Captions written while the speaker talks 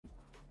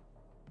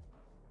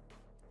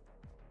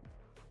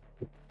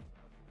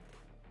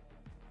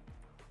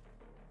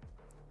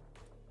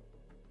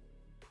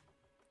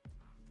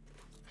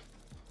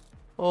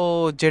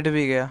ओ jet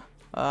भी गया।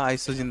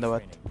 Iso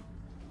जिंदाबाद।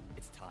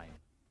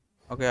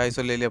 ओके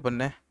आइसो ले लिया अपन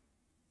ने।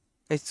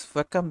 It's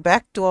welcome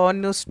back to our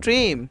new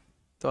stream.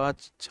 तो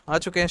आज आ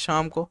चुके हैं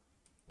शाम को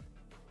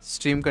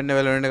स्ट्रीम करने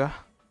वाले का।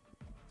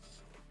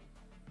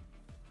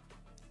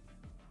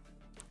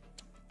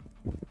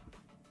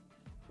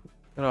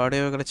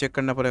 ऑडियो वगैरह चेक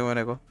करना पड़ेगा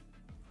मेरे को।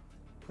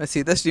 मैं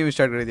सीधा स्ट्रीम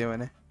स्टार्ट कर दिया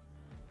मैंने।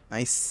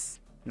 Nice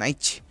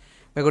nice.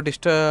 मेरे को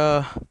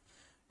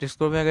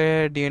डिस्कॉर्ड में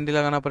अगर डीएनडी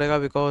लगाना पड़ेगा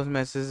बिकॉज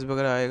मैसेज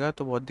वगैरह आएगा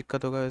तो बहुत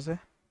दिक्कत होगा वैसे।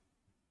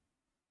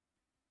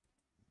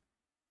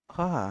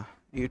 हाँ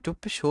यूट्यूब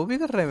पे शो भी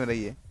कर रहा है मेरा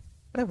ये।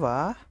 अरे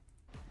वाह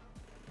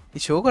ये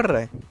शो कर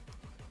रहा है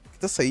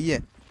तो सही है।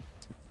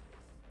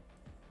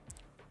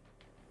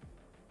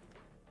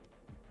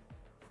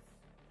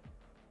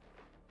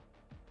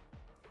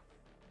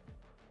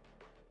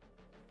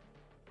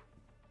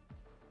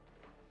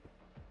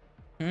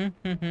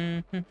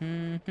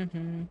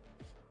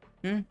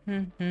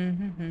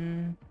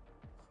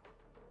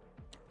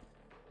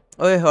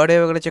 ओए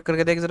ऑडियो वगैरह चेक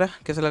करके देख जरा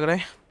कैसा लग रहा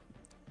है।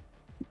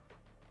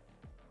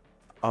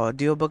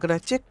 ऑडियो वगैरह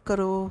चेक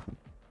करो।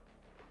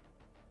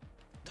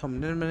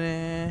 थंबनेल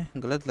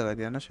मैंने गलत लगा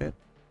दिया ना शायद।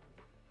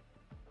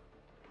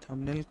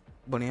 थंबनेल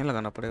बढ़िया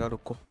लगाना पड़ेगा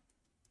रुको।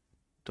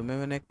 तुम्हें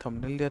मैंने एक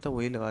थंबनेल दिया था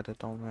वही लगा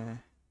देता हूँ मैं।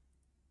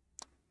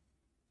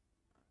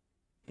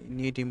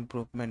 Need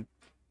improvement.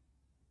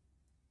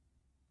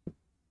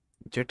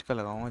 जेट का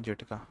लगाऊंगा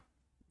जेट का।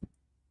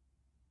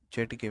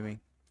 Jet gaming.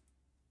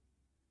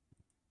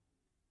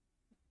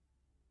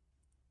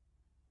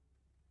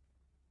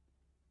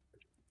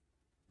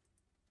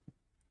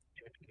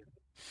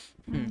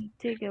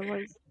 ठीक है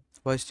वॉइस।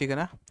 बस ठीक है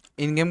ना।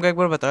 इन गेम का एक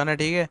बार बताना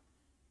ठीक है।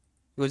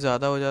 कुछ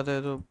ज़्यादा हो जाता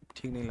है तो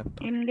ठीक नहीं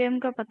लगता। इन गेम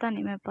का पता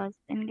नहीं मेरे पास,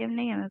 इन गेम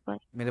नहीं है मेरे पास।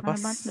 मेरे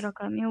मैंने पास। बंद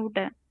रखा, म्यूट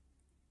है।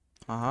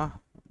 हाँ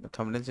हाँ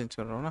थंबनेल चेंज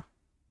कर रहा हूँ ना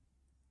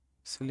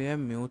इसलिए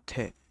म्यूट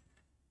है।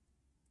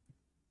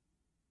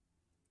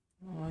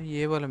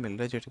 ये वाला मिल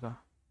रहा है जेट का।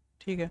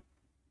 ठीक है।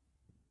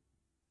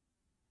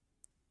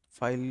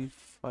 फाइल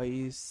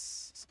फाइस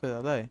इसका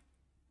ज़्यादा है।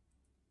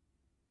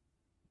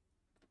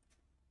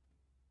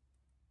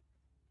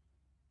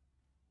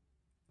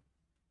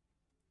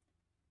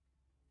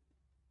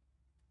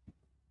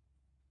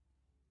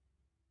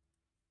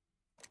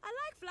 I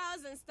like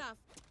flowers and stuff,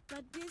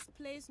 but this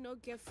place no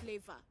get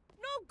flavor.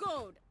 No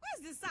gold.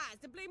 Where's the size?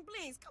 The bling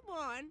blings. Come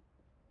on.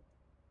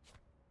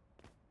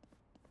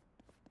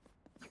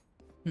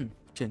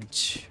 Change.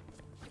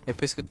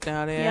 Apis कितने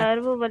आ रहे हैं। यार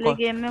वो वाले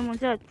गेम में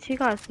मुझे अच्छी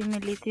खासी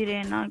मिली थी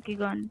रेना की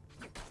गन,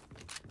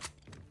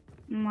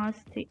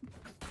 मस्त थी।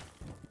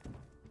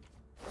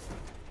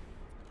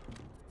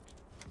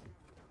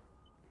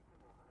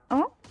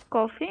 ओ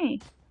कॉफी,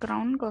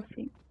 क्राउन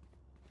कॉफी।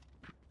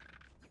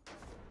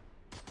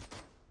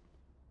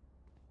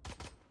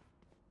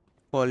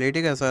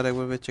 क्वालिटी कैसा आ रहा है एक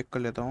बार मैं चेक कर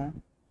लेता हूँ।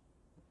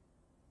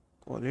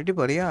 क्वालिटी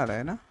बढ़िया आ रहा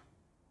है ना।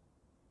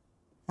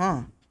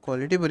 हाँ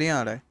क्वालिटी बढ़िया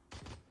आ रहा है।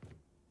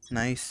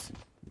 नाइस।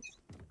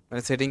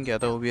 मैंने सेटिंग किया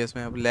था ओबीएस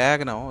में अब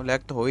लैग ना हो।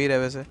 लैग तो हो ही रहा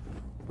है वैसे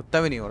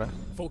उतना भी नहीं हो रहा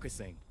है।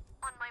 Focusing.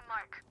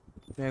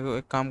 मेरे को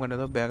एक काम करने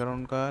दो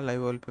बैकग्राउंड का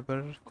लाइव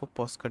वॉलपेपर को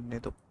पॉज करने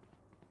दो।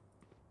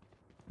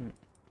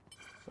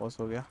 पॉज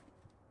हो गया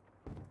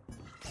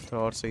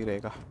थोड़ा और सही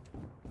रहेगा।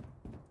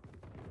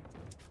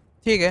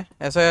 ठीक है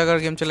ऐसा अगर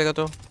गेम चलेगा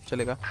तो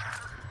चलेगा।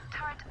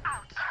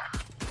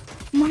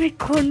 माय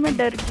गॉड मैं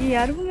डर गई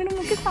यार, वो मेरे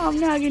मुंह के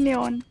सामने आ गई।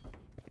 नियॉन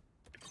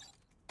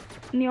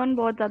नियॉन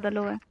बहुत ज्यादा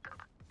लो है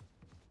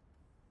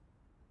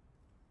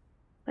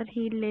पर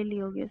हील ले ली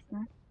होगी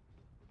इसने।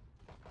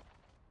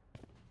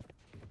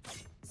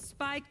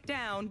 Spike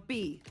down B.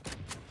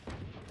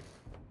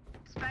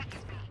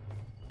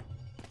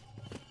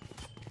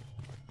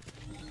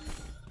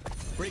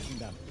 Breaking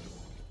them.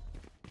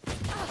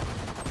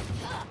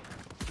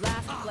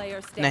 Last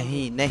player standing.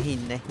 नहीं नहीं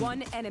नहीं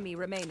One enemy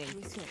remaining.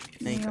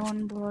 नहीं कर।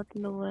 नियॉन बहुत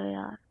लो है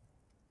यार।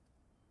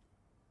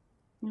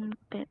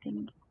 दे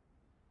देंगे।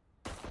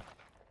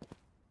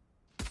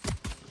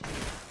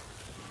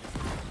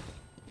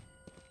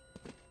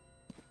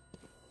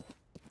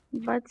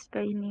 बच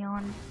गई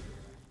नियॉन।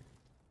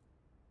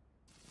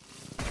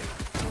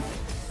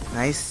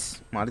 नाइस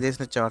मार दिया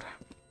इसने 4।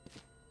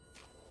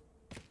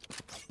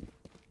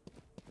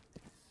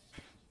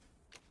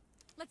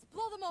 Let's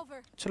blow them over.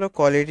 चलो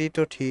क्वालिटी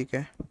तो ठीक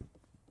है।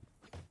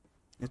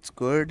 It's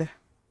good.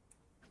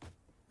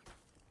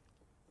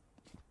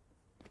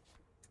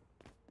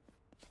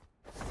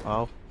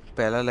 आओ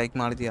पहला लाइक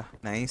मार दिया।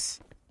 नाइस।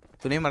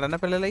 तूने मारा ना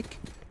पहला लाइक।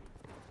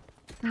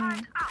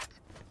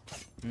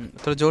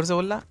 थोड़ा जोर से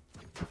बोलना।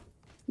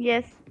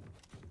 यस।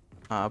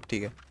 हाँ अब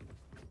ठीक है।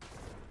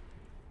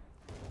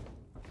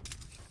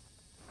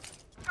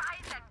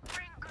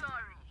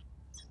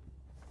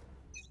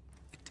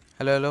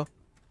 Hello hello.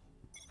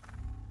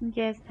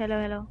 Yes hello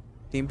hello.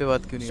 Team पे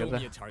बात क्यों नहीं कर Show me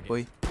a रहा target.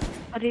 कोई।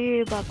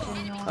 अरे बाप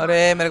रे नियॉन।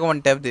 अरे मेरे को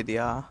वन टैप दे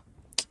दिया।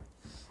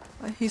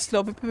 इस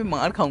लॉबी पे भी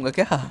मार खाऊंगा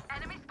क्या।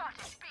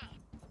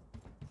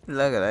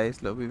 लग रहा है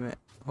इस लॉबी में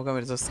होगा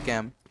मेरे साथ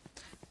scam.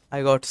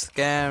 I got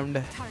scammed.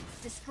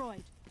 Targets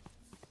destroyed.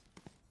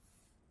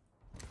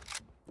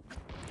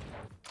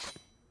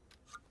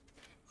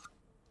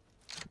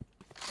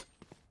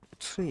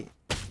 3.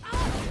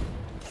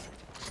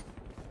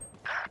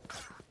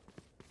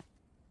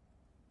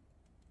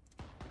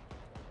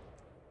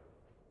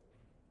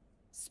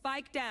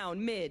 Spike down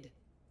mid.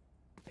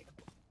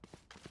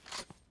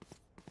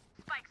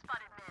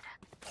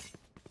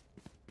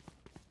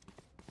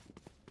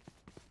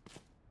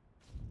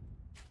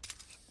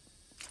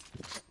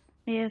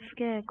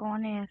 AFK है,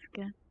 कौन है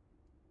AFK?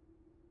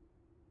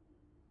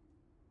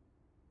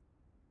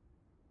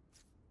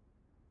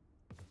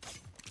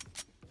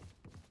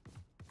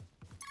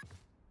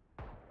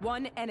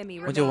 One enemy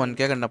मुझे remaining.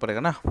 1K करना पड़ेगा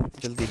ना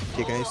जल्दी,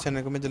 ठीक है? इस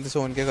चैनल को मैं जल्दी से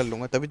 1K कर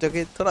लूंगा, तभी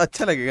जाके थोड़ा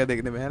अच्छा लगेगा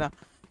देखने में, है ना?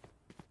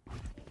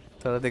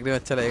 थोड़ा देखने में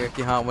अच्छा लगेगा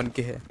कि हाँ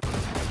 1K है।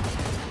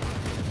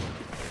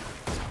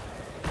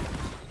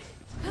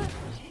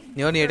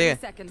 नियॉन ये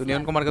है, तू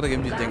नियॉन को मार के तो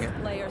गेम जीत जाएंगे।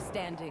 Last player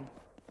standing.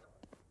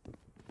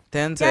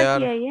 थैंक्स है क्या यार।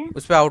 किया ये?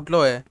 उस पे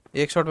आउटलो है,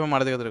 एक शॉट में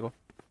मार देगा तेरे को।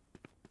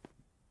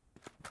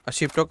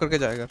 शिफ्ट टॉक करके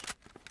जाएगा।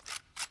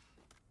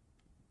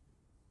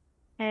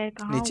 है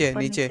कहाँ? नीचे ऊपर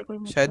नीचे कोई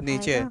मुझे शायद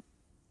नीचे है, बताएगा?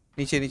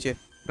 नीचे नीचे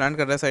प्लान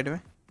कर रहा है साइड में।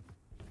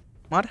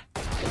 मार,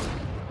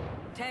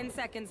 10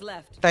 seconds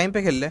left. टाइम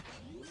पे खेल ले।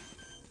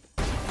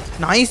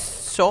 Nice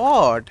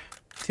shot,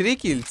 3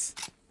 kills.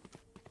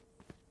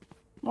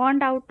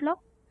 Want outlaw?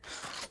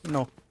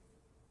 No,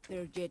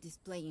 Their jet is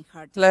playing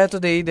hard. लाया तो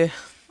दे ही दे,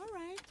 All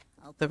right.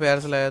 तो प्यार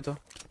से लाया तो।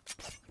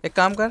 एक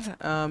काम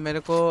कर, मेरे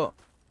को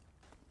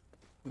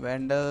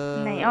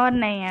वैंडल नहीं, और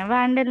नहीं है,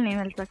 वैंडल नहीं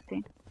मिल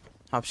सकती।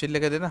 हाफ शील्ड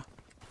लेके देना।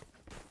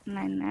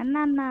 नहीं ना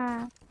ना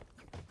ना।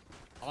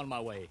 On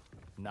my way.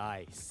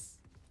 Nice.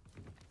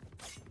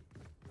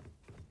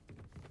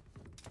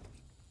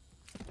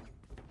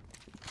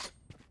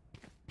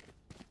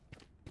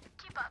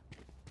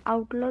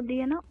 आउटलो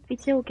दिए ना,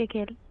 पीछे होके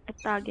खेल,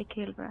 इतना आगे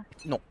खेल रहा है।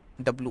 नो,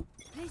 डब्लू,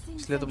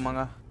 इसलिए तो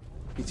मांगा।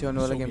 पीछे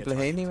होने वाला गेम प्ले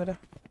है ही नहीं मेरा।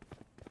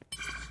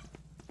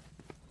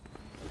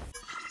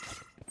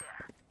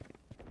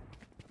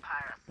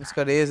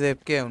 इसका रेज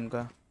एप के है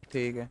उनका,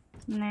 ठीक है।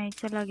 नहीं,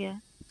 चला गया।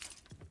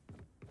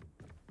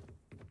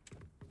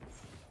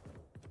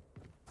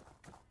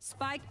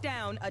 Spike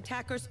down.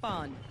 Attacker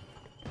spawn.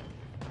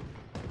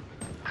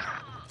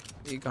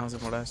 ये कहाँ से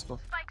पड़ा है इसको?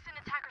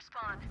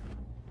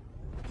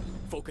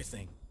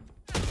 Focusing.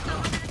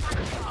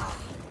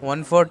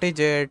 140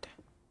 जेट,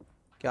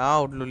 क्या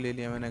आउटलो ले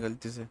लिया मैंने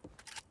गलती से।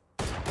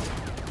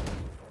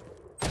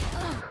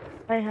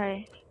 हाय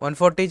हाय।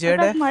 140 जेट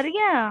है। मर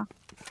गया।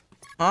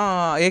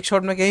 हाँ, एक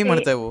शॉट में क्या ही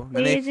मरता है वो।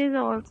 मैंने Sage is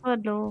also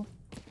low.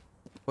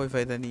 कोई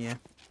फायदा नहीं है।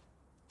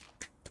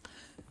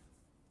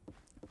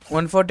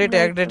 140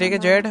 टैग रेटिंग है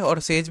जेड, और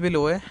सेज भी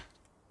लो है।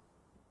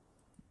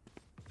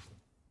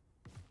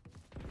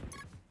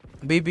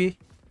 B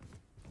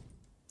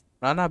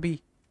Rana B.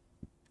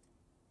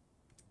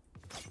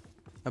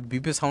 अब बी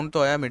पे साउंड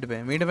तो आया, मिड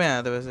में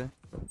आया था वैसे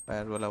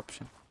फायर वाला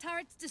option.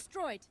 Turrets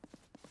destroyed.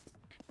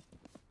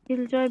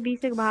 Killjoy B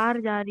से बाहर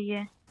जा रही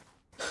है।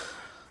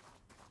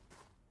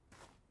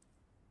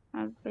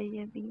 अब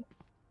भैया B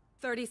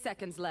 30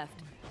 seconds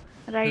left.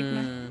 राइट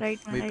में,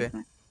 राइट में, बी पे। राइट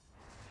में।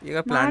 ये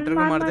का प्लांटर को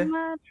मार दे।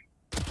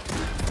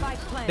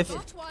 Spike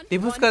planted.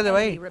 डिफ्यूज कर दे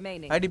भाई, enemy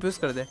remaining. हां डिफ्यूज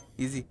कर दे,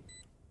 easy.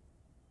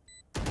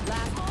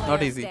 Last Not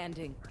player easy.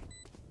 standing.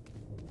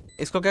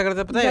 इसको क्या करते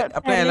हैं पता है? अपने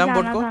पहले अलार्म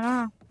बोर्ड जाना को, था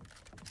ना।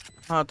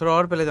 हाँ थोड़ा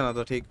और पहले जाना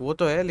था, ठीक वो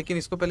तो है, लेकिन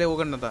इसको पहले वो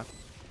करना था,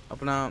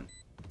 अपना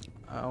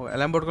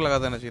अलार्म बोर्ड को लगा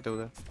देना चाहिए था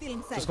उधर,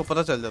 तो उसको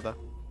पता चल जाता।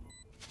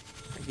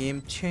 गेम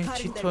छे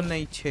तो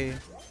नहीं छे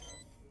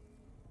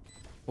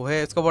वो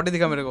है। इसका बॉडी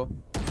दिखा मेरे को,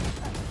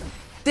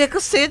 देखो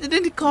सेज ने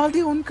निकाल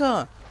दिया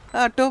उनका।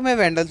 तो मैं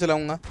वैंडल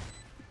चलाऊंगा।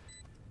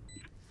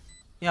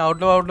 ये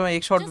आउटलो में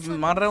एक शॉट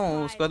मार रहा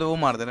हूँ, उसके बाद वो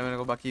मार देना मेरे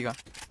को बाकी का।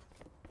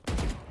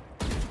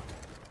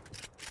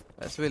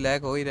 वैसे भी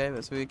लैग हो ही रहा है,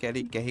 वैसे भी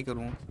कैरी क्या ही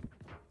करूँ।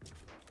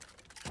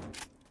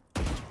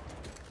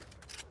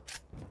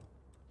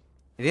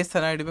 रेस था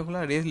ना आईडी में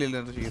खुला, रेस ले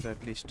लेना तो चाहिए था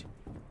एटलीस्ट।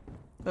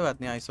 कोई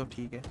बात नहीं, आईसो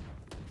ठीक है।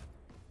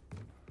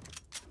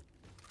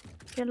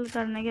 किल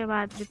करने के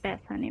बाद भी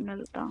पैसा नहीं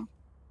मिलता,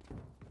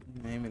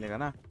 नहीं मिलेगा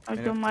ना। और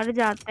जो मर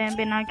जाते हैं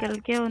बिना किल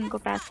के उनको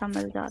पैसा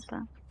मिल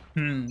जाता।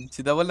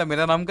 सीधा बोलना,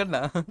 मेरा नाम करना।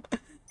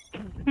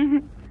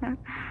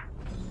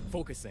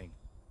 Focusing.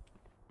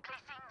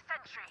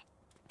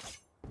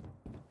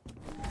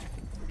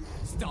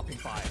 Stopping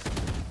fire.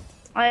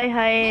 हाय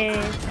हाय।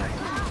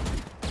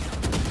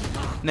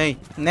 नहीं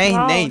नहीं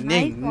Wow, नहीं nice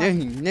नहीं one.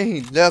 नहीं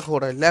नहीं, लैग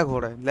हो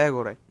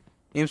रहा है।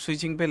 एम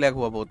स्विचिंग पे लैग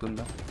हुआ बहुत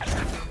गंदा।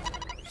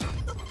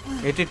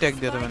 80 टैग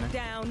दिया था Spike मैंने।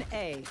 down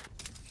A.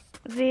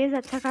 रेज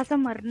अच्छा खासा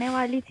मरने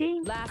वाली थी,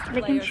 Last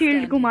लेकिन player शील्ड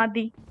standing. घुमा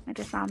दी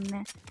मेरे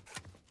सामने।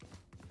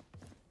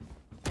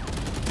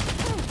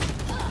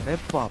 अरे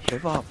बाप रे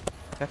बाप,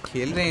 क्या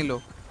खेल रहे हैं ये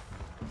लोग।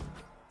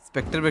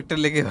 स्पेक्टर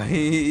लेके भाई,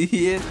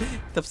 ये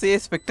तब से ये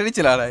स्पेक्टर ही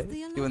चला रहा है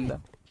ये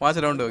बंदा। 5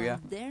 राउंड हो गया,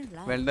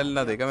 वेंडल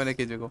ना देखा मैंने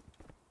किसी को।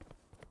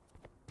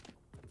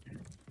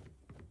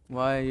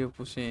 वाई यू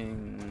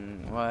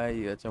पुशिंग,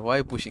 वाई, अच्छा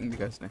वाई पुशिंग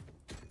लिखा इसने,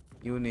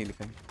 यू नहीं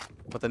लिखा है।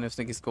 पता नहीं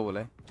उसने किसको बोला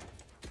है।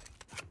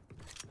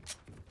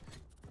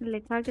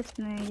 लिखा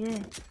किसने ये?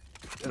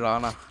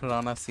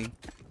 राणा सिंह।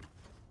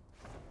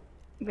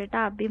 बेटा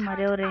आप भी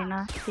मरे हो रहे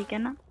ना, ठीक है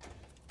ना?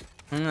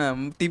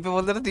 टी पे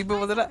बोल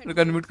रहा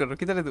रुको अनम्यूट कर रहा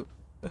किधर है तू?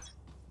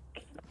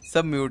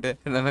 सब म्यूट है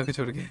नाना को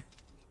छोड़ के।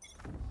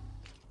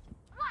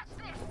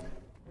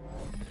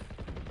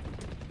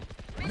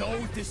 No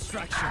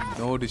distraction.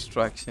 No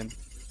distraction.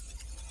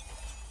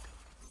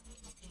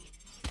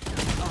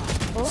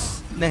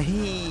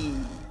 नहीं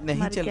नहीं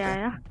मर चल के रहा है,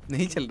 आया।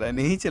 नहीं चल रहा है,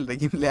 नहीं चल रहा है,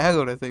 गेम लैग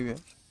हो रहा है सही में।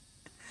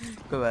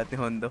 कोई बात नहीं,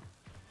 होने दो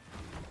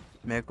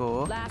मेरे को।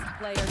 Last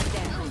player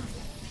standing.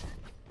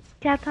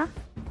 क्या था?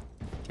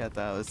 क्या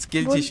था?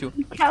 स्किल्स इशू,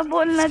 क्या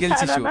बोलना चाह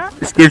स्किल्स रहा इशू,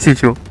 था? स्किल्स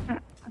इशू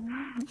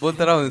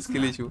बोलता रहा हूँ,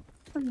 स्किल इशू।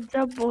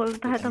 जब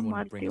बोलता है तो Anyone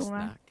मारती bring a हूँ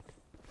मैं।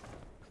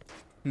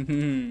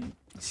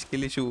 snack?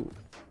 Skill issue.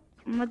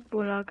 मत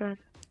बोला कर।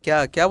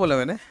 क्या क्या बोला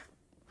मैंने?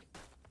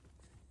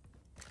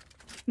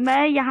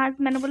 मैं यहाँ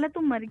मैंने बोला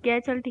तू मर गया है,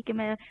 चल ठीक है।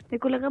 मेरे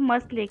को लगा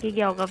मस्त लेके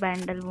गया होगा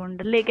बैंडल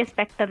वोंडल, लेके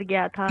स्पेक्टर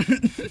गया था।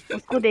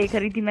 उसको देख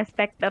रही थी मैं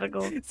स्पेक्टर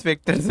को।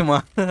 स्पेक्टर से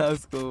मारा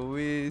उसको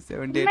भी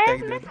 78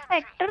 टैग मैं दे।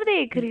 स्पेक्टर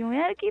देख रही हूँ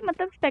यार कि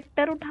मतलब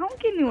स्पेक्टर उठाऊं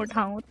कि नहीं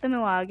उठाऊं, तो मैं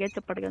वो आ गया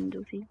चपड़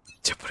गंजूसी।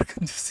 चपड़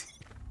कंजूसी।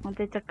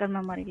 उनके चक्कर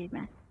में मर गई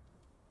मैं।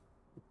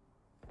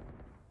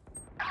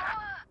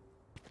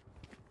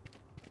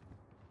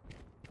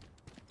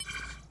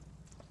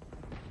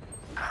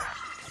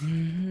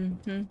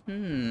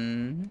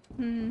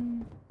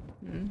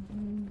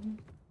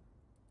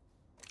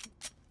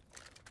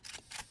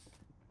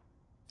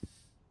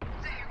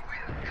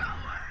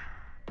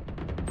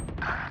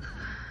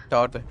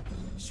 टॉट है।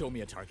 Show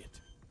me a target.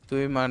 तू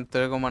ही मार,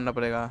 तेरे को मारना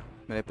पड़ेगा,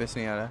 मेरे पेस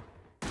नहीं आ रहा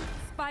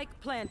Spike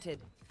planted.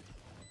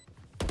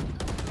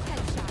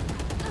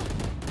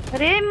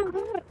 अरे है।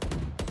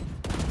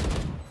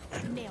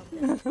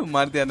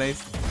 मार दिया,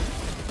 नाइस।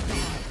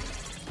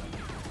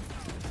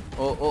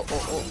 ओ ओ ओ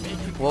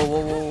ओ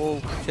वो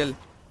चल।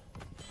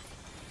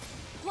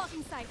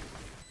 Blocking sight.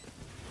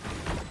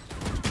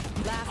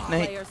 Last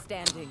नहीं। player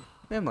standing.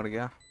 मैं मर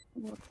गया।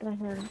 What the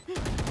hell?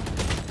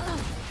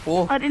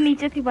 ओ अरे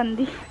नीचे थी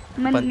बंदी,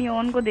 मैं बंद-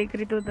 नियॉन को देख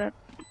रही थी उधर।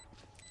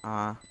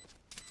 हाँ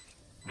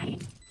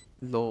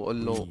लो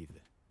लो Breathe.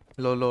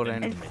 Low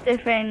Rand. It's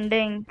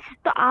defending.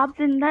 तो आप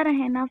जिंदा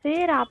रहे ना,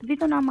 फिर आप भी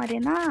तो ना मरे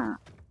ना।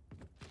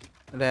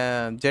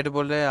 जेट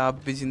बोल रहे हैं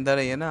आप भी जिंदा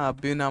रहिए ना,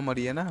 आप भी ना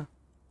मरिए ना।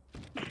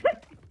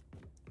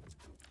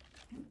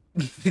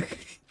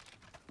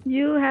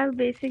 You have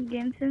basic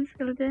game sense.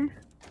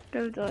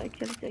 चल जाओ।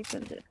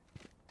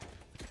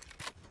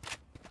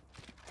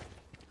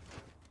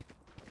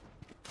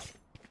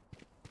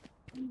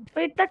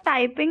 तो इतना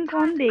टाइपिंग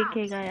कौन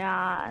देखेगा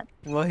यार?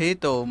 वही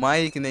तो,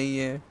 माइक नहीं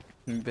है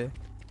इन पे।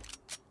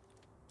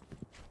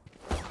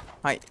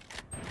 हाय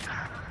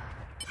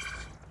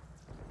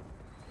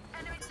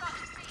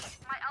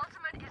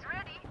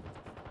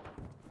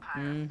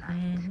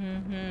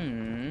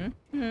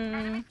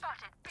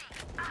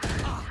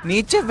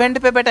नीचे वेंट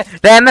पे बैठा है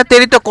रहना,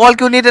 तेरी तो कॉल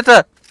क्यों नहीं देता?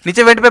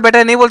 नीचे वेंट पे बैठा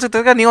है, नहीं बोल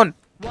सकते क्या neon?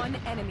 One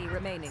enemy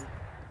remaining.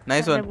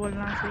 Nice पहले वन।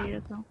 बोलना चाहिए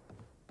था।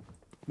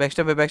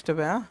 बैकस्टेप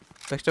है हाँ,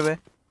 बैकस्टेप है।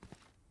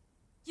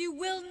 You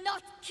will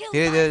not kill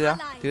धीरे my धीरे जा,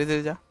 ally. धीरे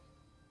धीरे जा।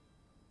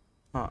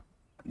 हाँ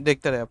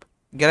देखते रहे आप,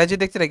 गैराज ही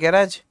देखते रहे,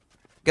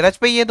 गैराज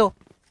पे ये दो।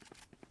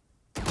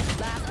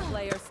 Last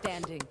player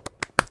standing.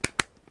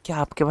 क्या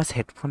आपके पास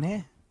हेडफोन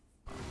है?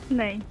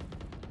 नहीं,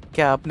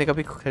 क्या आपने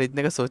कभी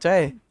खरीदने का सोचा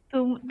है?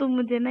 तुम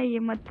मुझे ना ये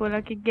मत बोला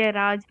कि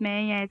गैराज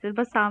में या ऐसे,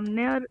 बस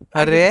सामने और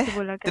अरे आगे पीछे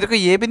बोला कर। तेरे को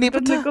ये भी नहीं तो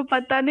पता? मेरे को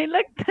पता नहीं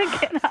लगता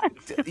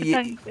गैराज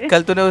ढंग से।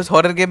 कल तूने उस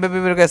हॉरर गेम में भी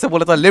मेरे को ऐसा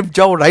बोला था, लेफ्ट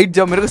जाओ राइट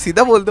जाओ, मेरे को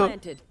सीधा बोल दो।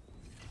 Planted.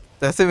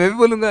 तो ऐसे मैं भी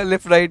बोलूंगा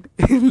left right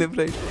left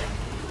right.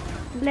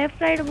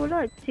 Left right बोलो,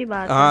 अच्छी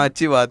बात है। हाँ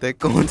अच्छी बात है,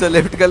 कौन सा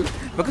लेफ्ट कल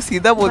मेरे को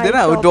सीधा बोल भाई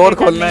देना, चौकेटर डोर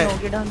खोलना नहीं है।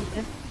 होगी ढंग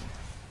से।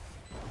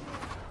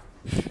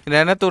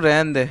 रहना तू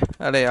रहन दे।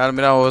 अरे यार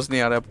मेरा आवाज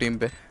नहीं आ रहा अब टीम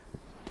पे,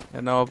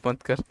 है ना? ऑफ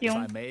मत कर। If क्यों?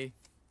 I may,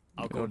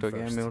 I'll go mute हो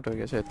गया, first. म्यूट हो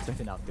गया शायद से।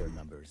 Thin out their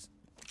numbers.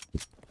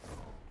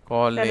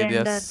 Call नहीं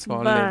दिया, Surrender,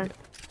 कॉल नहीं बस।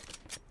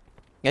 दिया।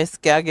 गाइस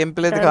क्या गेम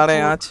प्ले दिखा रहे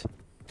हैं आज?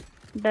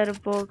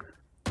 डरपोक।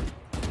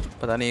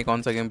 पता नहीं ये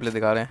कौन सा गेम प्ले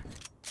दिखा रहे हैं।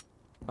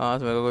 हाँ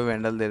तो मेरे को कोई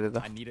वेंडल दे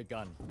देता, I need a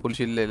gun. Full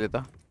shield ले लेता।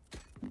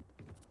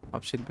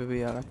 अब शील्ड पे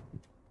भी आ रहा है।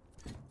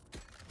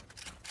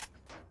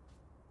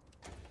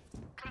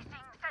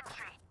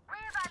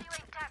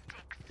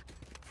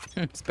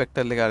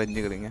 स्पेक्टर लेकर अरेंज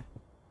करेंगे।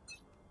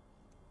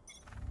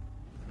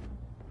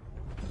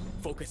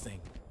 Focusing.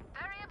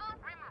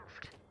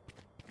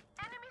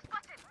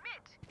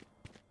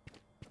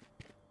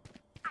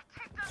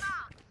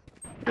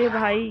 अरे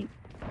भाई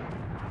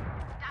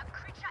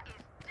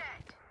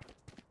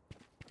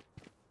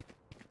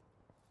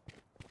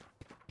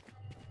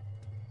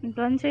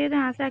गन चाहिए तो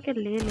यहाँ से आके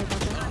ले लेता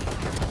था।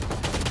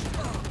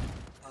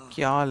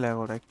 क्या लैग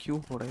हो रहा है, क्यों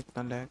हो रहा है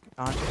इतना लैग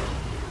आज?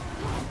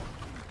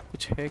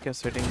 कुछ है क्या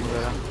सेटिंग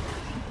वगैरह?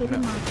 तेरी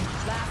माँ।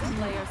 Last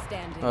player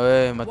standing.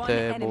 ओए मत One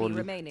enemy बोल,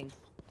 remaining.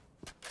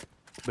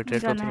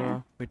 बिटरेट को गन है। थोड़ा,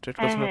 बिटरेट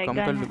को थोड़ा है, कम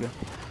गन कर है। लूँ क्या?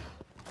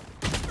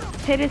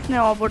 फिर इसने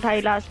ऑफ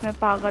उठाई लास्ट में,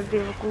 पागल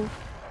बेवकूफ।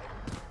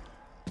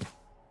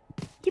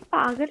 ये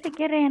पागल है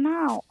क्या रहना?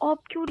 ऑप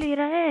क्यों ले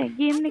रहा है?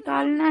 गेम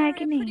निकालना है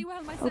कि नहीं?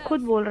 और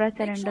खुद बोल रहा है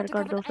सरेंडर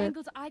कर दो फिर।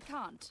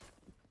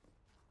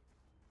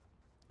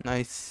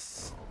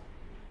 नाइस।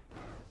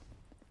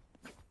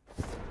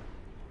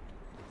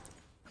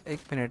 एक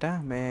मिनट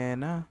है, मैं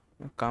ना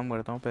काम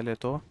करता हूँ पहले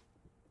तो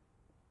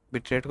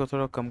बिटरेट को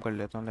थोड़ा कम कर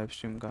लेता हूँ लाइव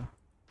स्ट्रीम का।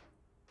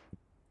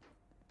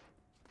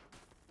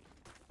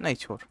 नहीं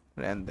छोड़,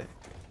 रहने दे।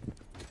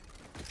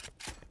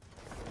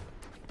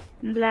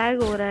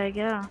 लैग हो रहा है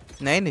क्या?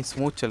 नहीं नहीं,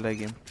 स्मूथ चल रहा है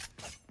गेम।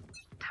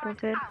 तो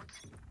फिर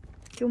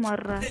क्यों मर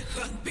रहा है?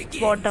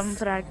 बॉटम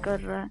फ्रैग कर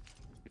रहा है।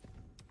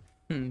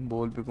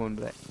 बोल भी कौन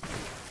रहा है?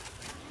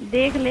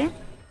 देख ले।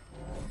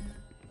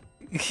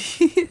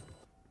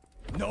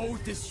 No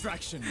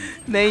distraction.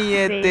 नहीं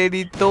है Wait.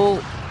 तेरी तो।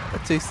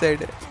 अच्छा इस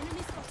साइड है।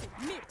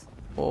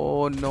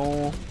 Oh no.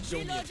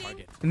 Show me a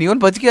target. Neon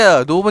बच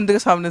गया 2 बंदे के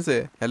सामने से।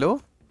 हेलो,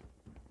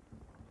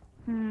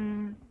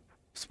 हम्म।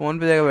 स्पॉन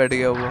पे जाकर बैठ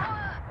गया वो।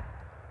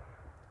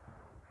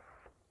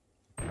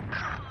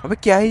 अबे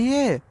क्या है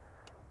ये?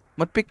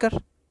 मत पिक कर।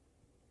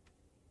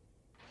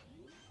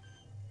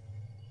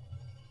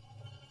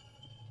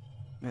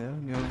 मेरा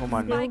नियॉन को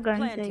मारना है। मुझे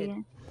गन चाहिए।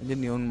 मुझे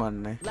नियॉन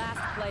मारना है। Last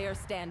player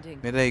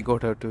standing. मेरा ईगो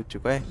हर्ट हो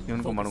चुका है।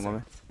 नियॉन को मारूंगा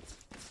मैं।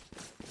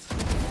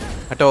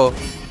 हटो,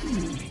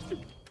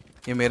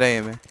 ये मेरा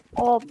एम है।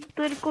 ऑफ,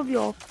 तेरे को भी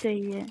ऑफ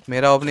चाहिए।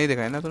 मेरा ऑफ नहीं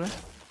दिखाया ना तूने?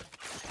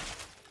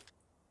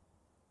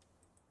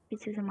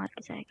 पीछे से मार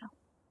के जाएगा।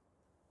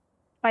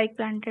 स्पाइक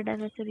प्लांटेड है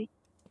वैसे भी।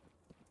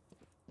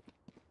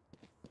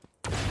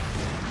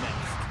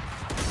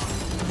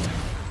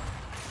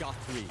 Got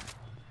 3.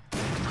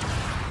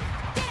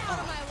 Get out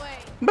of my way.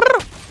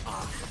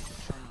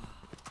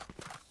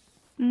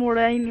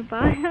 मुड़ा ही नहीं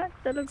पाया।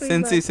 चलो कोई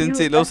सेंसी, बात नहीं,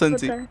 सेंसी, होता लो है,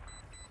 सेंसी।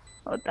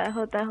 होता है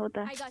होता है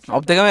होता I है। got you.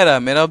 ऑफ देखा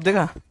मेरा ऑफ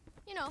देखा?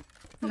 You know.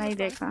 नहीं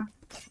देखा।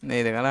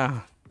 नहीं देखा ना।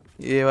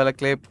 ये वाला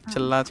क्लिप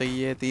चलना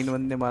चाहिए। 3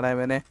 बंदे मारा है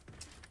मैंने।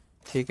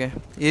 ठीक है,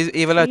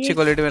 ये वाला अच्छी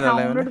क्वालिटी में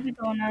डाला है मैंने। डाउनलोड भी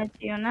तो होना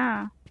चाहिए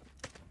ना।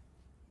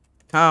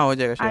 हाँ हो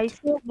जाएगा शायद।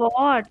 ISO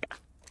bot,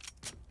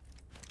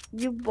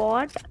 you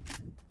bought.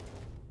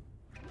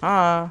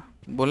 हाँ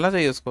बोलना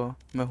चाहिए उसको,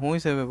 मैं हूँ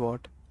इसे में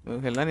बॉट, मेरे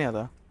को खेलना नहीं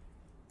आता।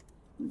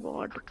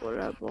 बॉट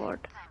पूरा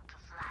बॉट।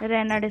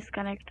 रहना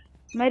डिस्कनेक्ट।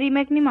 मैं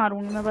रीमेक नहीं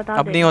मारूंगी, मैं बता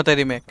अब दे। नहीं होता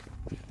रीमेक।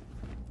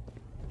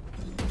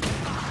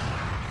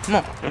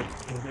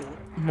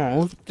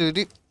 माउस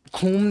तेरी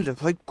घूम ले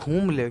भाई,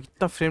 घूम ले।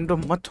 इतना फ्रेम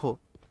ड्रॉप मत हो।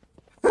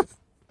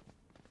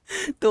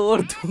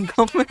 तोड़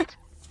दूंगा मैं।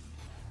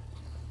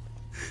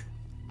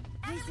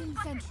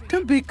 इतना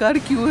बेकार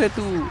क्यों है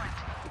तू?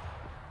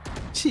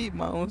 छी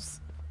माउस।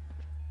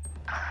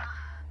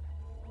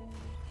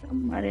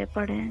 मरे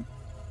पड़े हैं।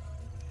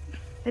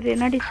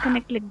 रेना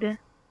डिस्कनेक्ट लिख दे।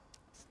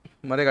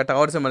 मरेगा,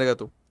 टावर से मरेगा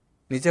तू।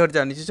 नीचे हट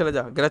जा, नीचे चला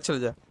जा, गैराज चला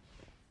जा।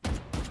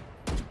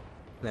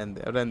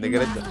 रहने दे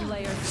गैराज जा।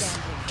 Player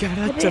standing.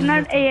 गैराज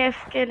रेना चल।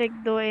 AFK लिख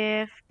दो।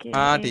 AFK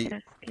हाँ, ठीक।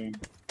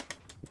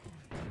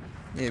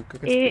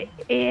 AFK ये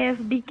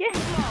AFDK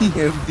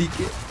एफडी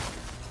के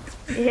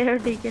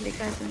AFDK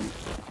लिखा है तूने।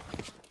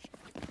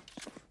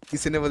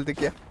 किसी ने बोलते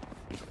क्या?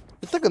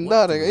 इतना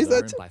गंदा आ रहा है गाइस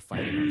आज। Learn by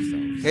fighting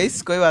ourselves.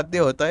 Guys कोई बात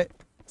नहीं, होता है।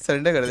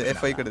 सरेंडर कर दे,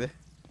 एफआई कर दे,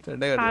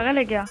 सरेंडर कर दे। पागल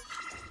है क्या?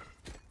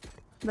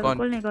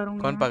 बिल्कुल नहीं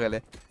करूंगी। कौन पागल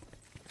है?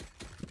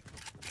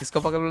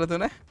 किसको पागल बोला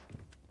तूने?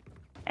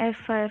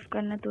 F5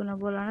 करने तूने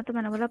बोला ना, तो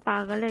मैंने बोला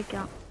पागल है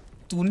क्या?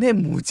 तूने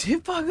मुझे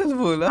पागल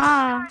बोला?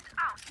 हाँ।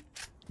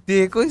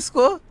 देखो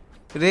इसको,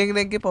 रेंग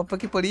रेंग के पापा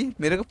की पड़ी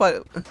मेरे को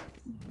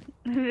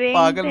रेंग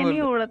पागल से बोल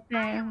नहीं उड़ते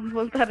हैं,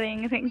 बोलता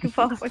रेंग रेंग के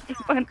पापा की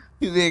पन।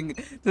 रेंग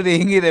तो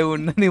रेंग ही रहे,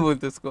 उड़ना नहीं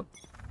बोलते उसको।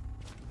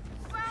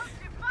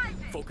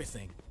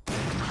 Focusing.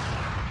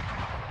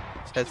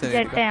 शायद से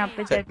जेट है यहाँ पे,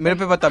 शायद- जेट मेरे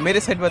पे बता, मेरे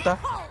साइड बता।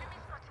 हाँ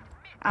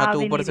आ तो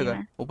भी ऊपर नहीं से रही कर,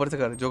 मैं। ऊपर से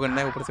कर, जो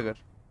करना है ऊपर से कर।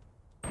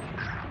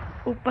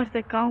 ऊपर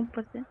से कहाँ?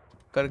 ऊपर से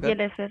कर ये कर।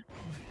 ले फिर।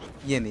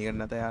 ये नहीं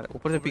करना था यार,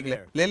 ऊपर से Over पीक ले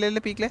there. ले ले ले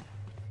पीक ले।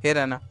 हे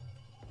रहना,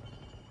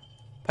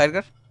 फायर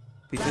कर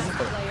पीछे से।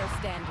 Last player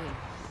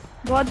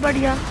standing. बहुत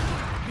बढ़िया।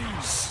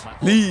 My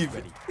ult is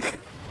ready.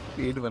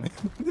 पेट बने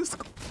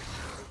इसको।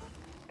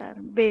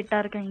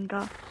 बेटर कहीं का।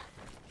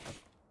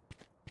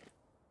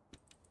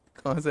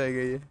 कहाँ से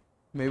आएगा ये?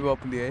 मैं भी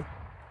वापस लिया है।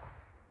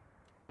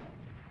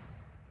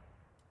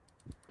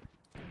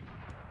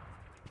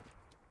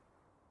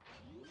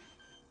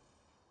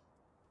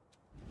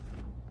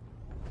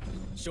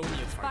 Show me a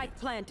target. Spike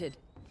planted.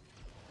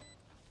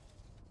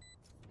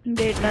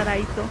 Better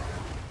I तो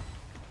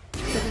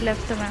तेरे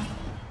लेफ्ट में।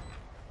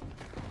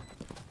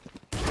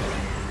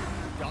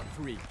 Got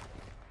 3.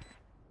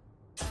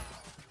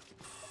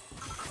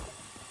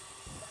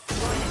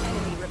 One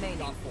enemy remaining.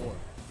 Got 4.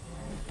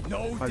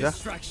 No आजा।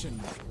 distraction.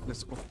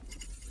 Let's go.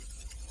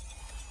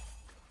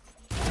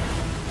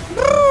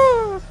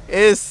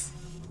 S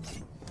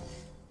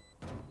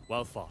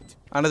Well fought.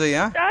 आना चाहिए।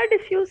 हाँ क्या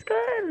डिफ्यूज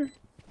कर?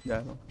 जा रहा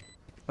हूँ,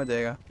 हो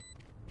जाएगा।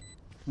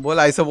 बोल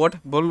आइसो बॉट,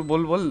 बोल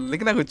बोल बोल,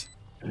 लिखना कुछ।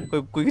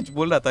 कोई कोई कुछ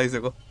बोल रहा था इसे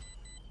को।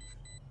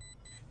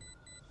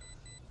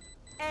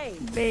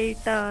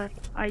 बेटर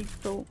आई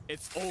तो।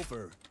 It's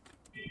over.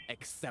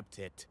 Accept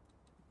it.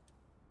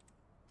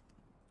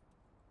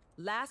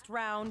 Last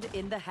round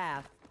in the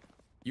half.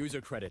 User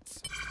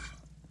credits.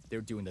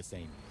 They're doing the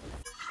same.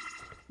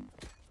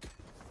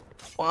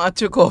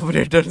 5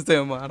 cooperator से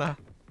हमारा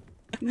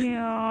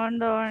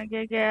दौड़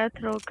के गया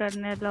थ्रो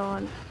करने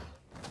लॉल।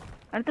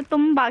 अरे तो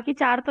तुम बाकी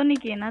 4 तो नहीं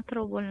किए ना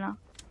थ्रो बोलना।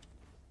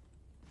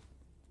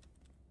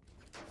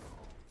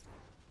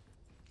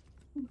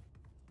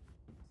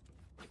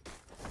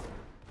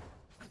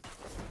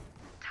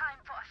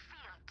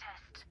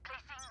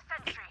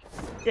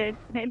 जेट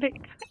नहीं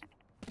देखा।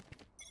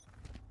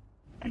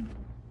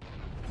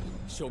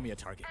 Show me a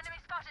target.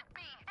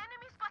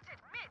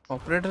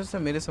 Operator से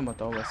मेरे से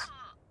मत आओ बस।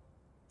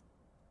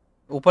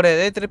 ऊपर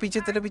है तेरे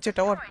पीछे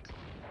टावर।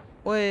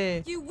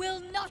 ओए You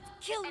will not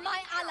kill my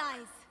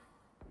allies.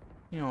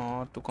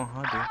 यार तू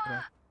कहाँ देख रहा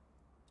है?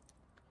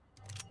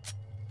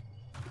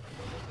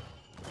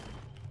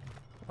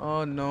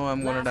 Oh no,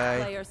 I'm gonna Last die.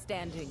 player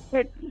standing.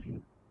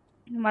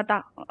 मत आ,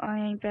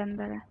 यहीं पे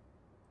अंदर है।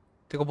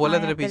 तेरे को बोला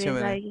हाँ, तेरे यहाँ पे पीछे रेस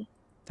मैंने। आएगी।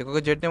 तेरे को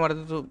जेट ने मारा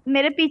था तो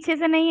मेरे पीछे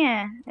से नहीं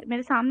है,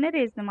 मेरे सामने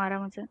रेस ने मारा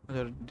मुझे।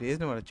 अच्छा रेस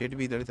ने मारा। जेट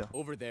भी इधर था।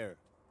 Over there.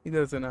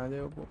 इधर से ना आ जाए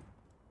वो।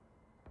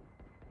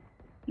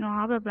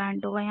 वहाँ पे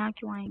प्लांट होगा, यहाँ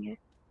क्यों आएंगे?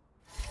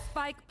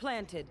 Spike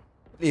planted.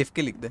 एफ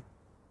के लिख दे।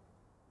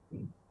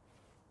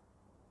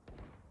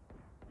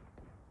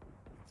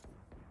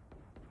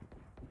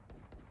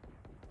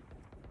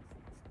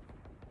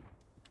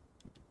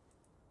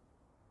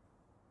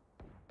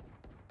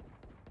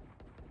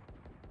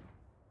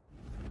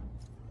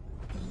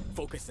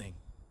 Focusing.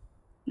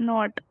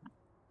 नोट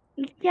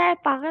क्या है,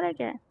 पागल है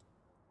क्या?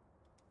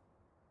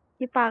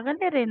 ये पागल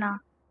है रेना।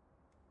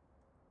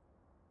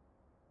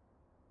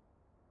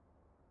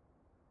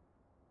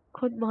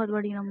 खुद बहुत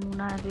बड़ी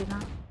नमूना है रेना।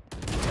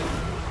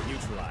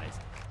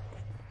 Neutralized.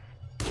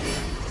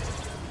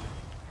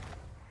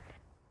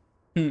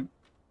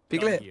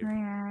 पिघले। Done here.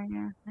 नहीं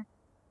आएगा।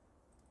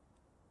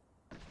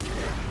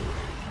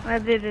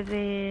 अरे रे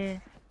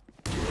रे,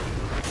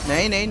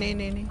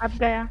 नहीं अब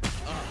गया।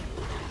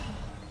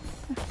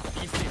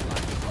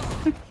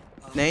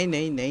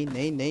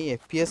 नहीं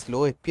एफपीएस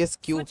लो। एफपीएस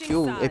क्यों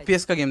Switching sides.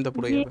 एफपीएस का गेम था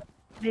पूरा ये ये।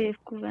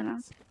 बेवकूफ है ना।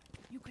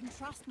 You can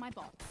trust my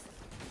bots.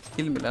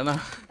 किल मिला ना।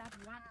 That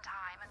one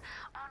time, and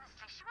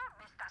honestly, she won't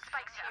miss that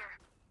spikes here.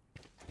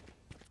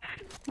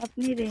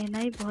 अपनी रेना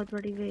ही बहुत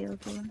बड़ी वे हो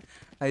तो।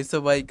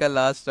 आइसो भाई का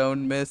लास्ट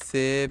राउंड में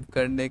सेव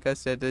करने का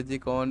स्ट्रेटेजी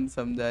कौन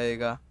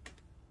समझाएगा?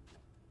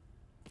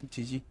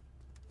 जी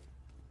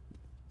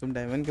तुम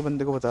डायमंड के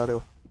बंदे को बता रहे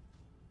हो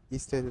ये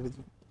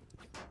स्ट्रेटेजी?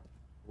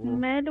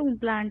 मैं लूँ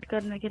प्लांट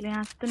करने के लिए,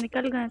 यहाँ से तो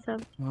निकल गए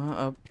सब। हाँ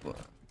अब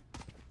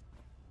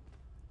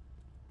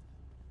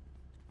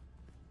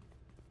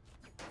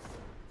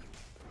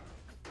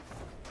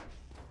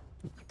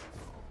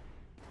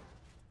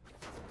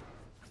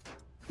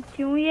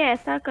क्यों ये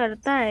ऐसा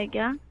करता है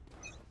क्या?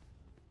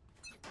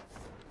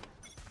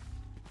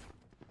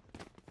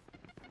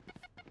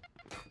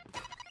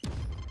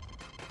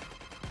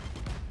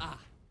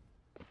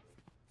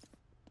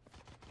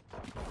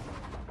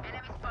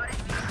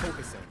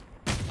 Focusing.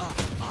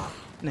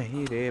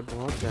 नहीं रे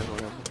बहुत लैग हो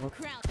रहा है। बहुत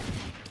Crowd.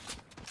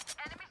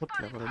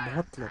 लैग हो रहा है।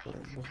 बहुत लैग हो रहा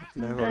है। बहुत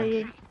लैग हो का रहा है।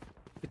 ये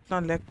इतना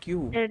लैग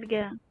क्यों? जेट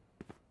गया।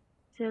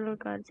 चलो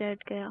कर, जेट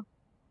गया,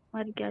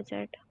 मर गया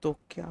जेट। तो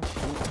क्या?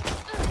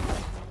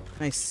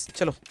 नाइस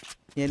चलो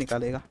ये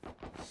निकालेगा।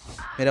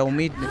 मेरा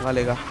उम्मीद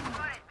निकालेगा।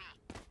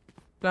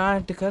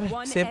 प्लांट कर।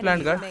 One सेफ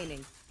प्लांट enemy कर।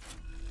 remaining.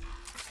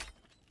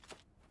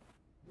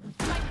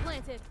 Spike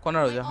planted.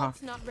 कॉर्नर हो My जा। हाँ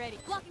ult's not ready.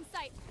 Blocking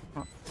sight.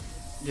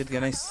 जीत गया।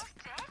 Nice.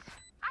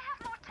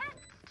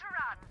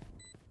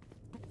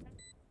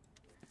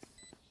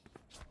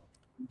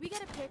 We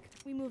get a pick.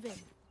 We move in.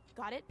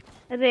 Got it?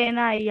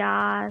 Raina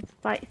यार,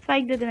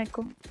 स्पाइक दे दे मेरे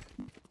को।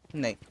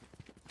 नहीं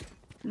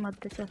मत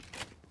दे चल।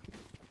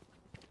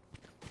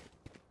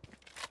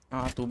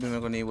 हाँ तू भी मेरे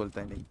को नहीं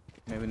बोलता है। नहीं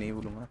मैं भी नहीं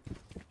बोलूँगा।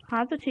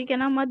 हाँ तो ठीक है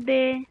ना, मत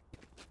दे।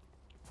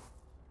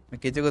 मैं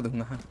केजे को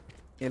दूंगा।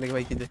 ये लगे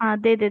भाई केजे। हाँ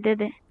दे दे दे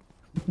दे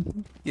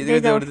केजे दे को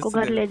जा उसको, जबरदस्ती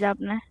घर दे ले जा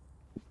अपने।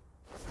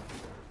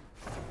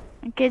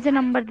 केजे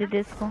नंबर दे दे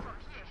इसको।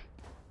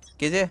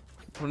 केजे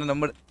अपना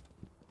number.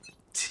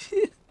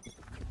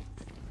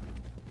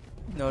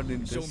 Not Show me a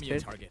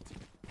interested. target.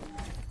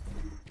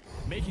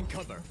 Making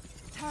cover.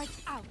 Turret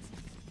out.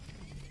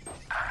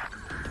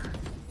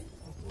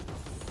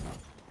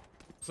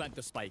 Plant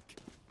the spike.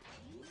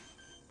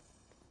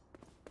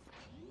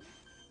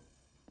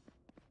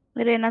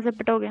 Raina से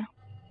पिटोगे?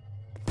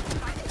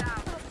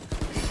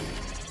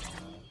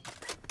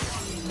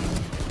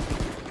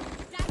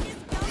 That is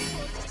double.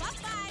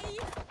 Bye-bye.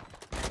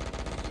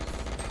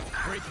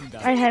 Breaking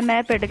अरे down. है,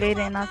 मैं पिट गई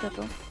रेना से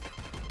तो।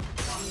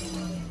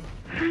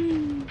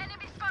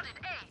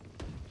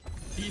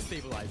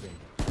 Destabilizing.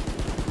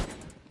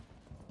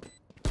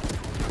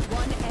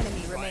 One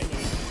enemy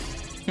remaining.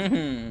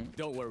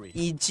 Don't worry.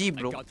 Easy I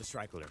bro. got the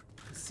straggler.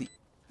 C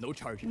No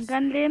charges.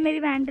 Gun ले, मेरी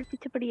vandal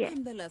पीछे पड़ी है।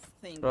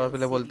 और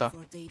पहले बोलता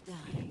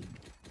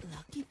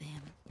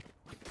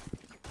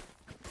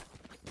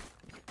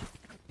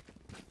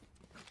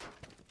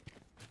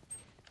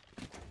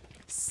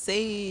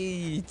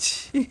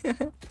सेज।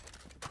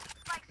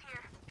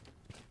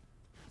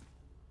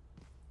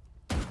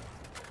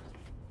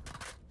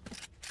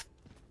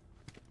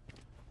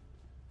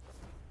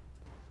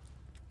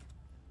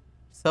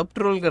 सब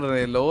ट्रोल कर रहे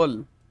हैं लोल।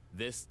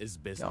 This is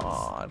business.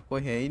 यार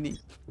कोई है ही नहीं।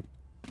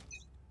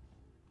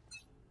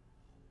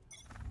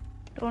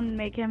 Don't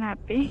make him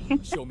happy.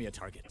 Show me a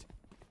target.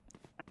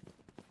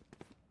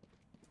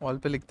 All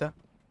पे लिखता।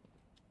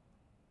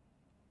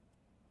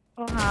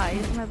 ओ हाँ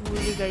इसमें भूल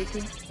ही गई थी।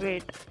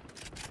 वेट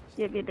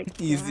ये भी लिख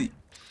दिया इजी।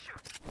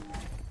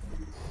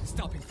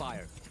 Stopping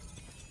fire.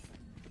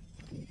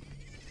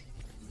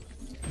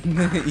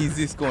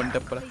 इजी इसको वन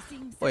टैप पड़ा।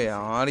 ओ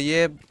यार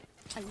ये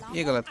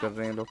गलत कर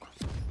रहे हैं लोग।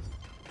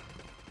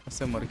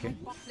 ऐसे मर के।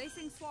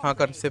 हाँ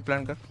कर, से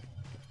प्लान कर।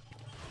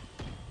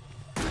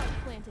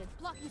 Planted.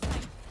 Blocking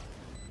sight.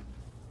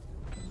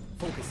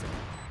 Focusing.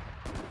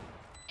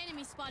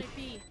 Enemy spotted B.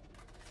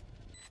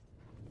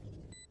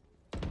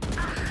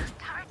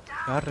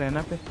 यार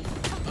रहना पे।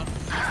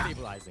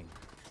 Stabilizing.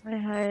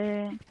 हाय।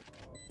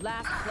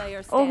 Last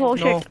player ओहो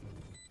standing. No shit.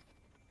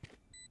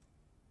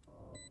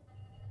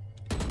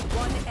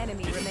 One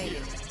enemy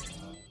remaining.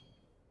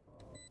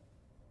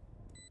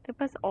 तेरे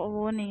पास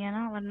वो नहीं है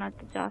ना, वरना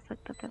तो जा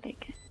सकता था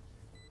लेके।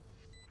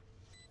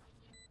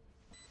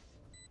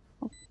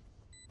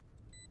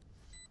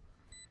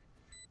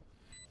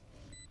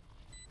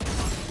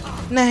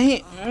 नहीं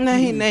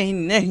नहीं नहीं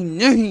नहीं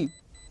नहीं।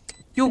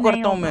 क्यों नहीं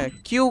करता हूँ होगा। मैं?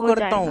 क्यों हो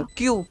करता हूँ?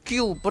 जाएगा।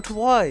 क्यों बट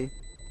व्हाई?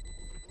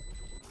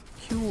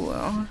 क्यों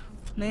यार?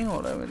 नहीं हो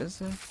रहा है मेरे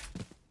से।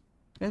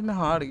 यार मैं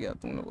हार गया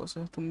तुम लोगों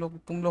से। तुम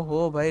लोग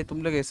हो भाई,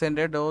 तुम लोग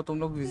एसेंडेड हो, तुम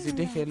लोग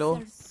विजिटी खेलो,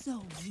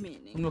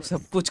 तुम लोग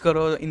सब कुछ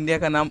करो। इंडिया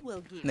का नाम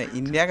नहीं,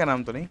 इंडिया का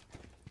नाम तो नहीं।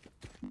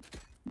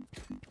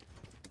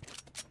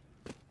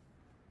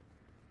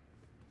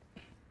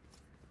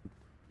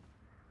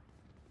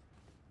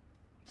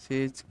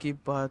 सेज की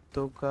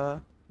बातों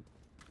का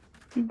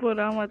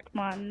बुरा मत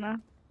मानना।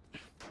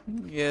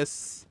 यस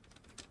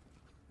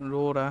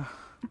रो रहा।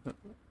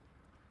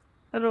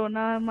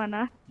 रोना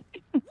मना।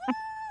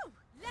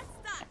 Let's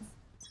start.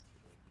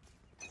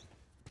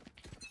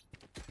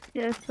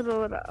 यस रो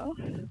रहा।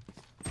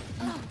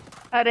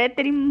 अरे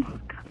तेरी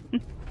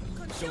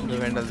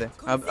वेंडल दे।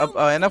 अब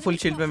आया ना फुल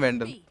शील्ड में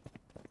वेंडल।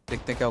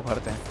 देखते हैं क्या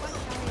उखाड़ते हैं।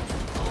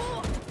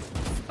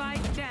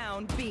 Spike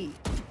down B.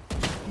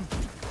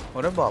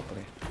 अरे बाप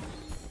रे,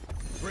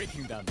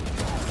 Breaking down.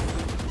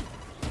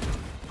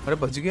 अरे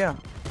बच गया।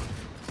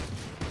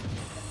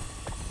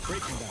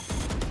 Breaking down.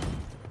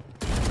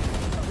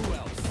 Who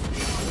else?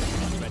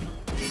 Ready.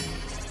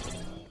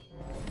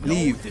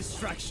 Leave. No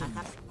distraction.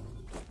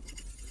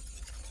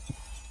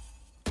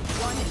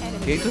 One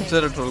enemy यही तो remaining.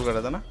 जरा ट्रोल कर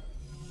रहा था ना।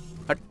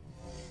 हट।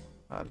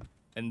 हाल।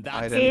 And I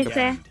that's didn't case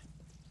है।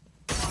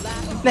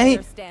 Last नहीं,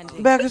 player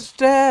standing. Back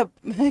step.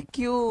 मैं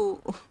क्यों?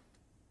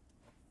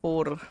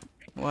 4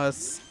 was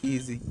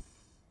easy।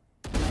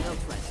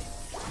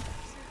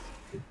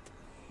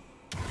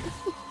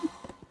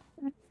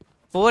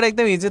 फोर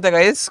एकदम इजी था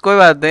गाइस। कोई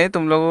बात नहीं,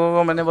 तुम लोगों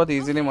को मैंने बहुत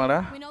इजीली मारा,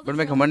 बट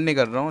मैं घमंड नहीं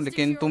कर रहा हूँ।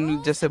 लेकिन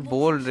तुम जैसे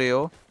बोल रहे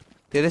हो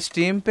तेरे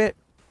स्ट्रीम पे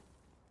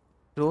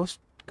रोस्ट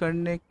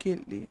करने के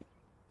लिए।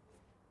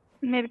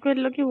 मेरे को इन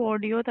लोग की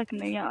ऑडियो तक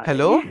नहीं आ रही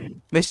हेलो, है।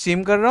 मैं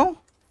स्ट्रीम कर रहा हूँ।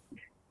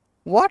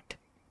 व्हाट?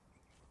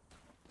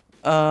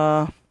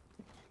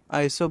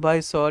 आइसो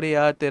भाई सॉरी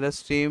यार, तेरा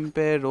स्ट्रीम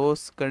पे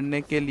रोस्ट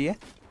करने के लिए।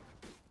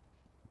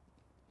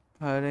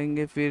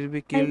 हारेंगे फिर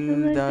भी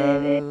किल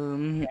डाल।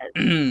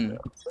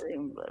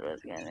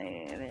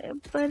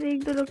 पर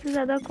एक दो लोग से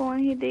ज्यादा कौन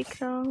ही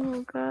देख रहा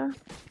होगा।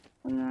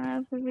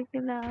 फिर भी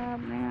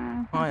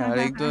हाँ यार,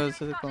 एक दो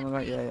ऐसे कौन होगा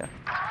या।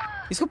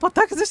 इसको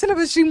पता कैसे चला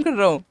मैं स्ट्रीम कर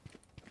रहा हूँ?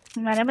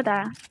 मैंने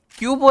बताया।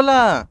 क्यों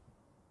बोला?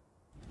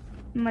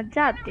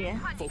 मजा आती है।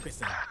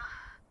 focusing.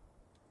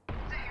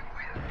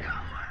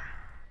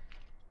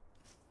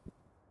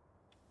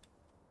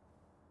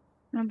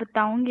 मैं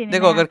बताऊंगी नहीं।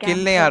 देखो मैं अगर क्या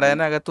किल नहीं आ रहा है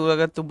ना,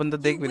 अगर तू बंदा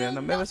देख भी रहा है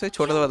ना, मैं वैसे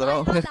छोटा सा बता रहा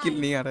हूँ। अगर किल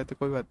नहीं आ रहा है तो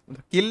कोई बात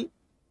नहीं।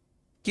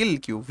 किल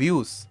क्यों?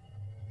 Views.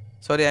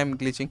 Sorry I am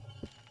glitching.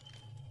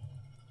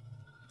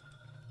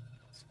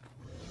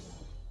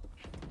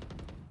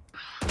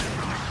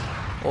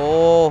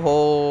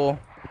 ओहो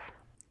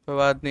कोई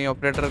बात नहीं,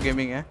 ऑपरेटर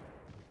गेमिंग है।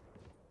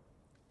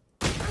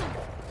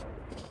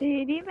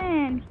 तेरी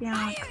बहन की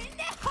आँख।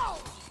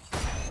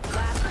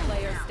 Last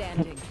player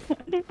standing.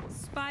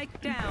 Spike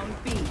down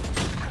B.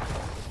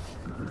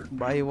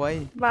 Bye bye.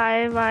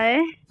 Bye bye.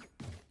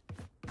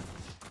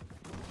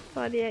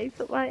 Sorry I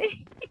so bye.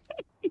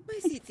 My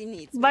city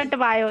needs me. But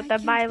by होता I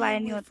है, बाय can't बाय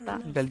be नहीं away for होता।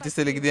 another गलती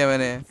से लिख दिया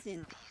मैंने। sin.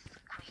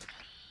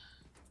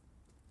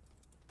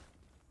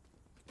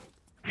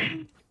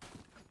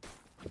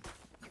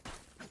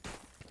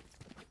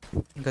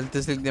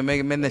 गलती से लिख दिया।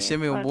 मैं नशे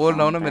में हूँ, बोल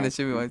रहा हूँ ना मैं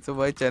नशे में हूँ। तो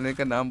भाई चैनल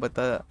का नाम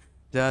बता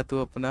जा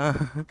तू अपना।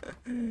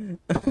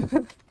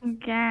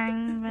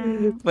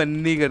 गैंग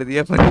फन्नी कर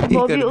दिया, फन्नी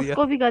वो भी, कर दिया,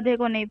 उसको भी गधे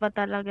को नहीं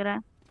पता लग रहा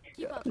है।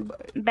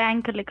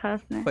 बैंक लिखा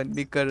उसने।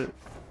 फन्नी कर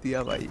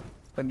दिया भाई,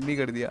 फन्नी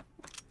कर दिया।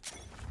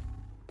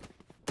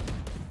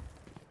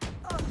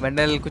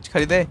 वेंडल कुछ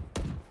खरीदे?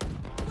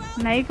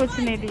 नहीं कुछ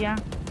नहीं लिया,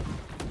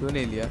 क्यों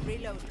नहीं लिया?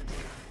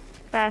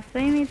 पैसा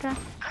ही नहीं था।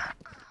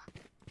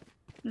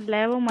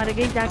 ले वो मर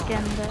गई जाके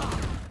अंदर।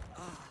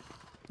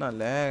 ना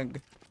लैग।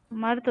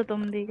 मर तो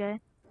तुम भी गए।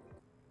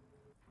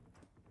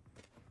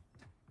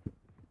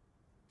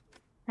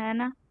 है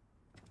ना?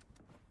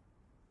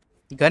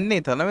 गन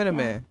नहीं था ना मेरे क्या?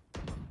 में।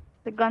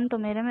 तो गन तो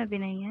मेरे में भी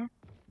नहीं है।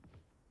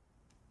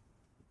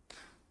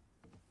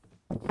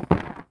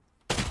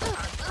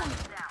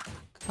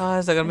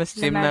 काश अगर मैं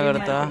इसलिए स्ट्रीम मैं ना भी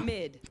करता, मर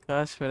गई। Mid.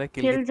 काश मेरा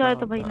किल किल कितना जॉय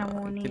तो भाई होता,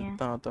 नमूनी है।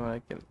 कितना होता मेरा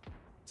किल।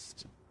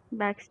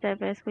 बैक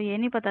स्टेप है, इसको ये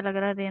नहीं पता लग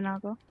रहा रेना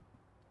को।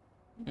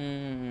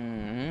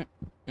 हम्म,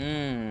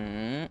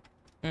 हम्म,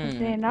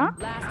 Raina,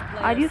 Last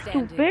are player you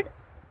standing. Stupid?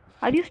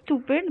 Are you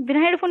stupid? बिना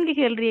हेडफोन के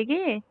खेल रही है क्या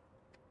ये?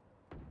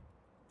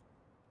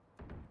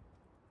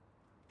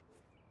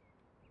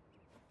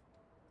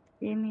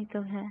 सेम ही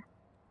तो है।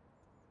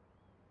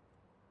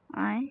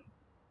 आए।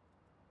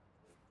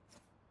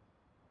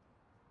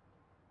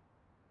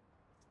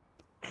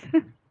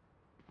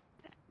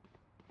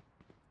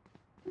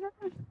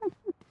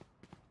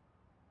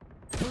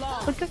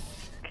 Long. उसका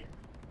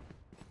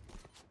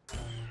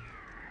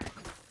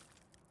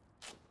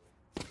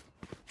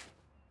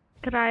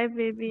क्राई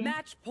बेबी।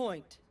 Match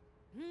point.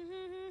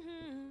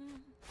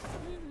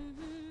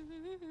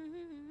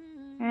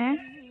 है?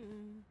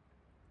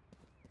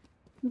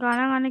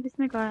 गाना गाने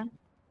किसने कहा है?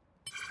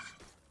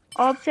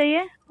 ऑफ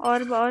चाहिए?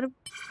 और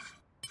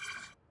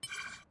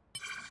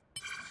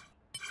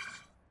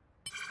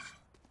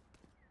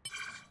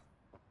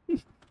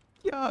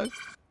क्या?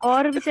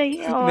 और भी चाहिए?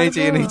 नहीं और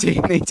चाहिए, दो। नहीं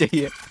चाहिए, नहीं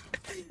चाहिए,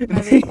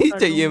 मैं वेस्ट नहीं कर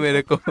चाहिए दूंगी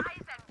मेरे तो। को।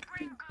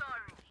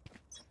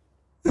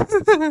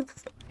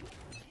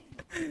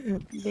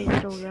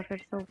 वेस्ट हो गया फिर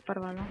से ऊपर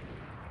वाला।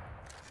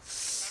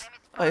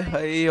 हाय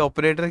हाय,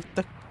 ऑपरेटर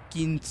कितना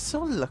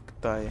किंसो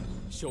लगता है।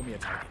 Show me a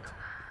target.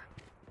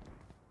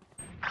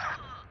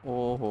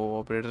 ओहो,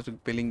 ऑपरेटर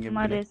पेलिंग गेम प्ले।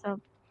 मरे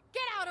सब।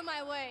 Get out of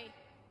my way!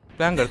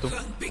 Plan कर तू,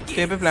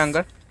 स्टे पे प्लान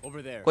कर,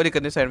 Over there. कोई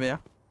दिक्कत नहीं, साइड में जा,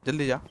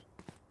 जल्दी जा,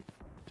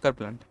 कर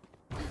प्लान।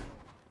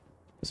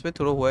 इसमें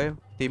थ्रो हुआ है,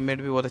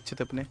 टीममेट भी बहुत अच्छे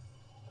थे अपने।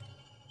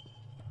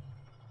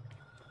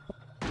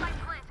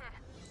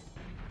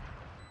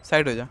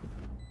 साइड हो जा।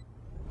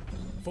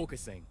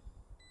 Focusing.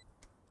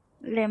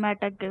 ले मैं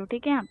अटक गई हूँ,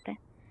 ठीक है यहाँ पे।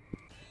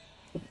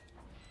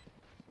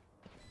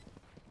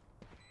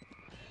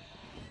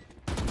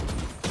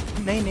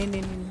 नहीं नहीं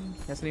नहीं नहीं,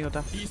 ऐसा नहीं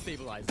होता।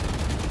 Destabilizing.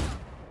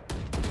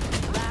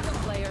 Last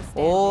player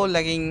ओ standing.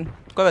 लैगिंग,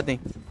 कोई बात नहीं,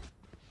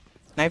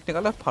 नाइफ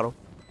निकालो, फाड़ो।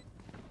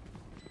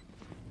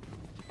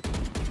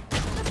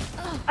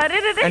 अरे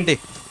रे रे। Anti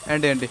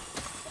anti anti.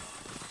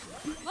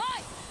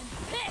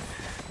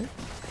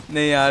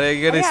 नहीं यार,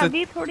 अगर अरे इसे,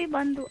 अभी थोड़ी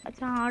बंद हो।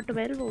 अच्छा हाँ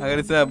 12 हो अगर गया।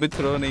 इसे अभी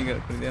थ्रो नहीं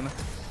कर दिया ना।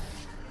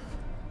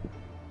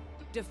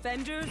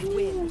 Defenders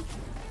win.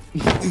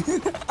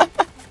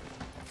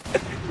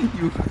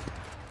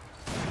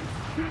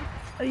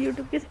 और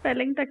YouTube की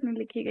स्पेलिंग तक नहीं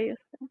लिखी गई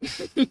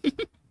उससे।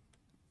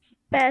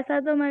 पैसा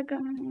तो मैं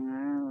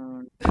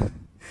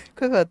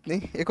कोई बात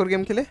नहीं, एक और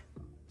गेम खेले,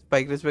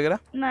 स्पाइक रेस वगैरह।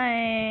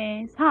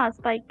 नहीं। हाँ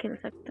स्पाइक खेल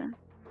सकते हैं।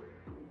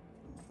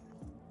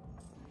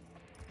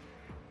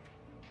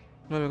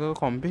 मेरे को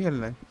कॉम्प भी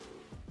खेलना है।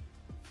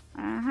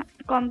 हाँ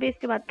कॉम्पी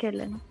इसके बाद खेल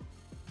लेना।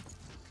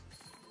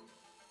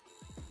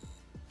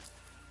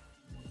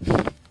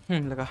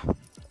 लगा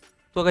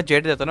तो अगर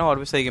जेट देता ना और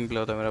भी सही गेम प्ले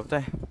होता मेरा, पता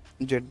है,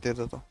 जेट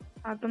देता तो।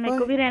 हाँ तो मेरे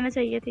को भी रहना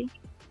चाहिए थी।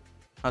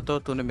 हाँ तो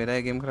तूने मेरा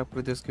गेम खराब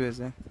कर दिया उसकी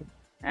वजह से।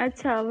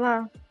 अच्छा वाह,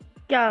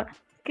 क्या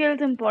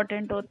स्किल्स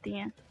इम्पोर्टेंट होती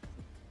हैं।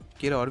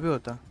 किल और भी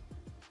होता।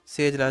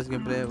 Says last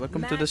game play,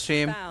 welcome to the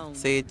stream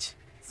says,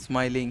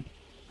 smiling.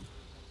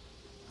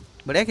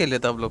 बढ़िया खेल रहे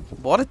थे आप लोग,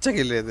 बहुत अच्छा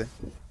खेल रहे थे।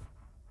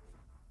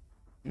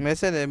 मेरे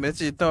से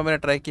जितना मैंने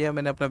ट्राई किया,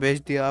 मैंने अपना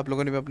बेस्ट दिया, आप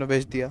लोगों ने भी अपना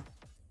बेस्ट दिया।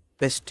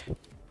 Best.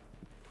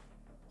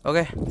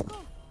 Okay,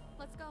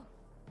 Let's go.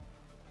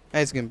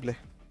 Nice game play.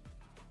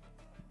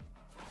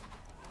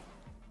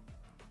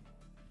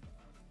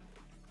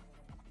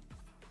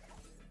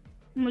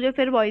 मुझे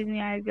फिर वॉइस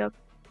नहीं आएगी अब।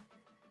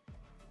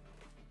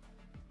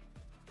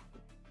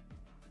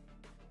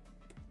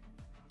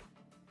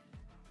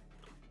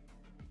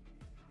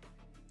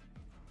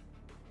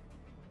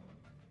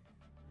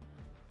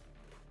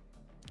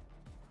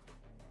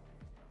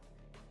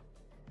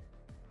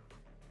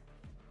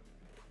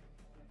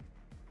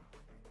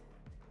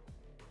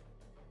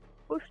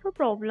 कुछ तो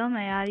प्रॉब्लम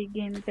है यार ये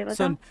गेम पे, बता।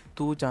 सुन,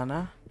 तू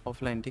जाना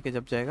ऑफलाइन, ठीक है,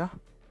 जब जाएगा।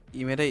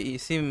 ये मेरा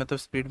इसी मतलब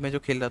स्पीड में जो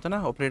खेल रहा था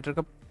ना ऑपरेटर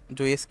का,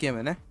 जो एस किया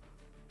मैंने,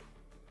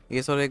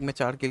 एस और एक में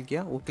 4 किल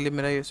किया, वो के लिए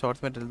मेरा ये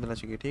शॉर्ट्स में डल देना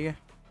चाहिए, ठीक है,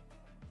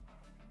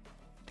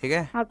 ठीक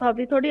है। हाँ तो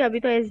अभी थोड़ी, अभी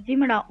तो एचडी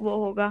में वो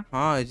होगा।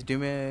 हाँ एचडी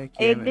में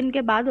किया एक मैं। दिन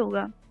के बाद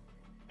होगा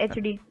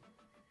एचडी।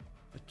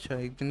 अच्छा,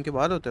 एक दिन के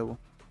बाद होता है वो।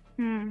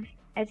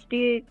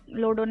 एचडी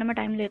लोड होने में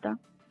टाइम लेता।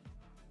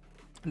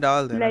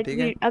 डाल देना, ठीक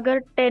है। अगर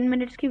 10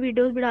 मिनट्स की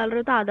वीडियोस भी डाल रहे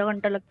हो तो आधा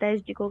घंटा लगता है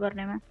एचडी को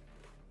करने में।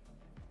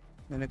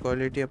 मैंने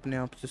क्वालिटी अपने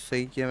आप से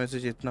सही किया, वैसे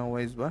जितना हुआ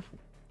इस बार।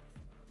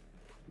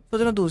 तो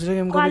जरा दूसरे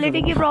गेम का भी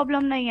क्वालिटी की करो।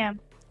 प्रॉब्लम नहीं है,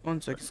 कौन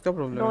सा, किसका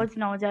प्रॉब्लम है? रोज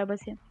ना हो जाए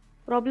बस। ये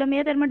प्रॉब्लम ये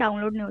है तेरे में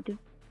डाउनलोड नहीं होती।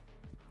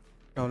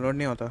 डाउनलोड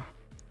नहीं होता।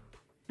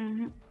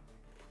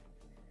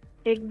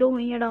 एक दो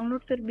हुई है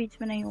डाउनलोड, फिर बीच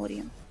में नहीं हो रही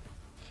है।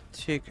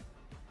 ठीक है।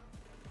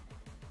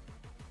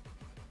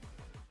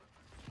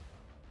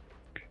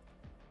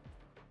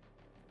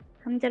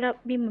 हम जरा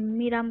अभी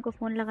मम्मी राम को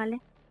फोन लगा ले,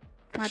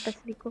 माता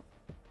श्री को।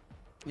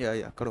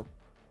 या करो।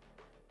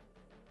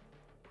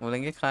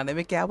 बोलेंगे खाने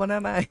में क्या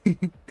बनाना है।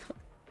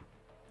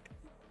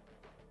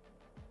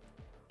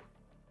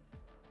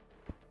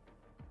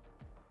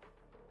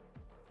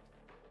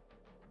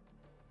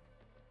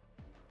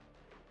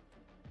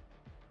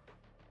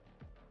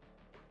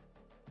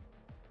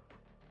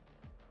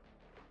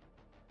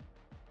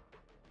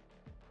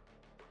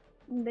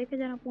 देखे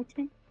जरा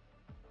पूछे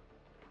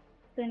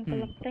तो इनको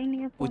लगता ही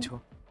नहीं है फोन। पूछो।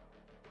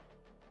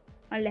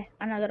 अले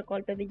अनदर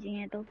कॉल पे बिजी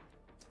हैं तो।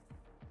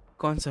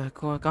 कौन सा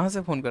कहाँ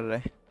से फोन कर रहा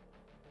है?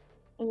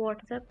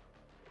 व्हाट्सएप।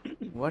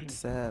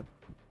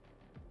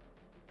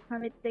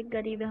 हम इतने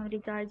गरीब हैं, हम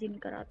रिचार्ज ही नहीं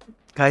कराते।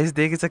 गाइस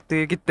देख सकते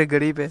हैं कितने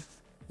गरीब है।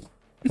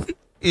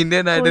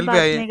 इंडियन कोई आइडल बात पे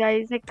आए नहीं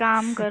गाइस, एक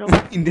काम करो।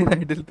 इंडियन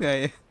आइडल पे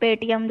आए।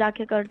 पेटीएम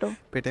जाके कर दो।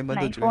 पेटीएम बंद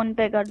हो नहीं चुका है। फोन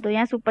पे कर दो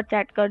या सुपर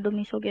चैट कर दो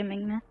मीशो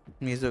गेमिंग में।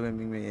 मीशो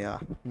गेमिंग में या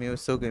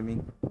मीशो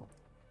गेमिंग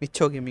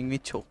मिच्छो गेमिंग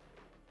मिच्छो।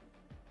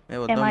 मैं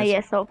बोलता हूँ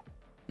MISO।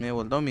 मैं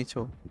बोलता हूँ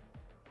मिच्छो।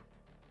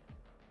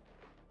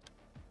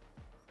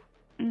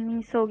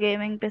 मीशो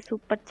गेमिंग पे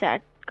सुपर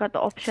चैट का तो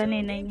ऑप्शन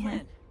ही नहीं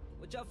है।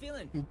 What y'all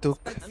feeling? दुख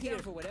I'm here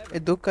for whatever. ये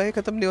दुख का ये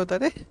खत्म नहीं होता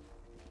रे।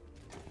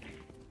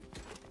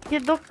 ये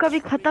दुख कभी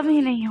खत्म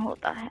ही नहीं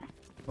होता है।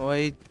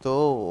 वही तो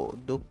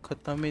दुख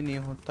खत्म ही नहीं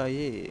होता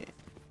ये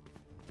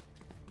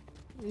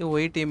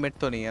वही टीममेट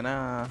तो नहीं है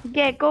ना।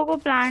 गेको को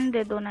प्लान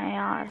दे दो ना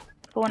यार।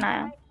 फोन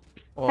आया।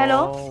 हेलो।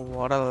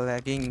 What a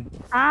lagging.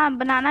 हाँ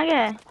बनाना क्या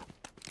है?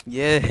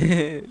 ये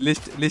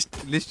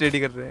लिस्ट रेडी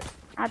कर रहे हैं।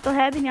 हाँ तो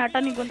है भी नहीं, आटा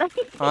नहीं गूंदा।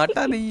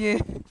 आटा नहीं है,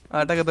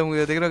 आटा खत्म हो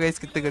गया। देख रहे हो गाइस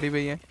कितने गरीब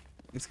है ये।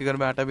 इसके घर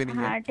में आटा भी नहीं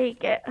है। हाँ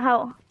ठीक है।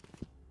 हाँ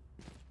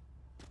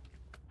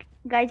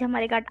गाइज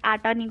हमारे घर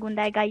आटा नहीं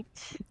गूंदा है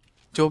गाइज।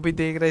 जो भी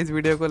देख रहा है इस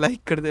वीडियो को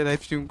लाइक कर दे, लाइव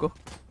स्ट्रीम को।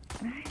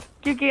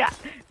 क्योंकि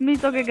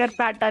मीशो के घर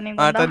पे आटा नहीं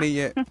गूंदा। आटा नहीं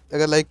है,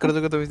 अगर लाइक कर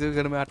दोगे तो इसके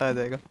घर में आटा आ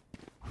जाएगा।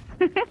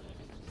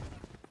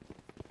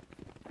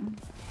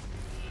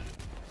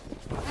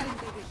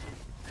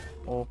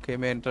 ओके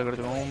मैं एंटर कर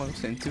चुका हूँ। मैं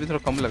सेंस भी थोड़ा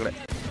कम लग रहा है।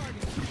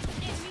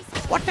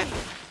 व्हाट है?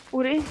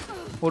 पूरे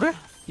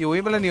ये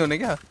वही वाला नहीं होने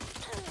क्या?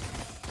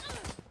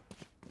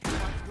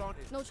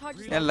 No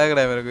charges. यार लग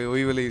रहा है मेरे को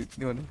वही वाली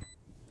नहीं होने।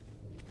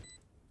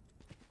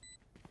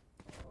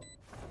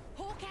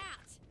 Hawk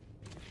out.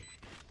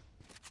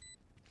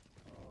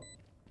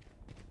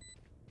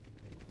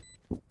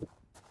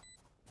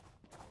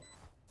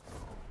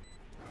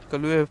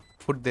 कलुए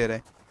फुट दे रहे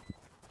हैं।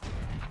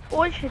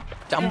 Oh shit.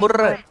 चंबर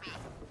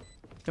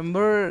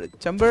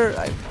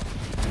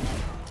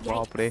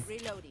बाप रे,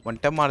 Reloading. वन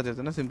टैप मार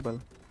देते ना सिंपल।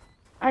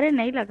 अरे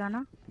नहीं लगा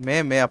ना।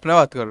 मैं अपना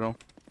बात कर रहा हूँ।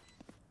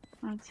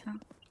 अच्छा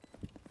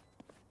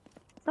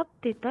सब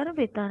तितर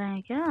बितर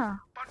हैं क्या?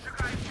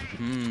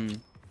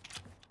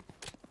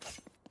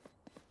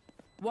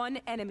 One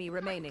enemy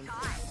remaining.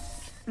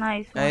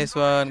 Nice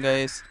one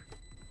guys.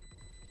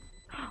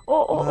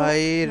 ओ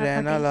भाई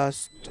रहना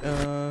last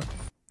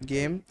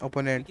game We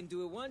opponent. can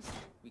do it once,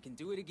 we can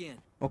do it again.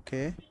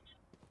 Okay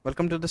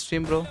welcome to the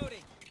stream bro.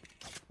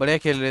 बढ़िया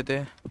खेल रहे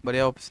थे,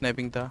 बढ़िया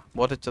स्नैपिंग था,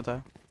 बहुत अच्छा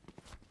था।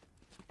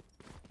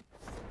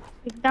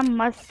 एकदम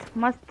मस्त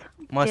मस्त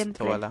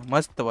मस्त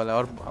वाला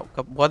और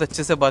बहुत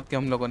अच्छे से बात की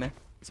हम लोगों ने,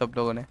 सब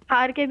लोगों ने।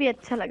 हार के भी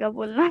अच्छा लगा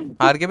बोलना।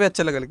 हार के भी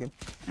अच्छा लगा, लेकिन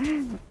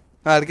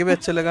हार के भी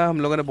अच्छा लगा। हम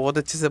लोगों ने बहुत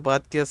अच्छे से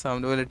बात किया,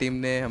 सामने वाली टीम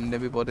ने, हमने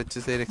भी बहुत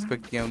अच्छे से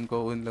रिस्पेक्ट किया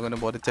उनको, उन लोगों ने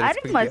बहुत अच्छा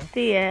अरे रिस्पेक्ट किया।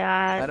 मस्ती है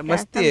यार। अरे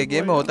मस्ती है,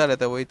 गेम में होता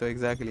रहता है वही तो।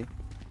 एग्जैक्टली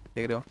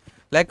देख रहे हो।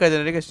 लाइक कर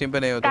देना, ठीक है? स्ट्रीम पे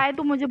नहीं होता। काय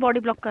तू मुझे बॉडी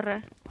ब्लॉक कर रहा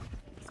है।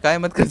 स्काई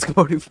मत कर इसको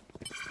बॉडी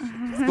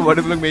इसको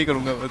बॉडी ब्लॉक मैं ही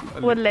करूंगा।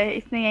 बोल ले,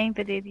 इसने यहीं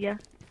पे दे दिया।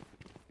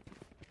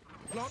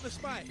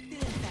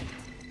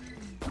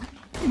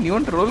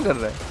 न्यून ट्रोल कर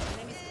रहा है।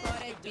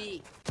 Spotted B.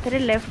 तेरे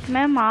लेफ्ट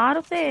में मार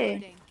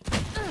उसे।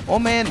 ओ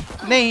मैन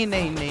नहीं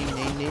नहीं नहीं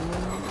नहीं नहीं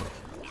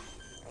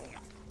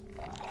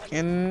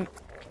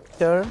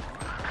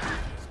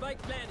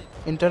Spike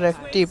planted.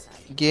 इंटरैक्टिव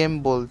गेम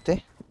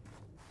बोलते।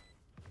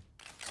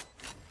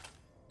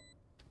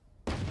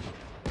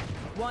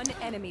 One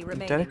enemy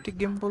remaining. Interactive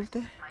game बोलते।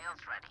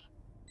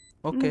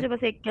 ओके मुझे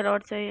बस एक किल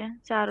और चाहिए,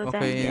 चारों ओके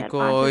जाएंगे यार, इनको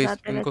 5 हो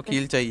जाते इनको वैसे।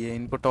 किल चाहिए,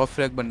 इनको टॉप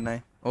फ्रैग बनना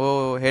है।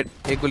 ओ हेड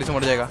एक गोली से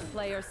मर जाएगा।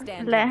 Player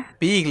standing. ले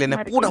पीक लेना,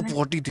 मर पूरा गया मैं।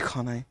 बॉडी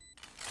दिखाना है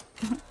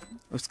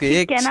उसके।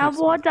 एक क्या ना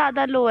बहुत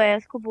ज्यादा लो है,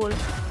 उसको बोल।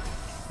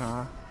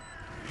 हाँ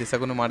जैसा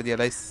को मार दिया।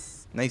 नाइस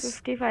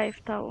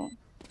 55 था वो।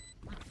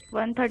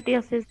 130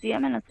 असिस्ट दिया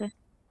मैंने उसे।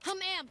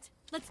 I'm amped.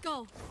 Let's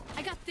go.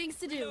 I got things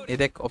to do. ये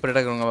देख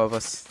ऑपरेटर करूंगा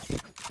वापस।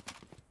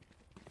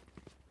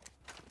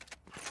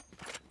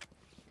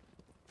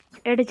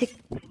 एडजिक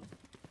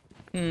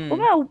वो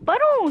मैं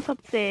ऊपर हूँ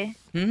सबसे।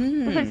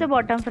 तो फिर से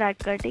बॉटम फ्रैग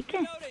कर, ठीक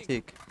है?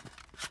 ठीक।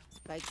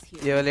 Spikes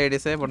here. ये वाले एडी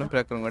से बॉटम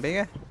फ्रैग करूंगा, ठीक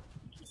है?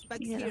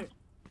 Spikes Yeah. here.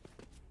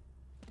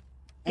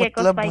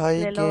 केको मतलब spikes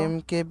भाई ले लो। गेम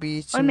के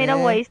बीच और मेरा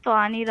में वॉइस तो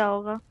आ नहीं रहा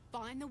होगा।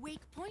 Find the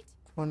wake point.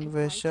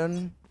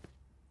 Conversion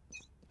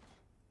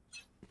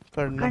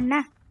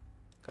करना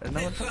करना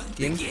मतलब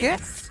गेम के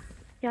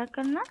क्या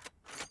करना?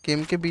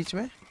 गेम के बीच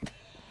में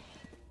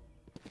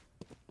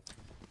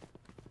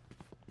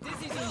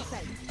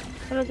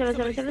चलो चलो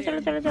चलो चलो चलो चलो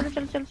चलो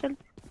चलो चलो चलो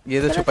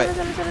ये तो चलो छुपा चलो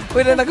है। चलो चलो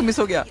ओए रैना का मिस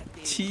हो गया।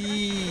 छी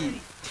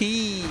थी।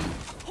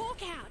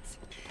 Hawk out.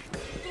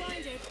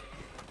 Blinded.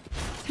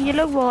 ये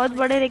लोग बहुत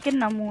बड़े लेकिन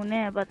नमूने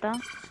हैं पता।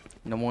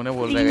 नमूने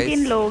बोल रहे 3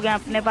 गाइस। लोग हैं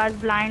अपने पास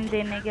ब्लाइंड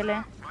देने के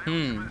लिए।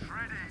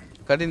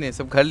 कर ही नहीं,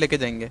 सब घर लेके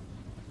जाएंगे।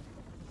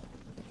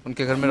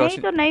 उनके घर में नहीं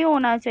रोशनी। तो नहीं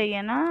होना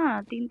चाहिए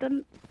ना, 3 तो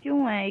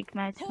क्यों है एक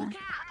मैच में?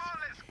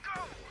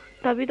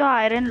 तभी तो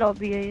आयरन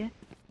लॉबी है ये।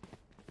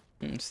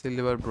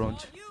 Silver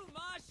bronze.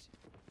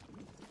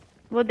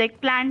 वो देख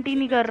प्लांट ही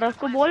नहीं कर रहा,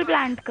 उसको बोल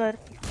प्लांट कर।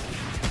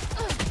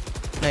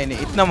 नहीं नहीं,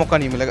 इतना मौका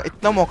नहीं मिलेगा,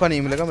 इतना मौका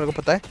नहीं मिलेगा, मेरे को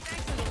पता है।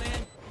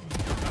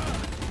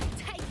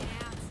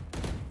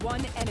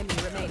 One enemy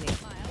remaining.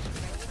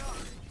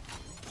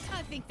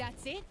 I think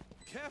that's it.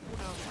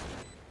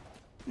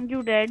 You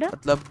dead?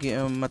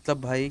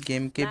 मतलब भाई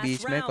गेम के Last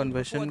बीच में round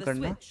कन्वर्शन before the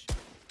करना। switch.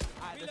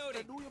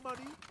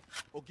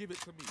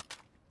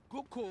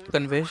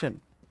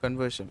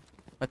 कन्वर्शन।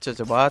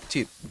 अच्छा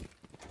बातचीत।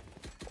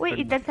 ओए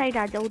इधर साइड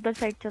आ जाओ, उधर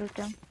साइड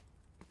चलते हैं।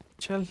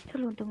 चल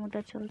चलो तुम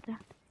उधर चलते हैं।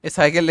 ये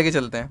साइकिल लेके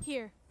चलते हैं।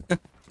 Here.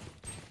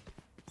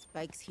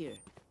 Spikes here.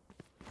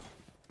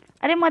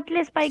 अरे मत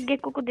ले, स्पाइक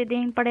गेको को दे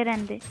दे, पड़े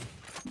रहने दे।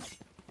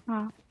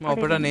 हाँ मैं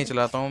ऑपरेटर नहीं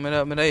चलाता हूँ,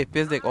 मेरा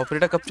एपीएस देख।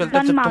 ऑपरेटर कब चलता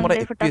है? गन जब मांग तुम्हारा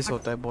दे एपीएस फटाफट।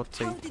 होता है बहुत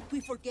सही। How did we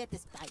forget the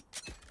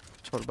spike?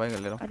 छोड़ भाई, कर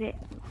ले रहा हूँ। अरे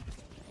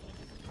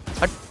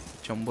हट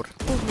चंबुर।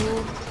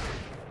 ओहो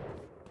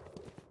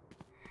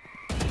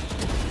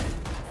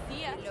See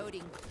ya.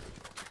 Reloading.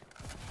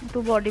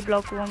 तू बॉडी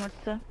ब्लॉक हुआ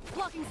मुझसे।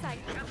 Blocking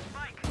sight.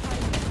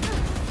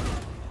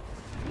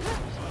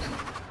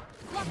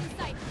 Blocking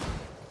sight.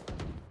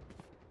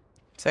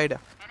 Side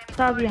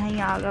सब यहीं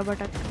आ गया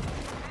भटक।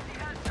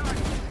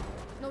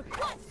 No.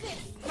 What's this?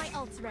 My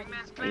ult's ready.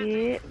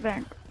 ये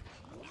वेंट।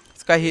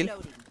 इसका heal.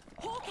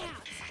 Hawk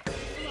out.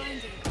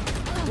 Blinded.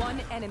 One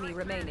enemy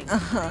remaining.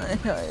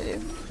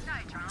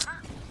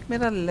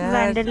 मेरा लैग।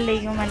 वैंडल ले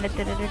गई मैंने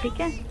तेरे लिए,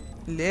 ठीक है?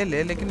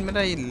 ले लेकिन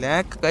मेरा ये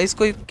लैग गाइस,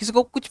 कोई किसी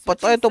को कुछ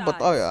पता है तो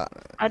बताओ यार।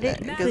 अरे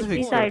कैसे किसी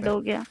फिक्स साइड हो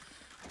गया।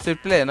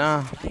 ट्रिपल है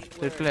ना,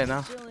 ट्रिपल है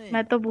ना।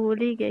 मैं तो भूल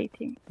ही गई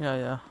थी या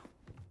यार।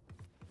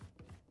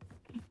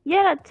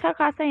 अच्छा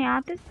खासा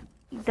यहाँ पे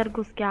इधर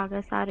घुस के आ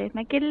गए सारे।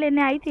 मैं किल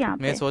लेने आई थी यहाँ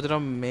मैं पे। सोच रहा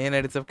हूँ मेन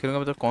आईडी सब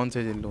खेलूंगा तो कौन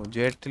से लूँ?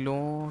 जेट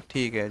लूँ?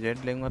 ठीक है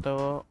जेट लेंगे तो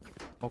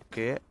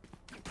ओके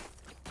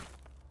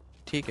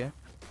ठीक है।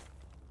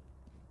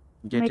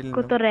 जेट मेरे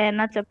को तो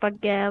रहना चपक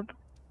गया अब।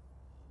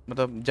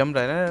 मतलब जम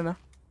रहा है ना।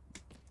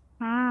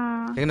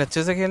 हाँ लेकिन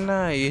अच्छे से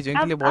खेलना, ये जिन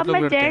के लिए अब बहुत लोग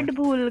मैं लड़ते हैं। जेट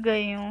भूल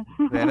गई हूँ।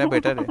 रहना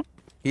बेटर है,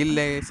 हील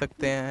ले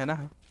सकते हैं है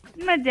ना।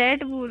 मैं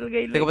जेट भूल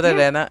गई। देखो पता है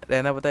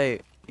रहना पता है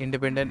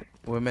इंडिपेंडेंट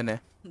वुमेन है,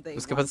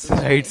 उसके पास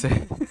राइट्स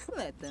है।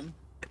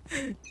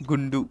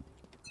 Gundu.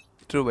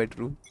 True by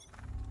true.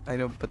 I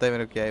know, पता है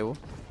मेरे को क्या है वो।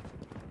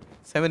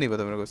 सही में नहीं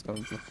पता मेरे को उसका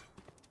मतलब,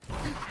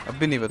 अब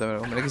भी नहीं पता मेरे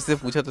को। मैंने किसी से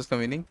पूछा तो उसका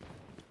मीनिंग।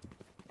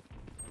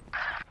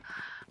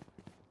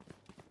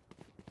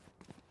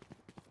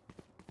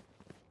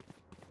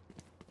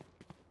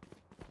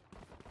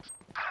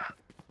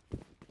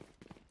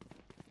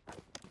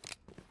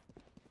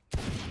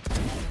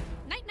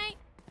 Night night.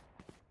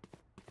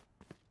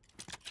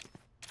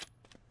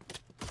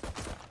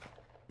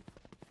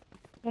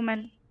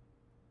 वुमेन।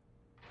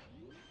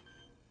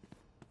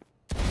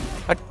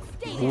 हट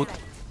भूत।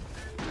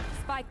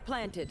 Spike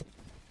planted.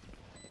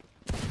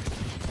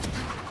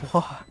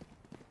 वाह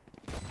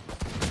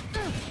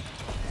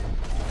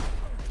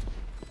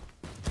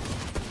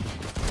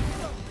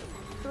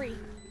Three.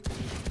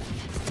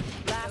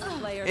 Last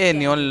player ए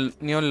standing.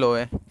 नियॉन लो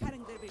है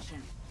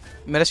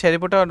मेरा।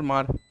 शेरीपुटा और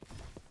मार।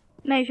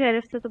 नहीं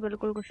शेरिफ से तो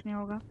बिल्कुल कुछ नहीं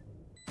होगा।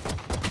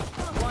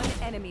 One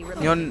enemy remaining.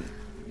 नियॉन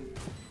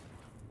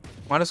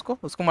मार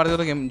उसको मार दे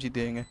तो गेम जीत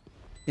जाएंगे।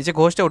 नीचे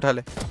घोस्ट है, उठा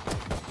ले।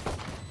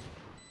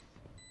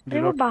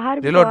 अरे वो बाहर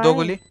भी रिलोड तो दो है।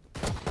 गोली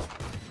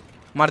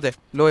मार दे।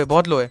 लो है,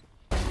 बहुत लो है।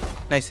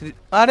 नाइस।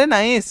 अरे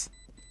नाइस।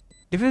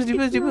 डिफ्यूज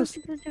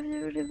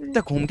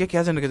इतना घूम के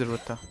क्या जाने की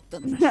जरूरत था।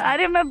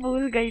 अरे मैं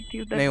भूल गई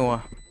थी उधर। नहीं हुआ,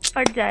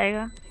 फट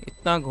जाएगा।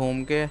 इतना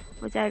घूम के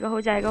हो जाएगा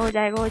हो जाएगा हो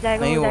जाएगा हो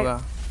जाएगा। नहीं हो होगा।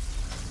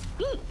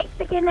 एक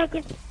सेकंड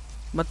लेके।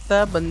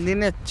 मतलब बंदी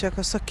ने अच्छा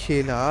खासा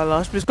खेला,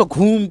 लास्ट में इसको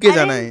घूम के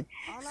जाना है।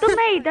 तो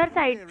मैं इधर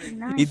साइड थी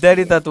ना। इधर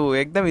ही था तू,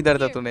 एकदम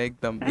इधर था तूने,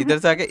 एकदम इधर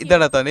से आके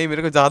इधर आता। नहीं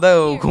मेरे को ज्यादा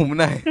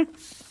घूमना है,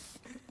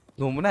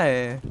 घूमना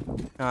है।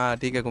 हाँ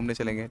ठीक है, घूमने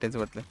चलेंगे, टेंशन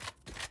मत ले।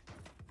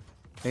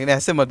 लेकिन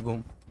ऐसे मत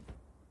घूम,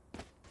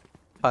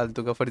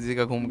 फालतू का फर्जी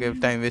का घूम के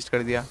टाइम वेस्ट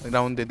कर दिया,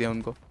 राउंड दे दिया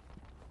उनको।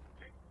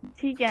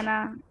 ठीक है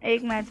ना,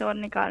 एक मैच और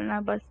निकालना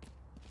बस।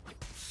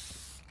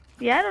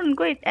 यार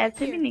उनको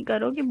ऐसे भी नहीं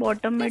करो कि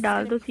बॉटम में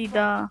डाल दो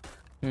सीधा।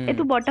 ए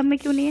तू बॉटम में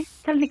क्यों नहीं है?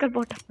 चल निकल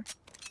बॉटम में।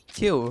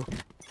 क्यों?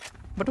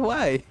 But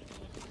why?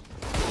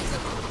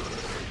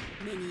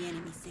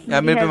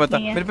 यार मेरी मेरे पे health मत आ,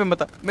 नहीं है। मेरे पे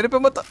मत आ, मेरे पे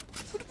मत आ।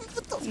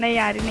 नहीं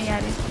आ रही नहीं आ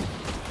रही।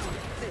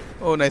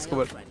 ओ nice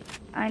cover.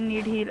 I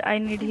need heal I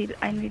need heal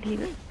I need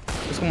heal.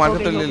 उसको मार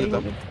के तो हो ले गई, लेता,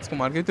 हो गई। उसको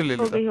मार के तो ले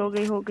हो लेता। गई हो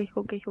गई हो गई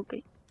हो गई हो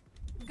गई।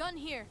 Gun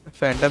here.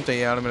 फैंटम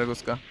चाहिए यार मेरे को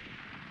उसका।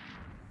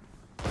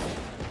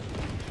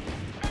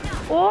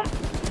 ओ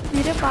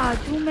मेरे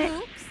बाजू में।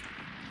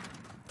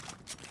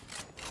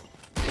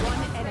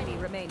 One enemy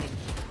remaining.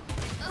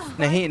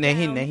 नहीं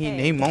नहीं down नहीं A.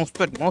 नहीं, माउस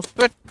पे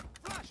Spike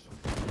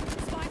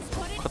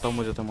spotted. खत्म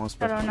हो जाता माउस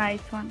पे। चलो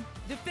nice one.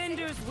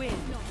 Defenders win.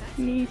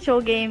 नीशो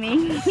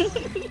gaming.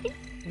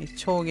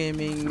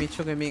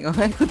 मिचो gaming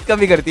खुद का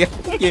भी कर दिया।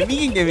 गेमिंग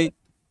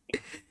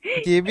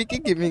की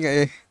गेमिंग है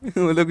ये।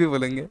 वो लोग भी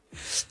बोलेंगे।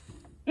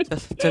 चल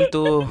चल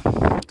तो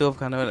अब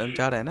खाना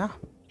जा रहा है ना?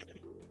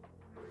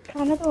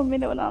 खाना तो मम्मी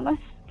ने बनाना है,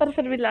 पर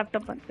फिर भी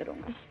लैपटॉप बंद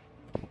करूंगी।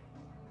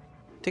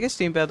 ठीक है,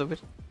 स्ट्रीम पे आ तो फिर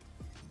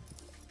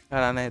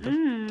घर आना है तो ठीक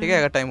है, हम्म।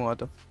 अगर टाइम हुआ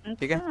तो।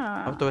 ठीक है,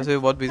 अच्छा अब तो वैसे भी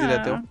बहुत बिजी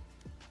रहते हो। अच्छा।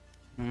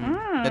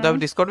 नहीं तो आप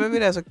डिस्कॉर्ड में भी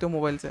रह सकते हो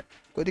मोबाइल से,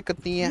 कोई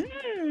दिक्कत नहीं है।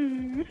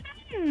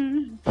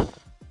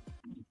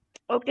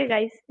 ओके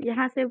गाइस,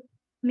 यहाँ से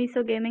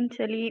मीसो गेमिंग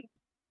चली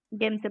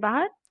गेम से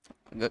बाहर।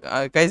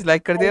 गाइस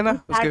लाइक कर दिया आएगी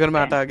ना, उसके चैट घर में पे।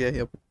 आटा आ गया है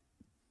अब।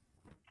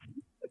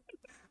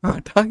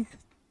 आटा आ गया।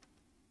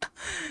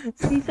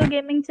 मीसो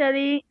गेमिंग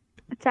चली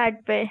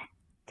चैट पे।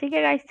 ठीक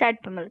है गाइस, चैट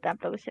पे मिलते हैं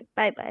आप लोगों से।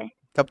 Bye bye.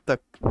 कब तक?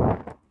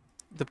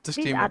 जब तक प्लीज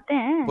स्ट्रीम है। आते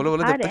हैं, बोलो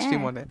बोलो, आ जब तक रहे स्ट्रीम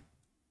हैं। होना है।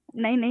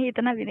 नहीं नहीं,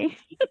 इतना भी नहीं।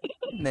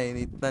 नहीं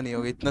नहीं, इतना नहीं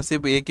होगा, इतना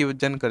सिर्फ एक ही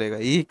जन करेगा,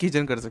 एक ही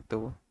जन कर सकते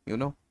हो वो। You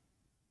know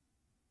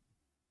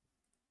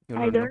you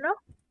I don't know. Don't know.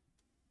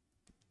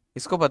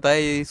 इसको पता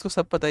है, इसको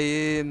सब पता है,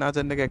 ये ना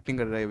जानने का एक्टिंग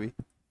कर रहा है अभी।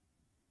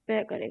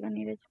 पे करेगा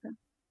नीरज पे,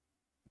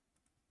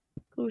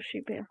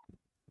 खुशी पे।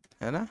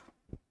 है ना?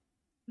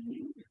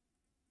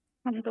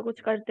 हम तो कुछ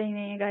करते ही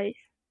नहीं है guys.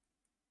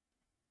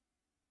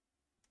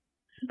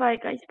 Bye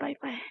guys, bye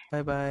bye.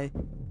 Bye bye.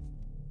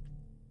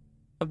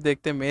 अब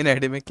देखते हैं मेन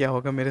आईडी में क्या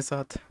होगा मेरे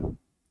साथ।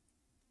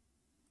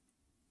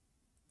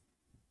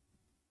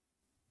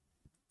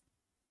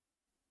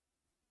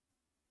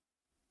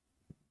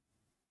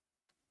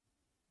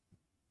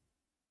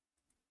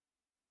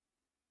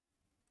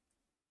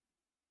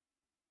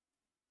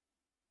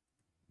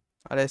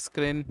 अरे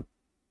screen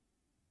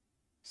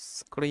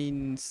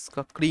screen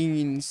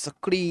screen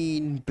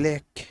screen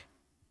black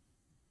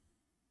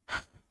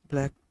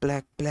black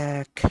black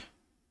black.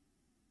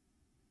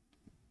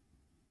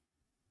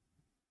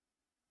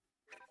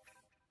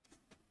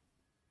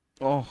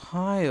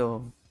 Ohio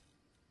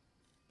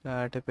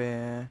flat पे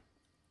है।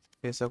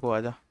 पैसा को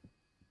आजा,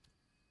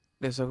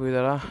 पैसा को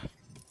इधर आ।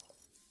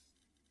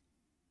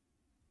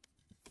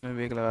 मैं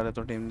वेग लगा रहा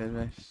तो टीम डेज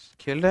में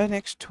खेल रहा है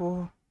नेक्स्ट।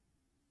 वो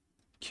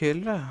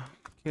खेल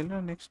रहा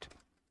नेक्स्ट।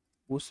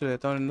 पूछ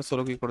लेता हूँ, इन्हें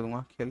सोलो की कर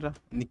दूंगा। खेल रहा,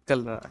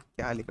 निकल रहा,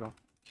 क्या लिख रहा हूँ,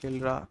 खेल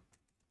रहा।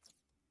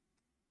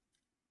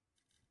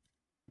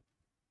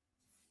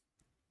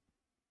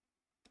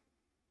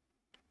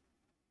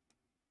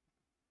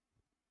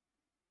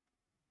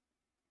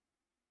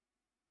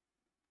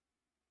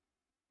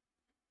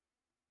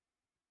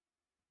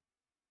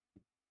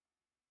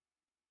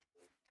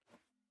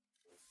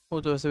 वो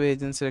तो वैसे भी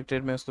एजेंट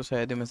सिलेक्टेड में उसको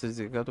शायद ही मैसेज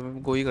देगा, तो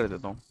मैं गो ही कर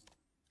देता हूँ।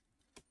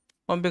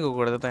 हम पे को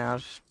कर देता है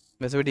यार।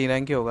 वैसे भी डी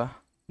रैंक ही होगा,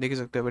 देख ही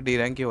सकते हो। डी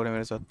रैंक ही हो रहा है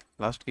मेरे साथ,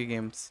 लास्ट की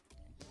गेम्स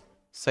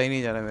सही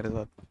नहीं जा रहा है मेरे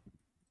साथ।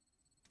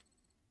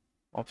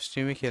 ऑफ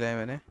स्ट्रीम ही खेला है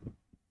मैंने,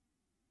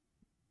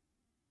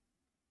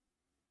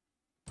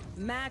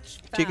 Match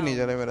ठीक नहीं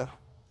जा found. रहा है मेरा।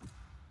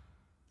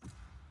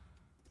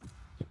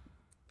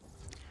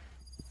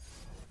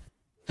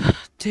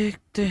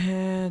 देखते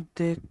हैं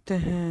देखते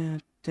हैं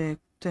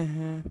देखते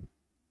हैं।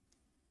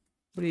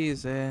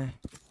 ब्रीज है।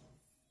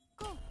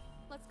 Go.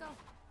 Let's go.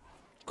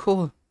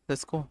 Cool,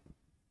 let's go.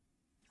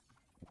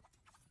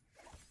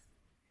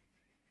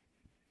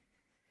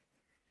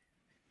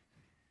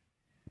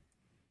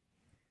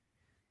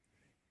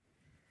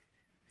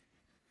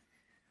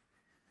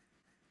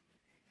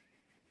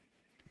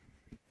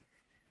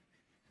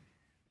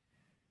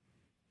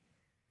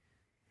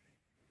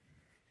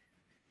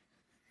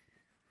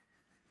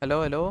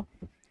 Hello hello,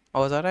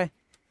 आवाज आ रहा है?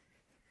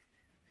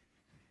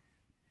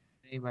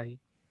 नहीं भाई।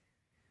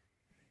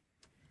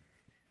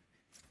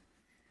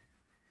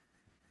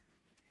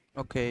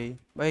 ओके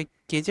भाई,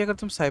 केजे अगर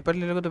तुम साइपर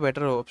ले लोगे तो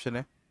बेटर ऑप्शन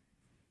है,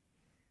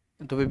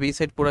 तो भी बी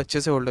साइड पूरा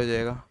अच्छे से होल्ड हो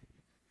जाएगा।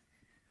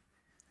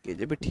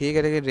 केजे भी ठीक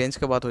है, लेकिन रेंज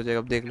का बात हो जाएगा,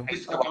 अब देख लो।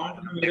 इस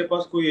अकाउंट में मेरे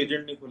पास कोई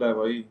एजेंट नहीं खुला है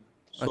भाई।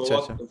 अच्छा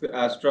सोवा, अच्छा। फिर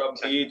एस्ट्रा,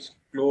 बीच,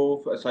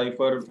 clove,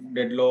 cipher,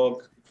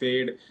 deadlock,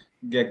 fade,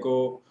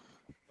 gecko,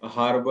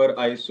 harbour,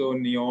 iso,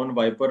 neon,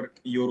 wiper,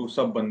 Yoru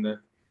सब बंद है।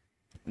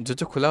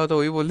 जो खुला होता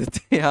वही बोल देते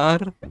हैं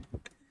यार।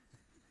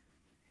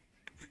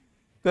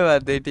 कोई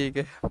बात नहीं, ठीक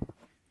है।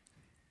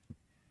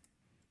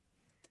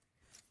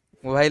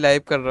 वो भाई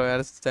लाइव कर रहा हूँ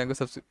यार, चैनल को आई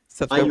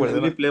सब्सक्राइब कर यूजुअली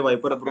देना। प्ले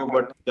वाइपर ब्रो,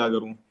 बट क्या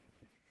करूं।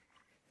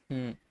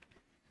 हम्म,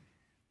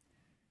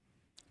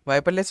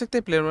 वाइपर ले सकते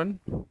हैं प्लेयर वन,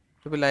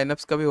 तो फिर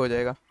लाइनअप्स का भी हो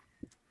जाएगा।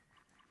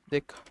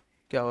 देख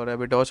क्या हो रहा है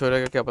अभी, डॉज हो रहा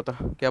है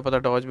क्या पता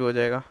डॉज भी हो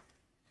जाएगा।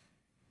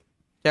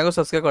 चैनल को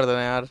सब्सक्राइब कर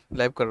देना यार,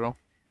 लाइव कर रहा हूँ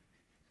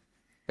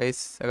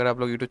गाइस। अगर आप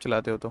लोग यूट्यूब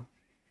चलाते हो तो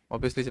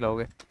ऑब्वियसली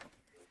चलाओगे।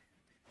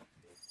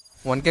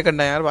 1K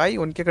करना है यार भाई,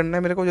 1K करना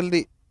है मेरे को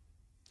जल्दी।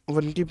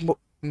 1K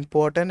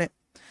इम्पोर्टेंट है।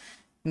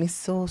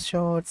 Meesho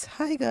shots,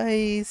 hi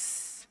guys.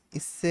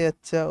 इससे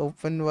अच्छा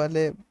ओपन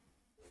वाले,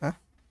 हाँ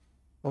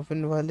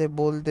ओपन वाले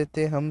बोल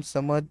देते हम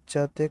समझ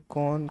जाते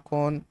कौन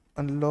कौन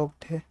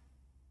अनलॉक्ड है।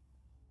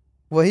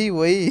 वही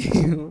वही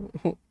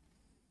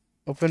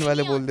ओपन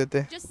वाले बोल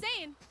देते। Just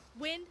saying.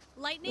 Wind,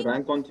 lightning.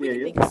 Rank कौन सी We है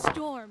could ये? make a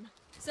storm.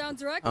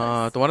 Sounds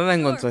reckless. तुम्हारा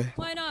रैंक कौन सा Sure, है?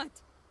 why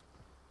not?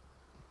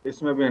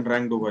 इसमें भी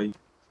रैंक दो भाई।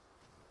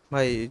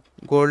 भाई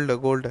गोल्ड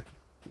गोल्ड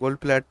गोल्ड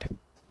प्लेट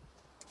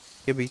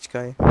के बीच का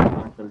है,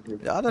 हाँ चल ठीक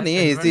है। ज्यादा मैं नहीं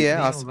है, सिल्वर इजी है।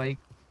 नहीं हूँ भाई,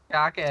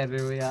 क्या कह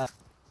रहे हो यार?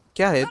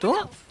 क्या है तो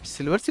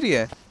सिल्वर 3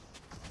 है?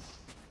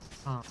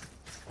 हाँ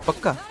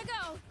पक्का? Gotta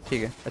go.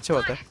 ठीक है, अच्छा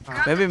बात है।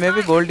 हाँ। मैं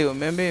भी गोल्ड ही हूँ,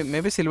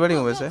 मैं भी सिल्वर ही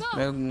हूँ वैसे।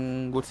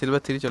 मैं गुड सिल्वर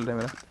 3 चल रहा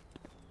है मेरा।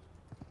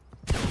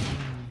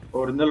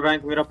 ओरिजिनल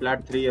रैंक मेरा प्लैट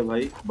 3 है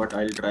भाई, बट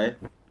आई विल ट्राई।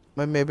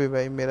 मैं भी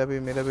भाई, मेरा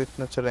भी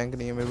इतना अच्छा रैंक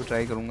नहीं है। मैं भी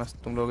ट्राई करूंगा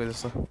तुम लोगों के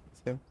जैसा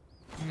सेम।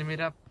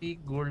 मेरा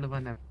पीक गोल्ड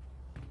 1 है।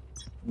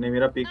 नहीं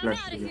मेरा पीक प्लैट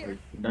 3 है भाई।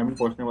 डायमंड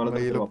पहुंचने वाला था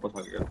भाई ये फिर लोग- वापस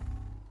आ गया।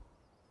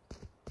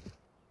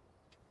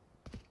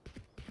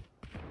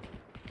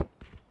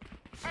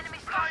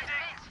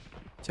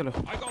 चलो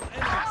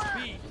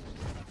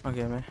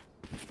ओके। मैं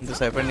तो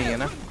साइपर नहीं है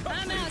ना।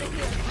 I'm out of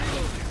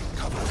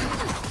here.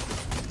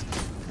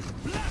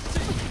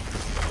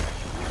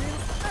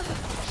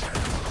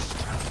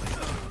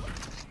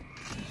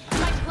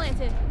 Spike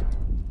planted.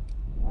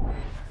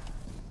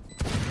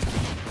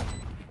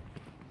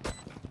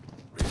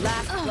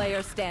 Last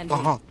player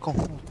standing.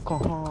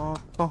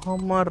 कहाँ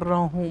मर रहा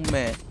हूँ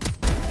मैं?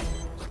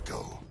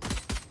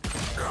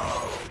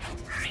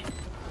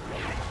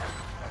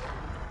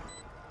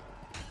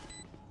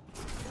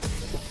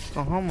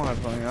 कहाँ मार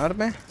रहा हूँ यार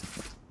मैं?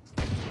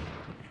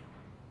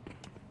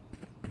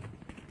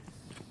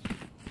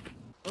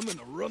 I'm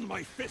gonna run my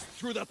fist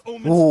through that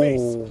omen's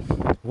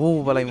face. वो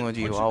वाला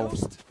emoji, wow.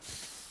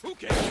 Who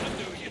cares? I'm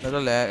doing it. मैं तो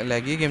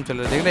लैगी गेम चल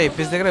रहा है। देख रहा है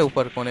एफपीएस, देख रहा है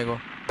ऊपर कोने को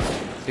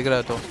दिख रहा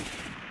है, तो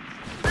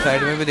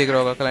साइड में भी दिख रहा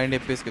होगा क्लाइंट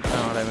एफपीएस कितना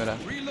आ रहा है मेरा।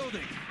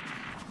 Reloading.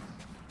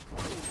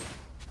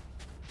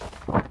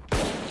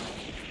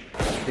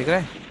 दिख रहा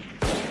है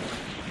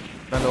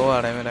इतना लो आ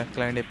रहा है मेरा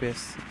क्लाइंट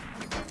एफपीएस।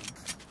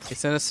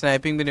 इससे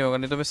स्नाइपिंग भी नहीं होगा,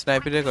 नहीं तो मैं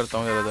स्नाइपिंग ही करता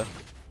हूँ ज़्यादातर।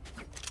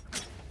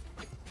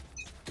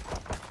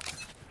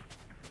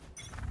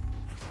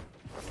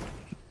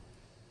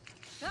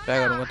 क्या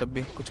करूँगा तब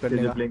भी कुछ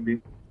करने का। प्लेइंग भी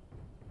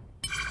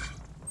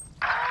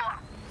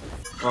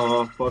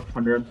फर्स्ट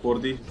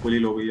 104 थी,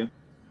 फुल हो गई है।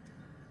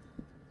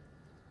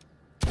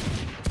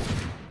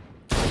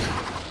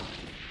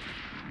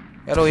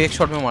 यार वो एक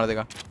शॉट में मार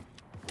देगा,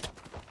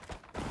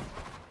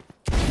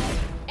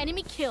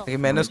 Enemy kill. लेकिन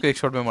मैंने उसको एक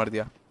शॉट में मार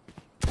दिया।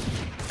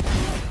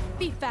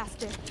 Be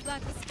faster.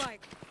 Plant the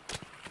spike.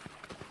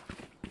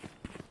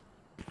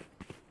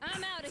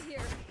 I'm out of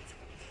here.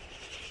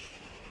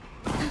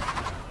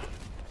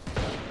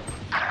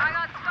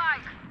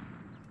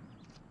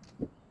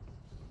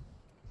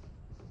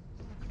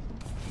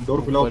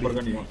 Door खुला ऊपर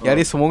का नहीं है। यार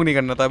ये स्मोक नहीं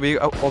करना था अभी,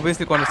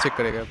 ऑब्वियसली कौन चेक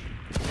करेगा।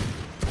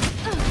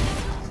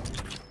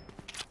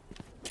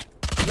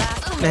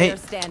 Last नहीं।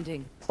 player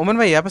standing. ओमन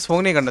भाई यहाँ पे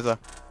स्मोक नहीं करना था,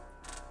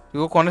 क्योंकि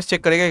वो कॉर्नर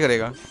चेक करेगा ही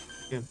करेगा।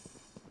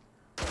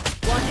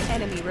 One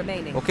enemy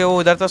remaining. ओके वो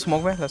उधर था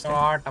स्मोक में लास्ट टाइम।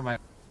 शॉट हमारे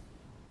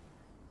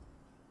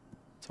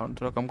साउंड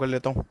थोड़ा कम कर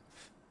लेता हूँ।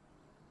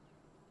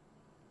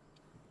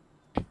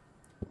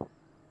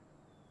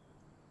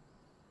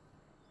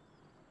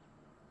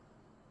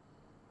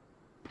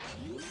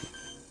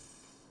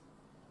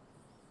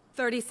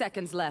 Thirty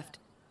seconds left.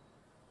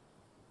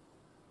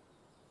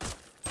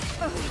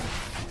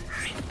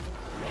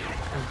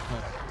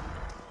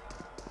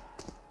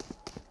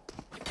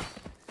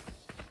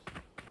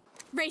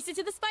 Race it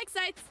to the spike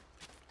sites.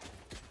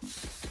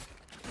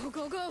 Go,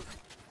 go, go.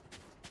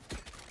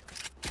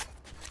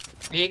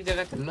 एक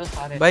जगह चल लो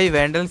सारे। भाई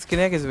वैंडल स्किन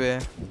है किस पे है?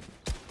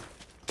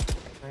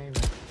 नहीं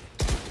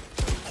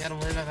भाई। यार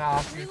मुझे लगा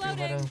आप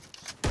यूट्यूबर हो।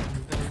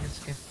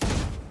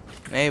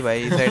 नहीं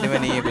भाई साइड में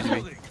नहीं है कुछ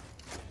भी।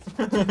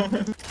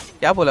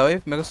 क्या बोला भाई,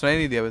 मेरे को सुनाई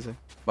नहीं दिया वैसे,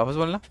 वापस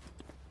बोलना।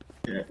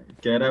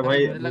 कह रहा है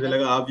भाई मुझे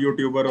लगा आप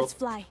यूट्यूबर हो, Let's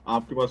fly.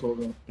 आपके पास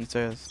होगा। अच्छा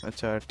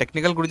अच्छा,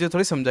 टेक्निकल गुरुजी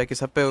थोड़ी समझा कि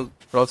सब पे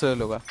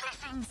प्रोसेसर होगा।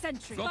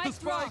 Sentry. Got the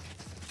spike.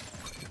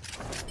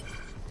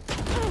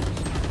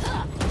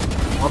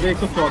 अब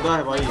 114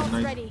 है भाई। Ult's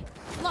nice. ready.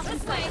 Lock the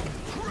spike.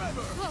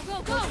 Go, go,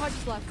 go. Hard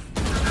flux.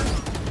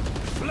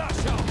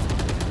 Flash out.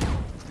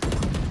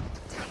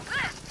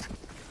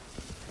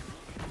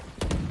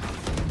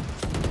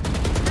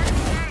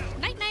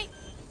 Night, night.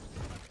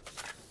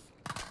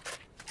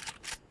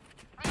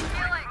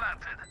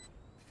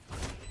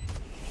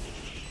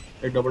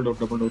 एक डबल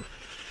डोर।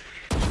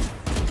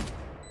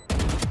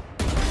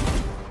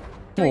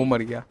 वो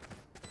मर गया।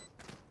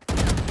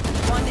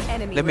 One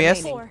enemy Let me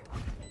ask- remaining. 4.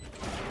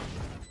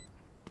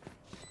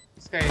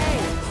 इसका एक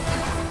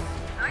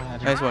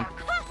nice one.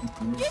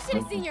 You should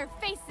have seen your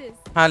faces.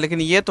 हाँ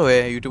लेकिन ये तो है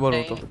यूट्यूबर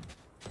हो तो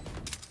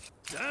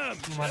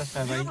Damn. तुम्हारा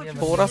सा भाई ये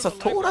थोड़ा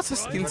सा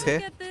स्किल्स है।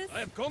 Get this. I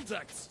have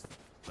contacts.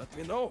 Let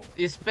me know.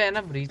 इस पे है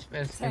ना ब्रीच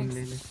पे स्किन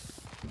ले ले।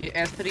 ये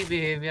S3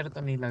 बिहेवियर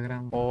तो नहीं लग रहा।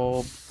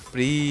 ओ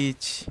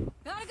breach,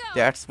 Gotta go.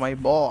 That's my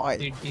boy,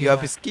 you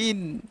have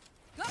skin.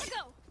 Gotta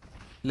go.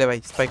 ले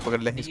भाई स्पाइक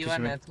पकड़ ले इस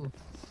दीवाना में। है तू।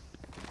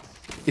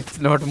 It's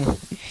not move.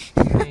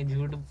 नहीं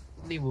झूठ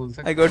नहीं बोल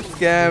सकता। I got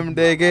scammed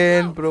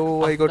again bro,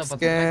 I got अब तो पता लग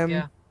scammed।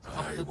 गया,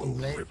 अब तो तुम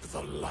गए।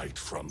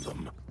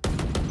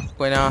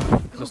 कोई ना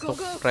दोस्तों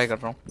ट्राई कर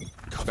रहा हूँ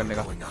करने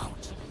का।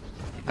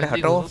 अरे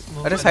हटाओ,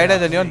 अरे साइड आ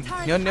जा नियॉन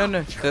नियॉन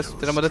नियॉन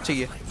तेरा मदद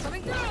चाहिए।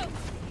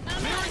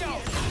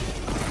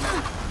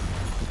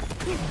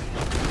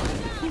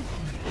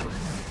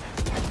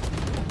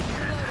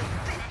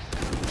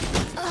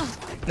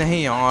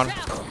 नहीं यार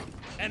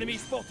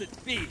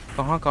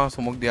कहाँ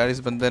स्मोक दिया इस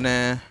बंदे ने,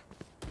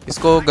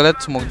 इसको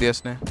गलत स्मोक दिया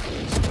इसने।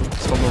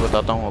 इसको मैं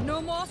बताता हूँ अब।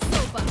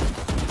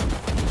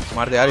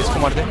 मार दे यार इसको,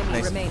 मार दे।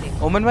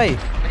 नाइस ओमन भाई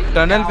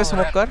टनल पे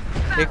स्मोक कर,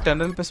 एक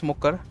टनल पे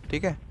स्मोक कर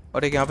ठीक है,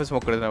 और एक यहाँ पे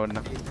स्मोक कर देना,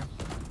 वरना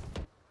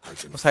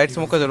साइड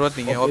स्मोक का जरूरत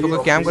नहीं है। और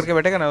कोई कैंप करके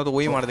बैठेगा ना तो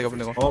वही मार देगा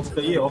अपने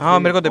को। हाँ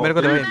मेरे को दे भाई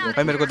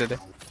भाई मेरे को दे दे।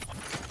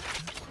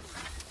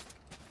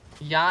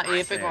 यहाँ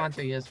ए पे कौन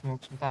चाहिए स्मोक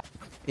बता।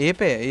 ए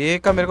पे ए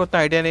का मेरे को उतना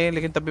आइडिया नहीं है,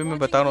 लेकिन तब भी मैं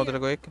बता रहा हूँ तेरे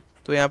को। एक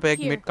तो यहाँ पे एक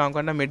मिड काम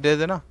करना, मिड दे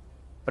देना,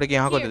 और एक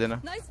यहाँ को दे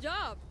देना।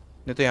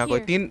 नहीं तो यहाँ कोई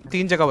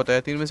तीन जगह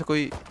बताया, तीन में से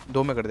कोई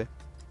दो में कर दे।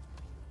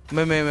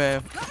 मैं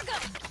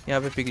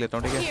यहाँ पे पिक लेता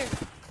हूँ ठीक है,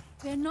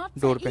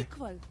 डोर पे।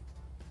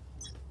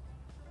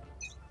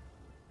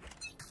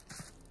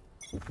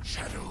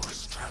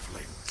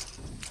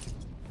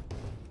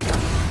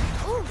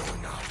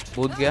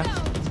 भूत गया,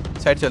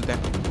 साइड चलते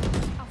हैं।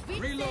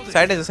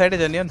 साइड है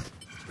जनियन,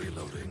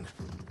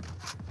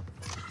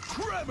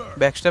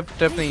 बैक स्टेप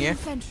नहीं है।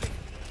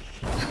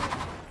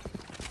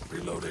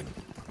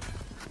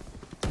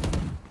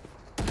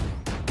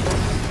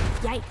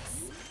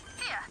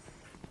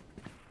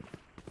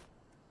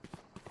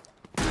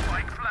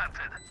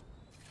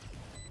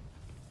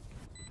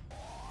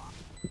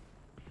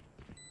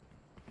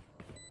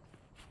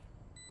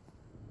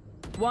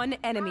 One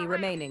enemy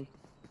remaining.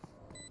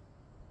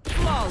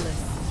 Flawless.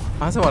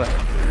 कहाँ से मारा?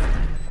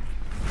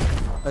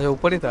 अच्छा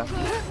ऊपर ही था।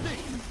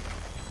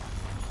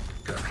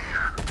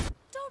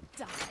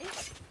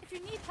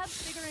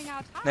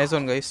 Nice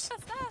one guys.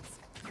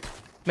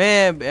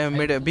 मैं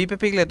मिड बी पे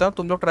पिक लेता हूँ,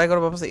 तुम लोग ट्राई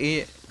करो वापस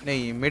ए।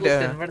 नहीं मिड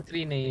सिल्वर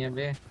 3 नहीं है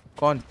बे।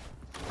 कौन?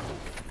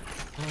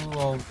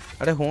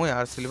 अरे हूँ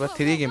यार, सिल्वर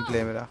 3 गेम प्ले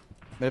है मेरा।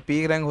 मेरा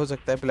पीक रैंक हो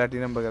सकता है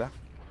प्लैटिनम वगैरह।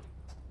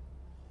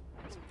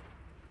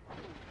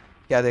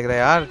 क्या देख रहा है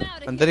यार,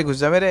 अंदर ही घुस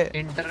जा मेरे।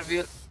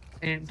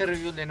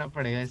 इंटरव्यू लेना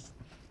पड़ेगा इस।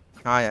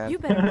 हाँ यार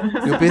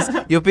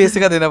यूपीएससी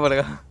का देना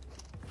पड़ेगा।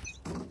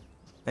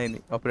 नहीं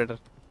ऑपरेटर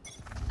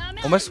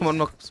उमर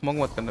स्मोक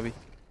मत करना भी।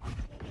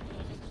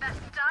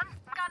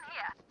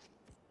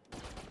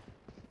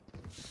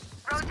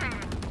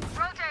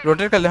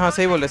 रोटेट कर ले। हाँ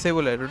सही बोल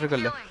रहे रोटेट कर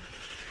ले।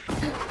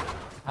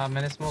 हाँ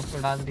मैंने स्मोक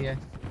तो डाल दिया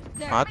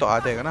है। हाँ तो आ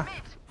जाएगा ना।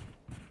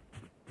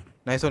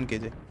 नाइस ऑन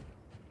कीजिए।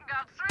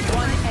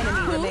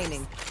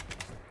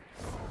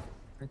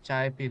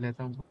 चाय पी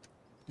लेता हूँ।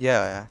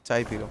 या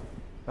चाय पी लो,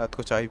 रात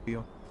को चाय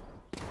पियो।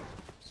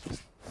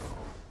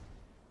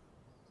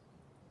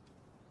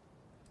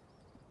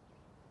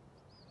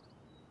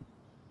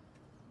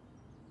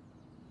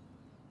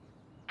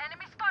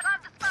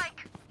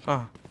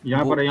 हाँ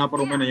यहाँ पर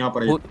मैंने यहाँ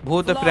पर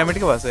भूत पिरामिड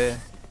के पास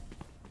है।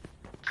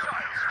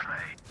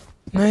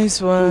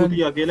 Nice one.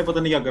 ये अकेले पता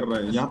नहीं क्या कर रहा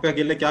है यहाँ पे,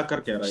 अकेले क्या कर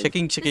रहा है।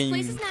 शेकिंग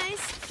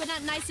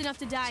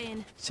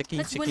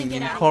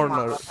इन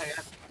कॉर्नर।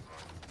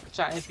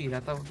 चाय पी रहा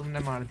था, तुमने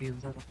मार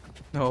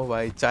दिया। ओ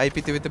भाई चाय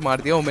पीते पीते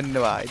मार दिया मैंने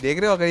भाई। देख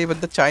रहे हो, अगर ये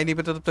बंदा चाय नहीं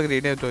पीता तब तक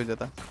रेडिएट हो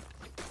जाता।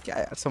 क्या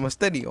यार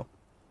समझते नहीं हो।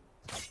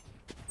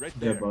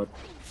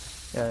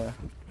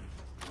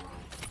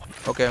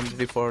 Okay I am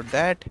ready for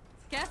that.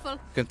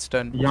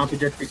 Kingston यहाँ पे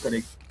जेट पिक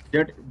करेगी,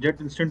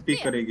 जेट इंस्टेंट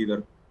पिक करेगी।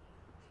 इधर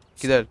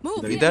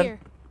इधर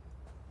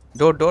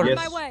door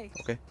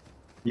okay.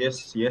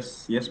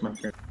 Yes my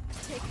friend.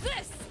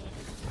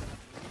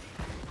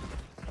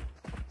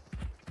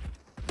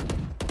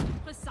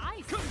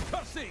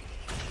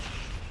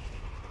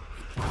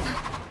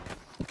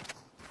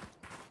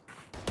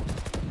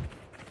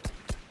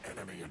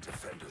 Enemy and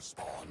defender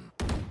spawn.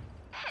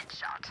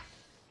 Headshot.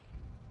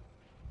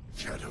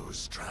 Shadows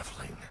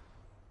traveling.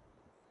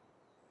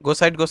 Go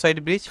side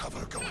breach.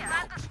 Cover going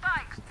out.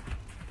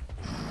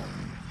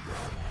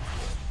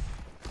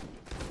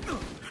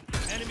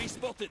 Enemy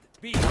spotted.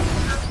 B.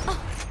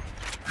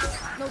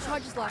 No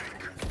charges left.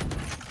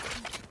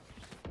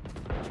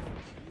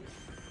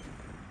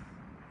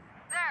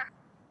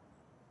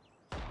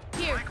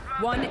 Here.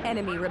 One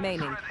enemy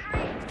remaining.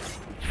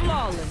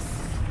 Flawless.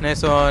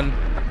 Nice one.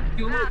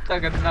 क्यों इतना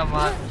गंदा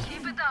मार।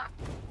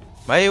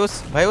 भाई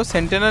वो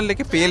sentinel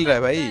लेके पेल रहा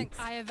है भाई।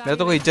 मेरा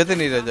तो कोई इज्जत ही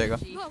नहीं रह जाएगा।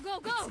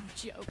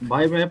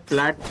 भाई मैं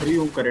प्लैट 3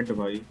 हूँ करंट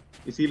भाई,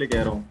 इसीलिए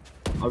कह रहा हूँ।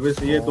 अब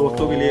इस ये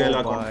दोस्तों के लिए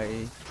अलग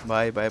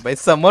भाई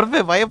समर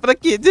पे भाई अपना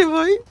कीजिए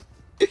भाई।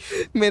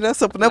 मेरा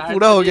सपना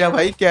पूरा हो गया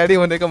भाई, कैरी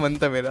होने का मन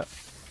था मेरा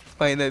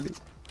फाइनली।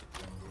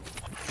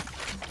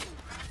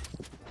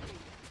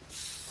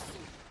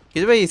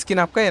 कीजिए भाई, स्किन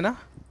आपका है ना?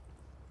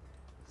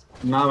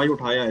 ना भाई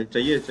उठाया है,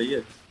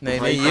 चाहिए नहीं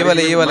भाई नहीं, ये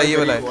वाला भाई है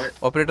गरीब हुआ है।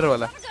 ऑपरेटर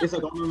वाला। इस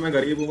अकाउंट में मैं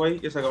गरीब हूँ भाई,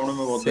 इस अकाउंट में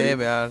मैं बहुत गरीब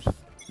सेम यार,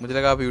 मुझे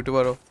लगा आप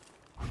यूट्यूबर हो।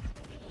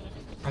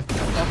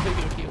 अच्छा फिर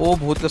क्योंकि ओ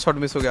भूत का शॉट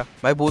मिस हो गया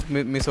भाई, भूत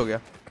मिस हो गया।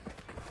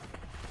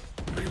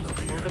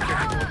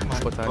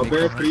 पता नहीं अबे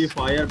कहाँ। फ्री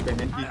फायर बहन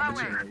की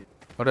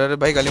भाई। अरे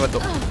भाई गाली मत दो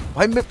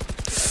भाई। मैं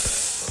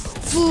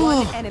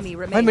One enemy भाई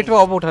remaining. मिटवा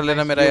ऑफ उठा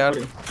लेना मेरा यार,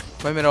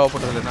 भाई मेरा ऑफ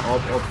उठा लेना।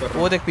 ऑफ ऑफ कर रहा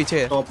वो देख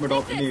पीछे है। टॉप में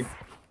टॉप नहीं,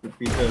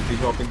 पीछे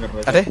पीछे ऑपिंग कर रहा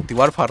है। अरे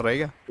दीवार फाड़ रहा है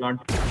क्या? प्लांट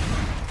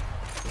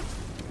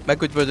मैं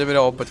कुछ बजे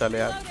मेरा ऑफ बचा ले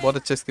यार, बहुत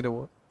अच्छा स्किन है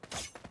वो।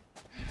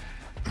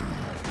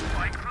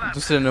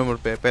 दूसरे नंबर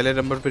पे, पहले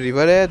नंबर पे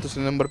रिवर है,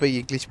 दूसरे नंबर पे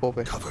ये ग्लिच पॉप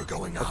है। Cover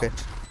going out. ओके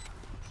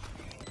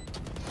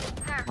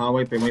हाँ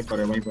वहीं पे वहीं पर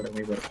है वहीं पर है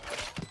वहीं पर है।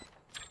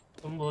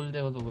 तुम बोल दे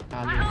हो तो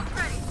बता लो।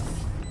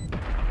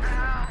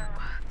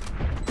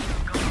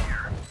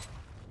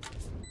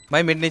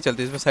 भाई मिड नहीं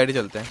चलती इसमें, साइड ही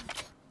चलते हैं।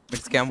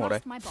 मिड स्कैम हो रहा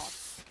है। My boss.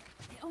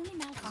 It only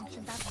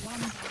malfunctioned that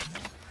one time.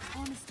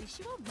 Honestly,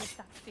 she will miss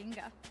that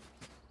finger.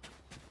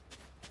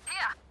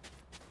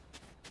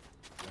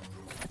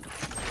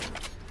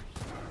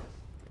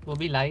 वो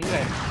भी लाइव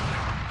है।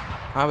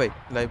 हाँ भाई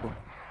लाइव हो।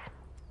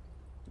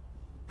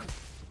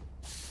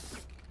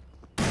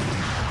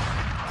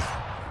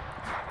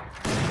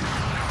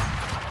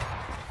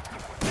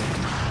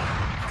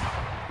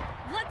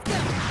 Let's go.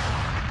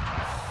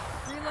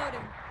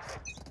 Reloading.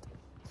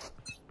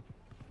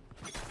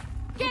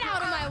 Get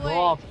out of my वो way.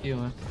 ऑफ क्यों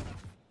है?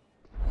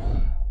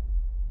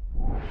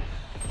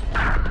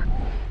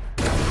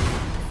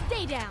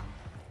 Stay down.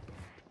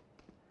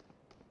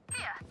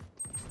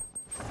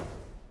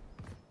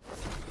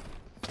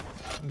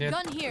 देख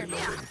Gun here.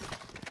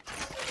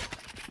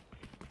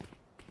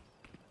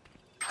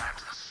 Plant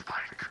the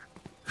spike.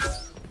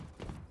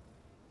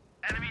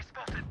 Enemy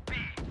spotted B.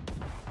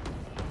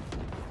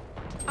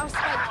 Our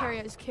spike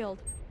carrier is killed.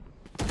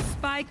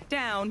 Spike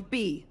down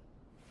B.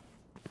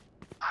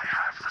 I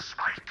have the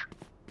spike.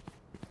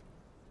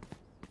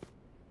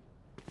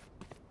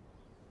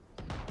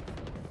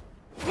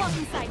 Lock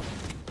in sight.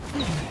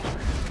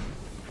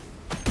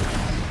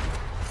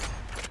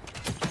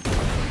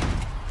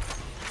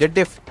 Jet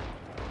diff.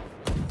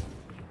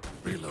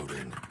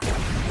 Reloading.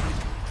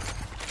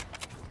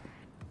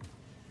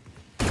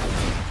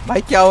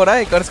 भाई क्या हो रहा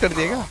है, कर्स कर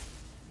दिएगा?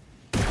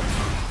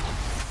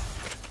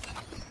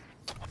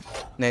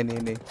 नहीं नहीं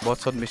नहीं,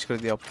 बहुत शॉट मिस कर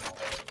दिया।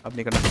 अब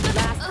नहीं करना।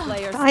 Last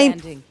player Time.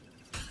 standing.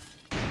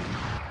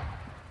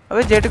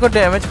 अबे जेट को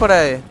डैमेज पड़ा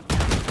है।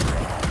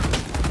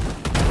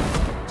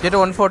 जेट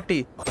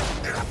 140।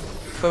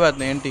 कोई बात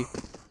नहीं, एंटी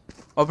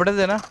ऑपरेटर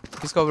देना।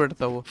 किसका ऑपरेटर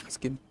था वो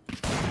स्किन?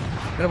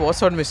 मैंने बहुत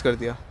शॉट मिस कर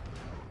दिया।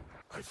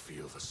 I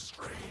feel the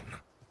strain.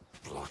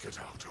 Block it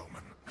out,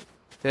 Omen.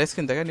 तेरा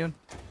स्किन था क्या neon?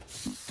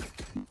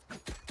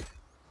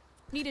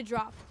 Need a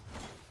drop.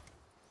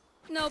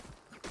 Nope.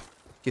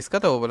 किसका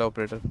था वो वाला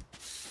operator?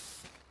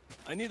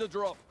 I need a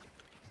drop.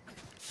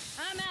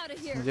 I'm out of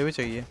here. मुझे भी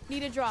चाहिए।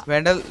 Need a drop.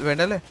 Vandal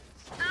vandal है।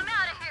 I'm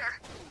out of here.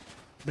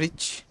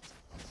 Bridge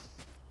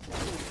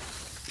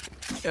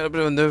यार,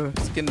 अपने बंदे में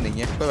स्किन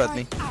नहीं है। कोई बात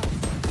नहीं,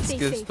 Stay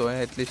स्किल्स safe. तो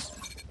है एटलीस्ट।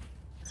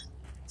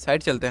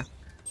 साइड चलते हैं।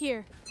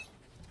 Here.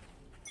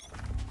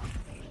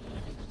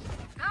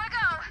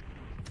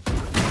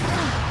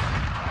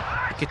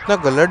 कितना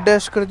गलत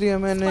डैश कर दिया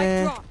मैंने।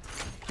 Spike drop.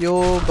 यो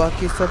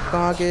बाकी सब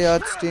कहाँ के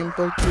आज स्ट्रीम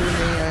पर क्यों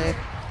नहीं आए?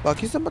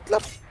 बाकी सब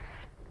मतलब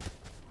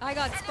I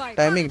got spike.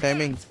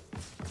 टाइमिंग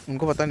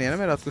उनको पता नहीं है ना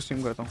मैं रात को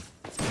स्ट्रीम करता हूँ।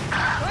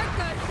 We're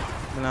good.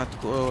 मैं रात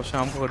को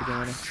शाम को कर दिया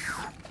मैंने।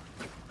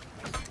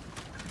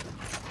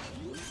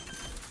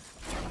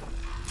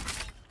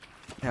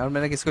 यार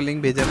मैंने किसको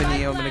लिंक भेजा भी नहीं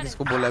है और मैंने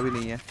किसको बोला भी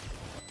नहीं है।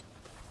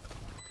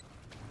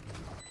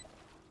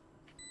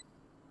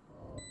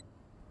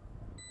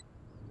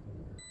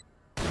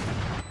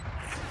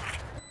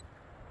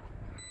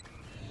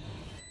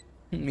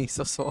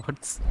 Miso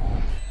swords.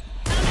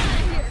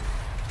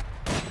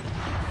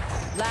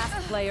 Last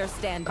player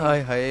standing.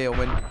 हाय हाय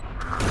ओमन।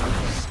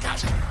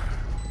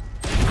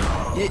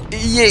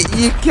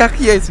 ये क्या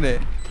किया इसने?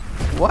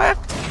 What?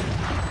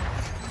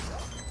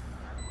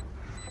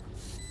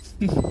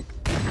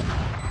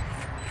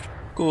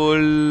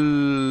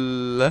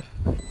 Cool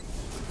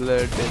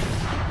blooded.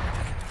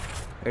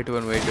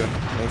 81.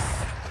 Nice.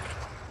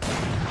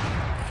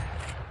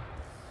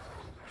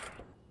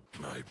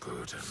 My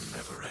burden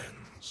never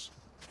ends.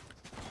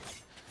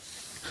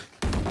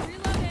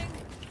 Reloading.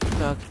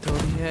 मजाक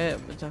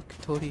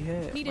थोड़ी है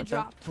Need a मजाक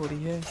drop. थोड़ी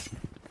है।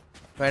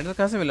 वैंडल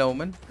कहाँ से मिला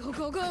ओमन? Go,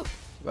 go, go.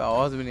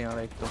 आवाज भी नहीं आ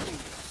रहा एक तो।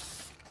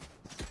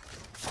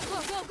 Go,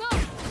 go, go.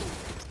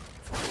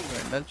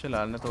 वैंडल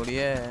चलाना थोड़ी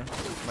है,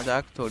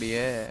 मजाक थोड़ी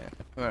है।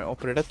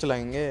 ऑपरेटर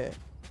चलाएंगे।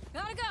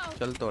 Gotta go.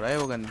 चल तो रहा है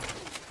वो गन।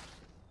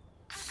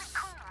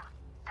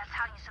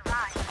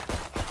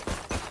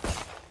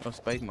 और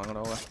स्पाइक मांग रहा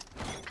होगा।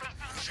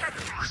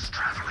 Shadows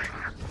traveling.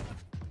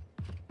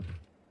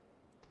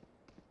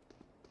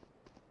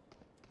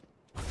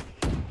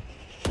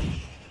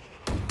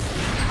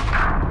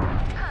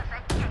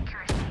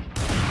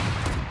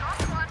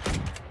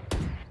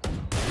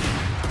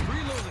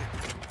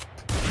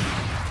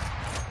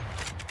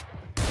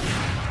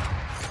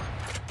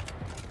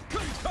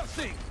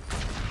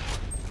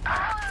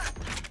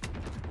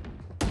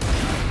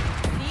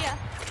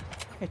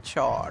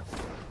 Headshot.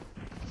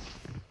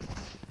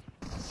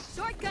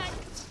 Shortcut.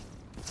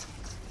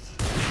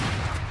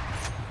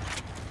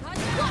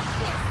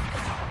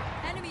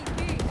 Enemy B.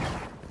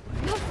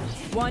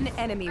 One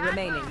enemy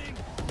remaining.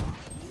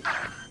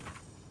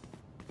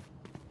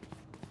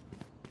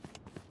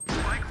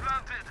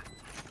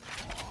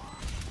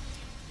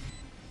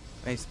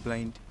 Nice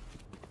blind.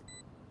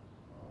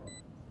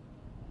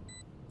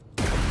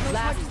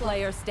 Last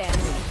player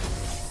standing.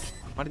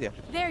 मार दिया।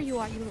 There you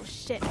are, you little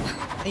shit.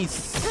 Nice.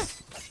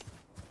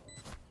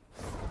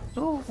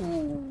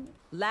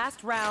 Last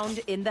round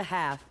in the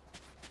half.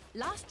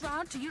 Last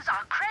round to use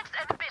our creds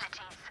and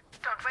abilities.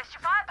 Don't waste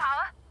your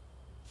firepower.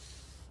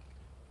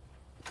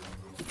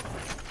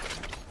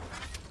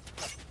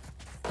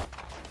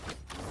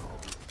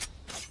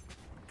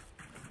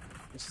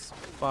 इस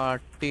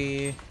party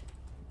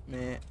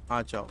में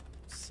आ जाओ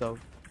सब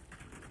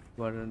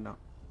वरना।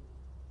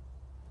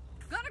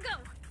 Gotta go.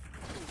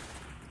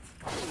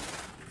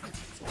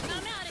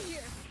 I'm out of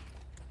here.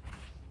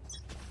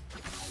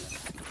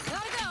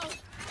 Gotta go.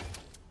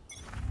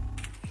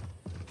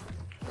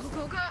 Go,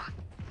 go, go.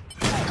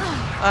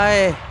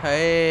 आए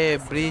हाय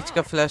breach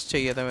का flash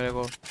चाहिए था मेरे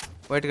को।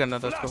 वेट करना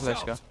था उसको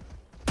फ्लैश का।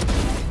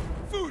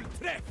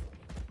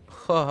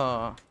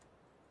 हाँ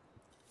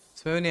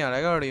इसमें भी नहीं आ रहा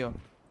है ऑडियो।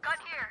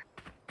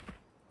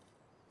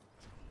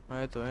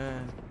 आए तो है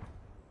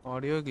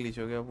ऑडियो ग्लिच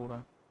हो गया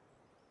पूरा।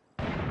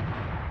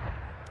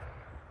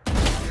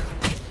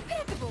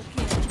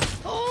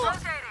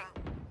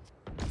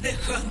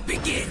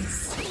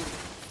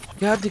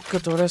 क्या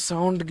दिक्कत हो रहा है?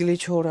 साउंड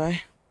ग्लिच हो रहा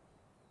है।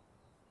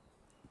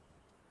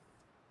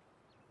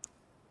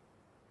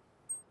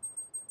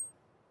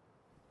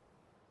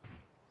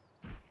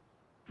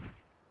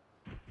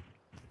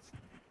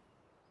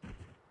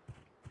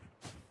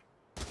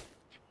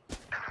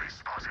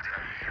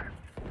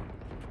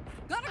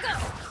 Gotta go.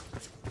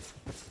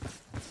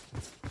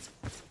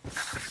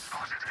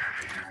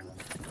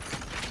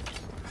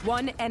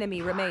 One enemy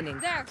remaining.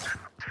 There.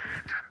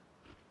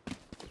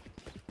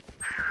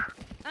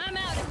 I'm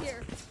out of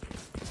here.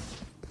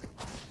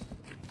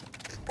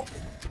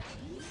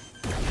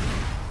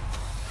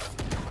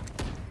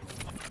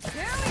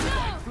 There we go.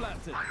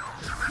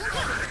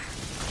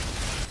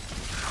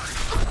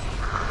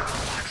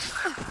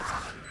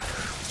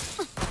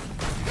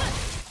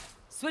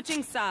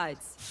 Switching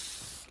sides.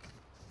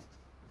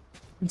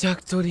 मजाक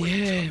थोड़ी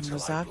है,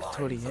 मजाक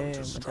थोड़ी है,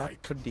 मजाक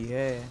थोड़ी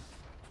है।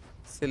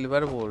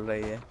 सिल्वर बोल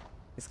रही है।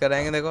 इसका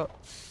रैंक देखो।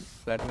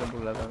 प्लैटिनम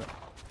बोल रहा था मैं।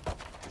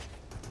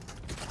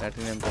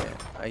 प्लैटिनम पे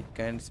I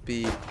can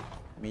speak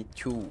me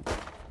to.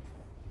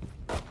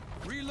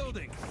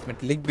 मैं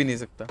लिख भी नहीं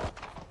सकता।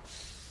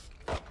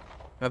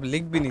 मैं अब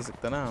लिख भी नहीं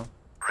सकता ना।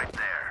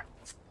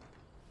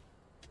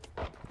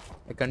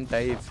 I can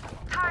type.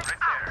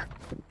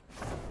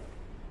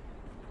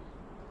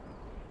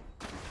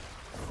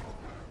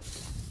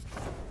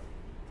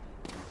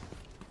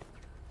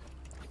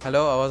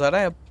 हेलो आवाज आ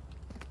रहा है अब?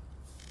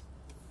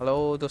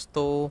 हेलो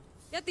दोस्तों।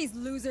 Get these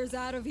losers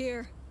out of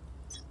here.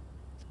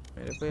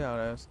 मेरे को ही आ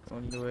रहा है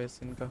ओनली वॉइस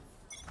इनका।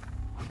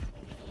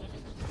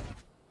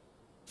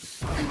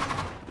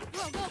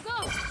 Go, go, go.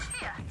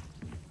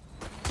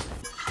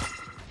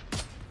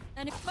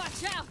 And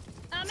watch out.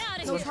 I'm out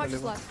of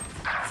here.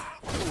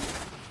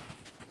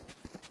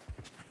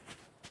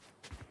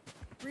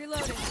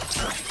 Reloading.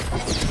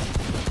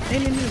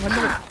 नहीं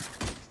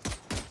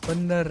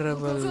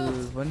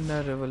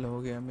वनरेबल हो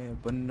गया मैं।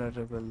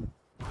 Vulnerable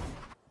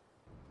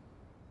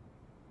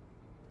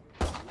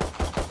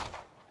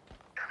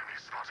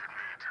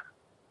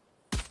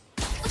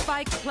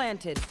Spike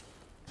planted.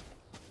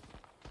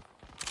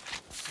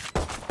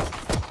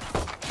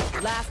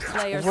 Last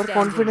player over standing.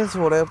 Confidence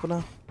हो रहा है अपना।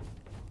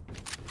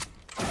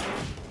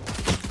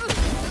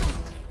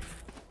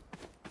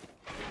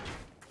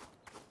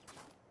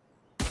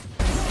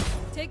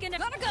 Taking it.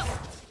 Gotta go.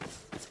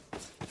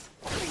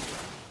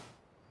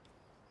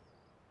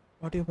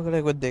 Audio वगैरह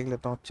एक बार देख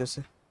लेता हूँ अच्छे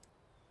से।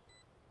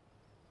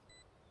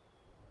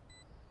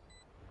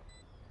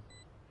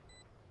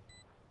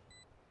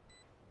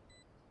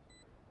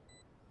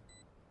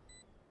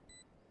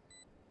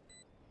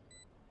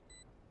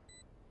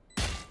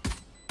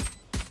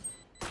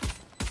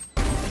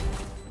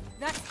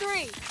 That's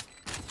 3.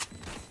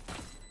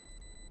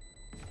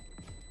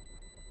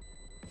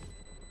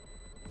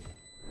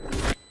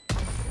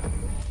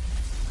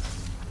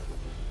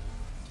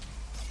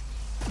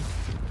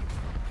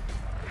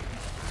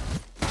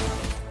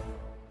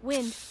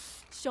 Wind,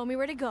 show me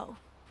where to go.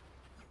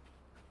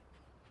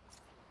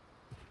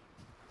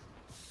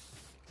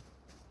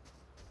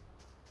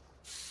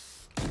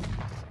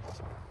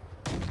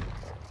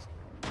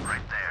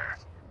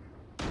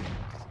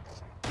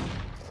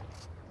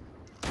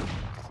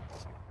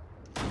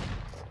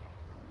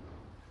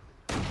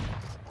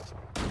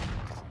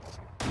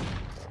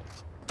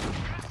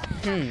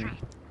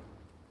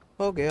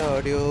 हो गया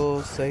ऑडियो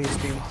सही।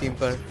 स्ट्रीम टीम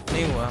पर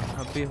नहीं हुआ,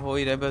 अभी हो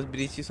ही रहा है। बस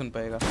ब्रीच ही सुन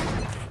पाएगा,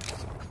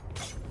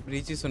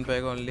 ब्रीच ही सुन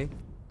पाएगा ओनली।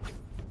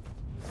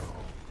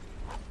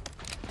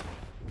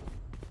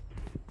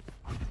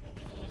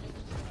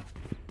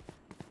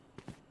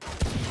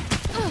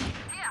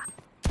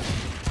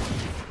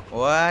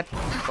 व्हाट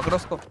पकड़ो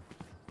उसको।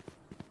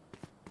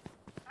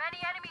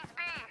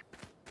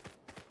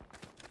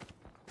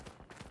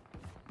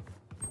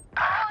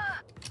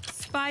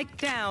 Spike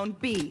down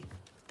B.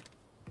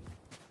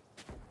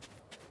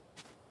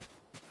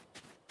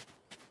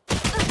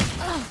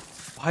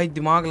 भाई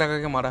दिमाग लगा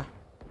के मारा।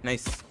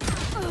 Nice.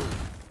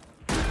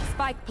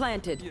 Spike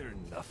planted. You're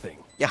nothing.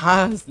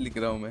 यहाँ लिख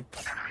रहा हूँ मैं।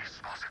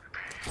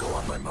 Go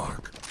on my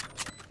mark.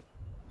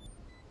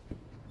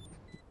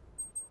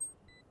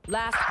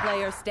 Last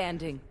player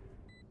standing.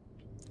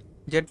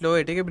 Jet लो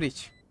है ठीक है ब्रिज।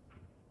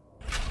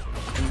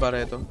 इन बार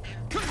है तो।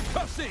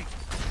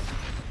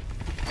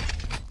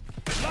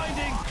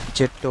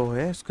 जेट लो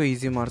है उसको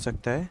इजी मार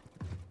सकता है।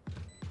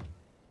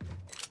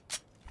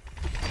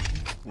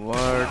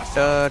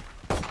 वाटर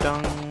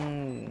टंग।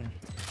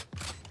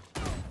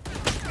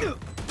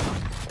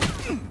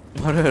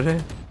 अरे अरे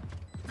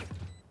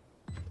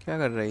क्या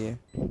कर रही है?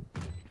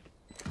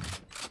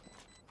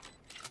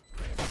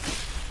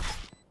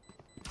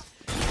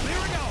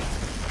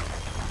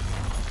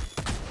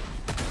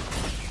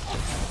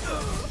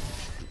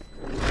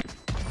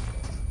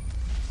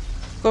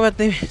 कोई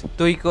बात नहीं,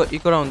 तो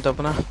इको राउंड था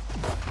अपना।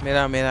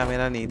 मेरा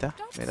नहीं था,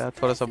 मेरा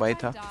थोड़ा सा भाई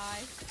था।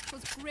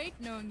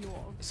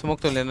 स्मोक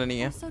तो लेना नहीं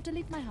है,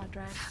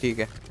 ठीक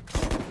है।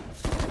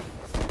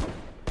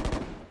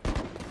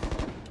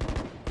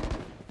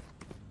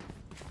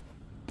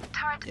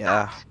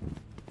 Yeah,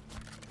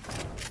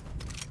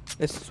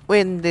 let's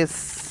win this.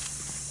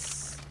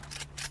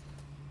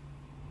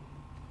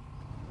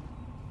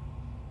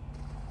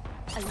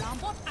 Alarm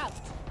bot out.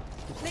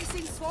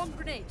 Placing swarm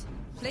grenade.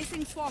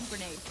 Placing swarm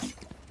grenade.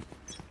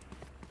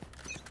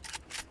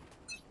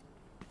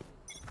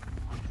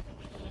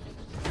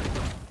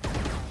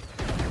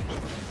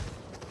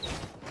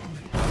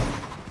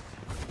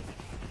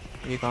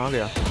 ये कहाँ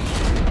गया?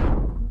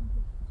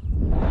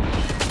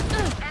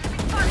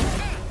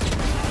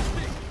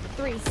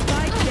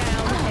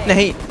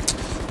 नहीं।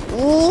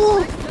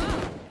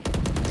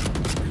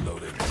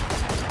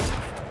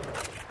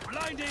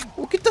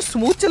 वो कितना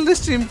स्मूथ चल रहा है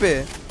स्ट्रीम पे।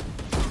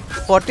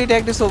 40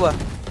 टैक्टिस होगा।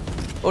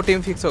 वो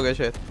टीम फिक्स हो गया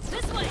शायद।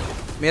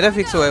 मेरा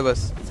फिक्स हुआ है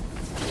बस।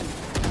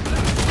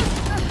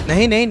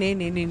 नहीं नहीं नहीं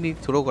नहीं नहीं नहीं,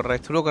 थ्रो कर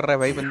रहा है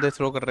भाई। बंदे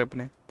थ्रो कर रहे हैं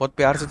अपने, बहुत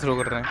प्यार से थ्रो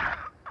कर रहे हैं।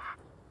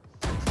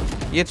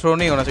 ये थ्रो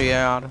नहीं होना चाहिए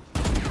यार।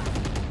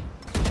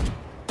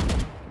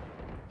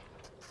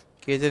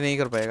 केजे नहीं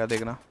कर पाएगा,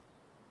 देखना।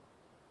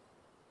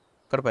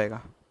 कर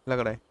पाएगा लग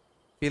रहा है,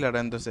 फील आ रहा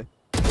है अंदर से।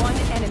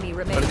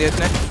 कर दिया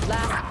इसने।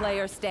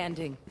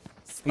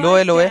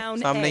 लो है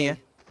सामने ही है।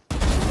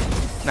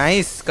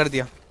 नाइस कर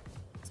दिया।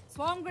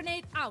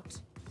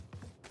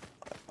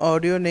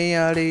 ऑडियो नहीं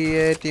आ रही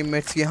है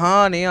टीममेट्स की।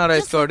 हाँ नहीं आ रहा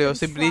है इसका ऑडियो,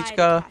 सिर्फ ब्रीच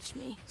का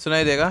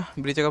सुनाई देगा।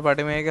 ब्रीच का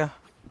पार्टी में है क्या?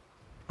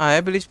 हाँ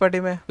है ब्रीच पार्टी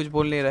में, कुछ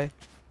बोल नहीं रहा है।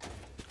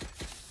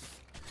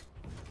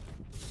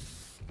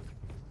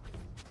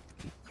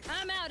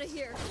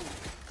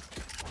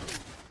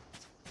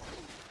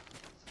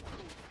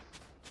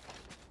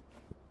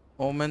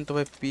 ओमेन तो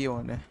भाई पी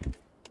ऑन है।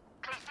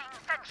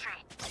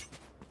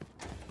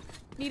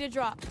 Need a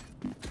drop.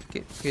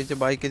 केजे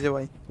भाई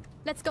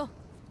Let's go.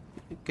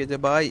 केजे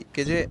भाई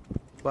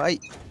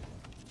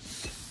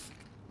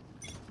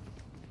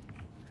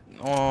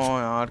ओ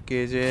यार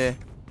केजे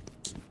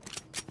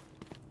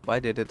भाई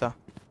दे देता।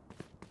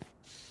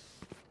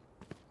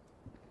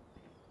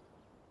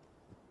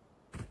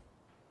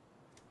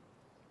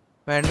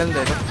 वैंडल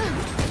दे दो।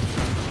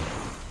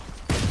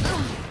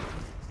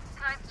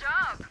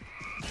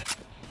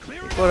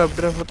 और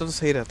अपड्राइव होता तो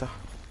सही रहता।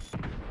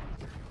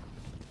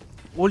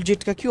 ओल्ड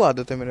जेट का क्यों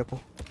आदत है मेरे को?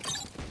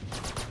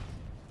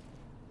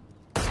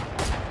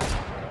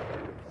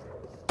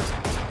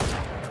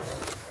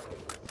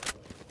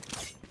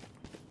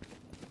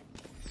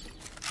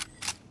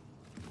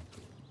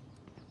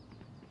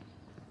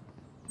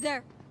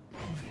 There.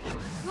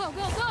 Go,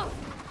 go, go.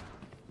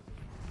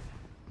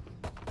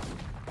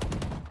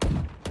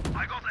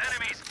 I got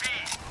enemies B.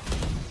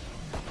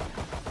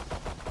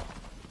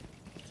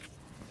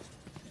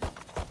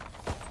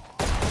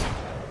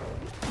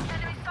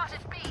 Enemy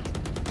spotted B.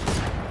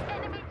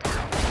 Enemy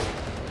down.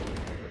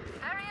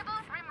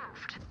 Variable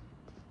removed.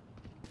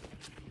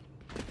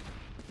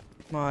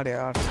 मार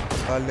यार,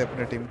 डाल दे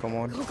अपने टीम को।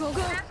 On Go, go,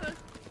 go.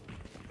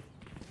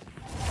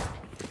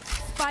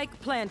 Spike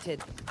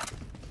planted.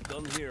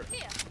 Gun here.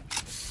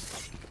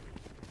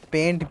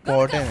 Paint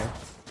important है।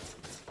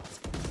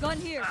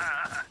 Gun here.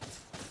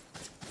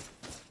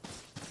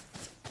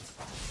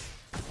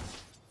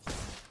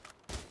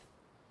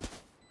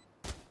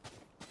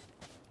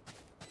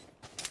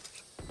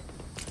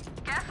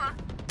 Careful.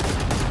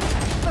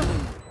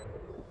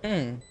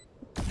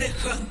 The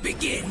hunt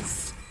begins.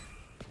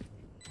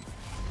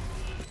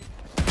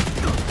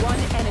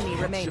 One enemy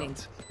remaining.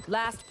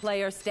 Last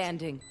player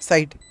standing.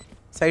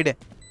 Side है।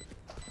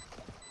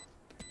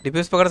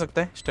 Diffuse पकड़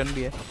सकता है, स्टन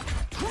भी है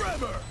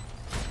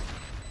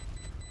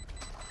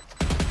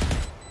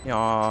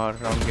यार।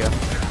 राउंड गया।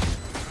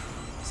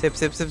 सेव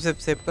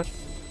कर।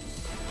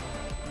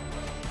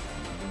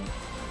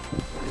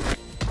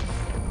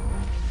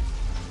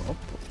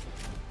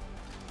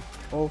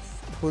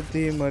 ओफ खुद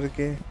ही मर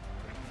के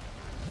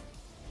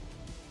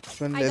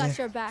गन ले ले।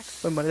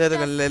 कोई मर जाए तो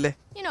गन ले ले।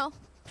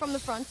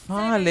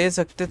 हाँ ले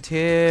सकते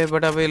थे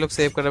बट अब ये लोग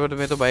सेव कर रहे हैं तो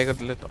मैं तो बाय कर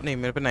लेता हूँ। नहीं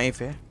मेरे पे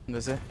नाइफ है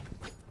वैसे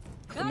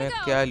तो मैं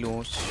क्या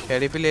लूँ,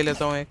 शेरिफ ही ले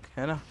लेता हूँ एक,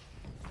 है ना।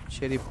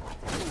 शेरिफ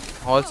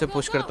हॉल से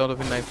पुश करता हूँ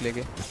तो फिर नाइफ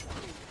लेके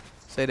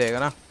सही रहेगा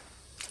ना।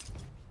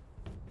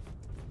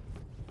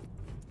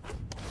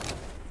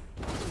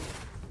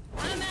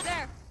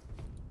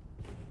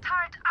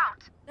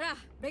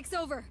 Breaks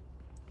over.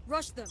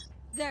 Rush them.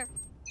 There.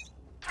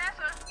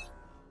 Careful.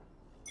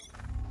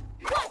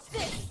 Watch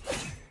this.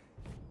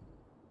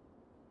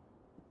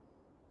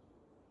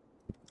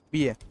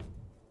 भी है।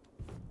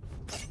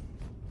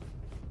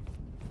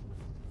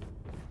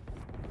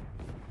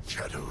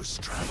 Shadows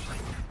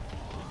traveling.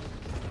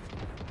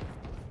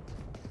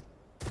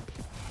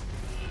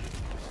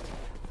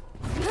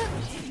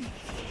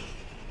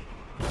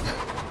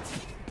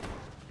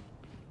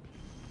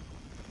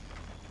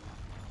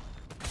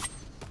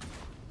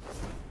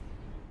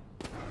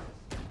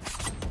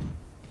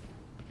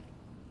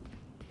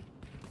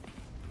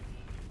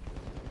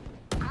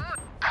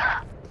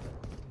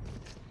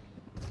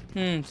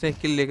 से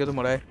किल लेके तो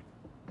मरा है।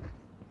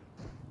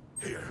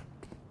 Here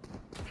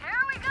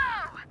we go.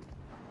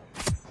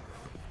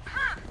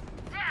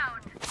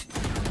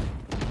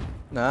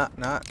 Down.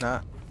 ना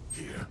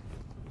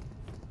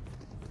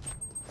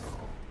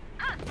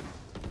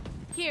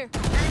Here.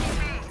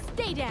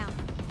 Stay down.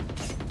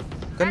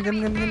 Gun.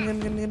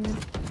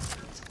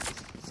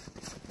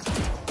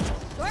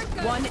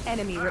 One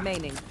enemy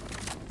remaining.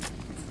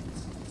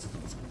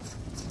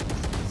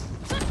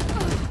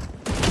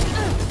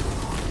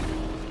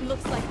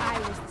 Looks like I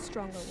was the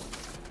stronger one.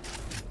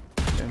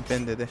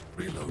 Champion they they.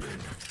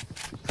 Reloading.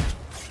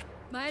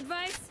 My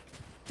advice: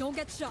 don't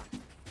get shot.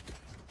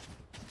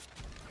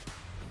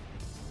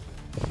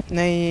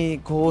 नहीं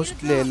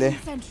ghost ले ले।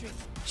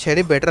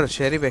 Sheriff better,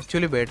 sheriff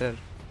actually better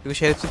क्योंकि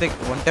sheriff से देख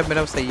one tap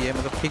मेरा सही है,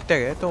 मतलब ठीक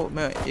ठाक है तो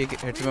मैं एक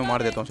हेड में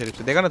मार देता हूँ शेरिफ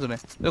से। देखा ना तूने,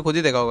 तो खुद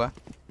ही देखा होगा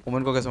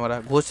वुमन को कैसे मारा।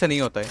 घोस्ट से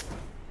नहीं होता है।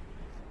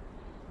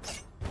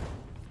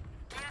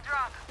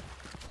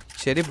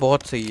 शेरिफ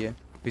बहुत सही है,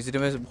 पीसीटी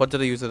में बहुत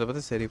ज़्यादा यूज़ होता है पता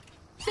है sheriff.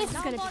 This is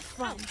gonna be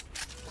fun.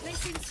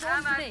 Placing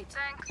swarm grenade.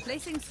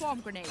 Placing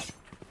swarm grenade.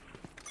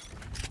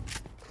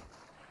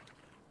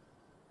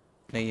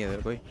 नहीं है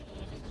इधर कोई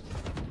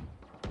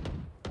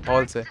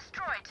हॉल से।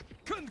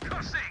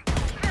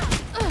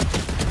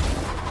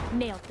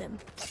 Nailed them.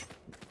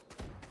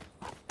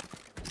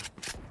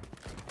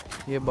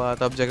 ये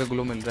बात अब जगह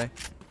ग्लो मिल रहा है,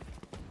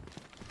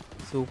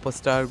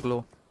 सुपरस्टार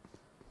ग्लो।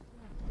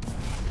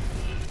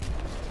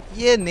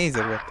 ये नहीं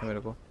जरूरत है मेरे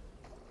को।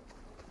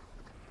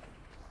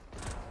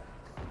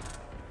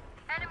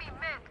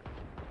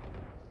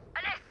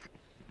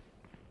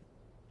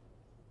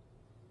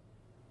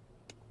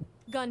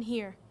 Gun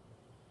here.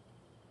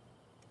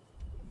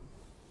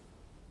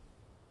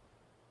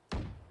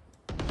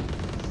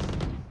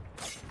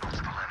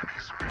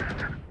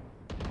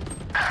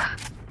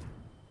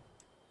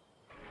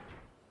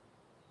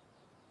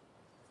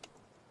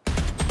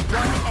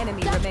 One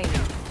enemy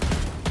remaining.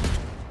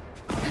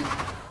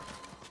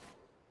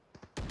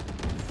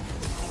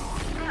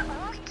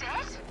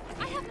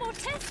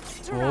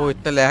 ओ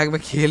इतना लैग में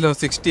खेल रहा हूँ,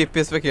 60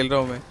 FPS पे खेल रहा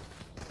हूँ मैं,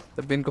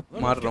 तब भी इनको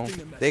मार रहा हूँ।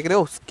 देख रहे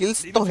हो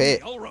स्किल्स तो है।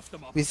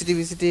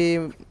 वीसीटी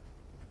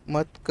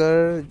मत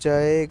कर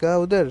जाएगा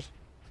उधर,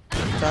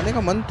 जाने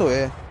का मन तो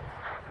है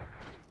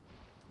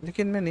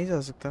लेकिन मैं नहीं जा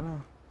सकता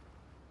ना।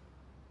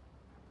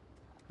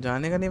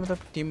 जाने का नहीं मतलब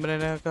टीम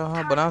बनाने का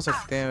हाँ बना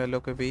सकते हैं वे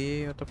लोग के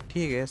भी, मतलब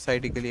ठीक है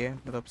साइड के लिए,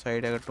 मतलब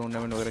साइड अगर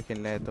टूर्नामेंट वगैरह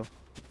खेलना है तो।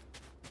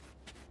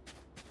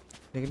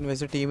 लेकिन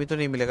वैसे टीम ही तो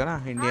नहीं मिलेगा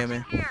ना इंडिया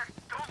में।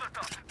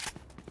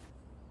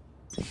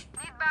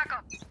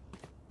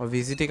 और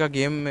वीसीटी का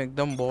गेम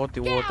एकदम बहुत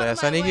वो होता है,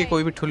 ऐसा नहीं कि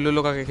कोई भी ठुल्लू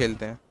लोग आके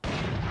खेलते हैं,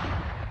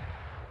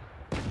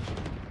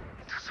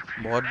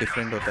 बहुत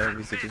डिफरेंट होता है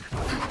वीसीटी।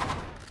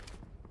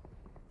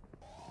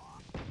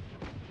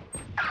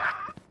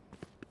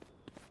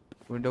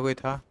 विंडो कोई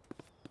था?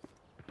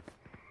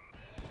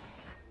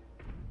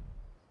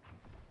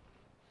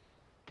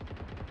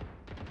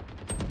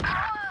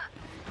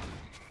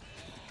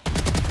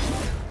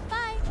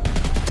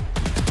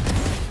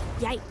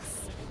 Yikes.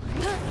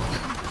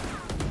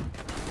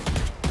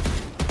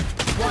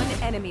 One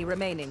enemy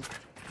remaining.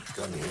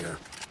 Gun here.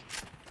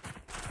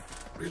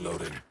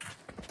 Reloading.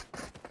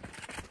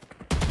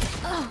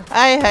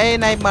 आए हाय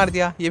नाइफ मार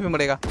दिया, ये भी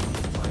मरेगा।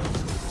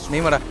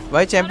 नहीं मरा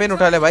भाई, चैंपियन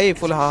उठा ले भाई,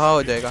 फुल हाहा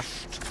हो जाएगा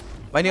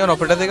भाई। नियॉन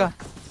ऑपरेटर देगा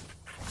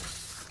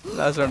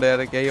लास्ट राउंड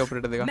यार, क्या ही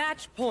ऑपरेटर देगा।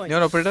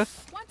 नियॉन ऑपरेटर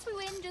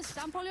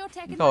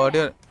का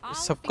ऑडियो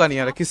सबका नहीं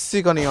आ रहा,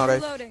 किसी का नहीं आ रहा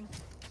है।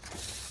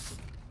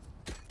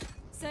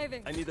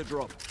 Saving. I need a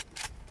drop.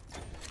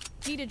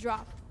 Need a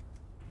drop.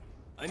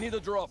 I need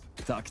a drop.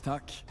 Tack,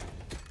 tack.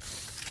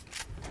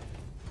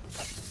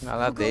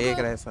 नाला देख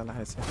रहा है साला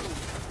ऐसे।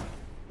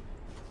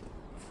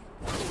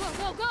 Go,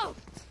 go, go.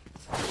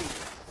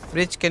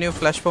 Bridge can you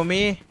flash for me?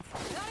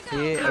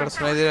 ये अगर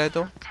सुनाई दे रहा है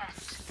तो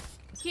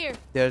Here.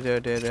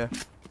 देयर।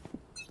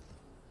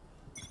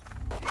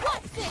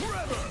 What's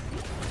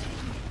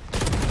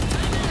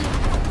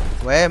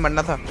वह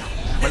मरना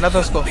था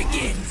उसको।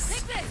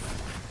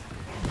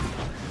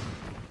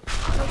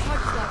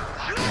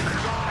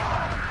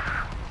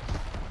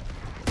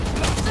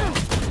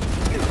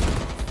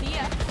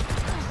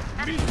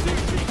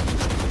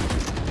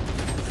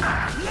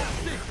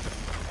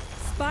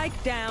 Spike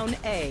down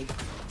A.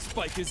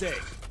 Spike is A.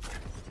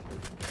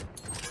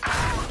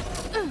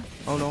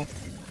 Oh no.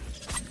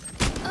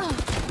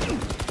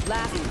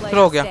 Last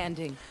throw हो player गया,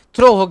 standing.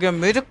 थ्रो हो गया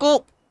मेरे को।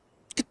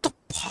 कितना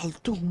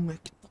फालतू हूँ मैं,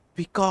 कितना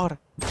बेकार।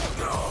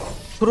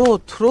 Throw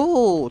throw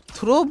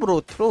throw bro,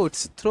 throw,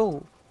 it's throw.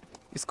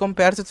 इसको हम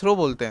पैर से थ्रो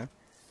बोलते हैं।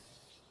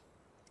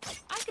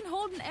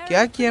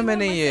 क्या किया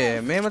मैंने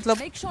ये? मैं मतलब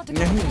नहीं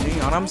नहीं,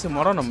 आराम से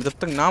मारो ना, जब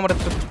तक ना मरे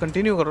तब तक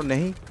कंटिन्यू करो।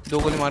 नहीं, 2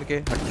 गोली मार के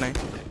हटना है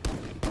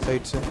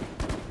साइड से।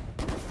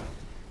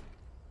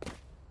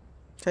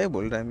 क्या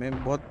बोल रहा है?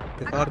 मैं बहुत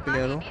बेकार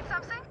प्लेयर हूँ।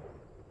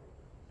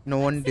 No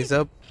one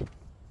deserve.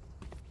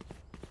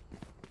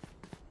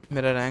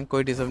 मेरा रैंक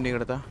कोई डिजर्व नहीं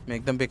करता। मैं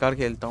एकदम बेकार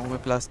खेलता हूँ।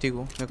 मैं प्लास्टिक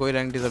हूँ। मैं कोई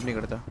रैंक डिजर्व नहीं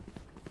करता।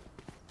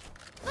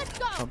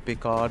 अब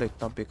बेकार,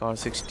 इतना बेकार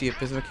 60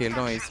 FPS में खेल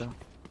रहा हूँ ऐसा।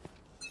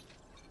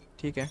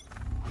 ठीक है।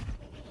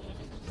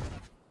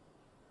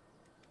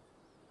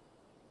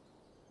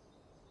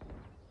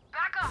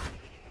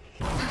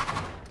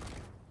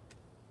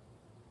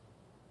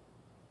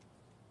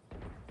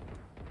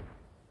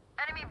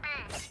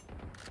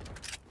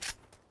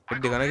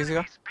 हेड देखा ना किसी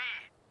का?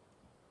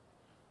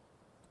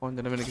 कौन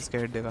जाने मैंने किसका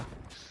हेड देखा?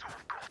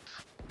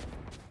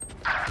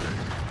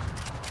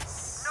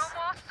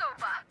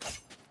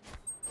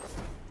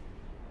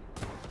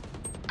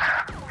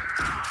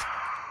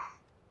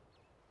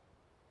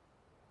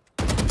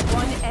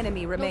 One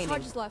enemy remaining. No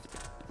charges left.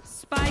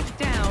 Spike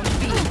down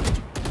B.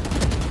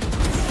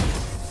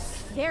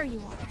 There you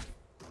are.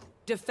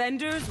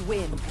 Defenders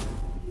win.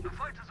 The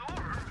fight is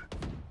over.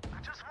 I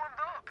just warmed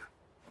up.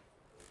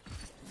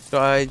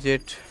 Try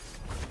jet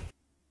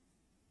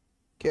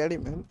Cady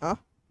man. हाँ,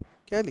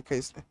 क्या लिखा है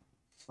इसने?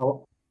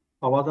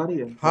 आवाज आ रही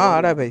है? हाँ आ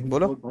रहा है भाई,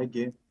 बोलो। भाई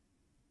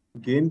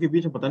गेम के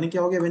बीच में पता नहीं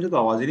क्या हो गया, मुझे तो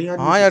आवाज ही नहीं आ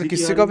रही। हाँ यार, किसी की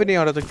किसी आ का रही भी नहीं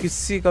आ रहा था,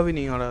 किसी का भी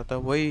नहीं आ रहा था।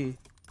 वही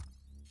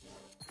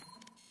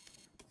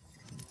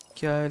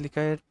क्या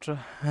लिखा है?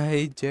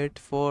 Try jet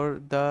for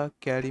the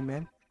carry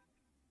man.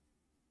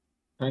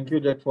 Thank you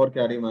jet for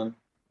carry man.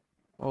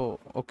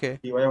 Oh okay,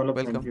 TY वाला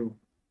thank welcome you.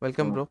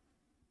 Welcome bro.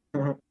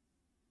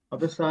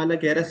 अबे साला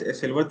कह रहा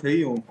सिल्वर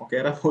 3 हूँ और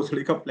कह रहा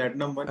भोसड़ी का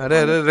प्लेटिनम 1। अरे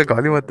अरे अरे,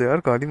 गाली मत दे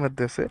यार, गाली मत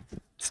दे। से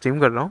स्ट्रीम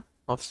कर रहा हूँ,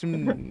 ऑफ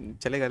स्ट्रीम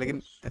चलेगा,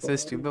 लेकिन ऐसे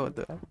स्ट्रीम पे मत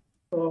दो यार।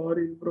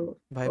 सॉरी ब्रो,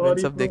 भाई बहन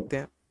सॉरी सब ब्रो, देखते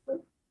हैं।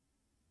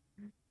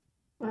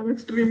 I am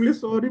extremely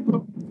sorry bro.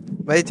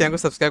 भाई चैनल को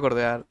सब्सक्राइब कर दो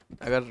यार,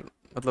 अगर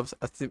मतलब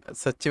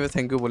सच्ची में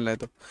थैंक यू बोलना है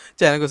तो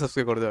चैनल को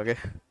सब्सक्राइब कर दो आगे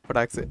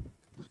फटाक से।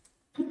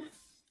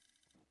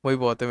 वही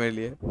बहुत है मेरे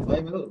लिए।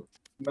 भाई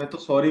मैं तो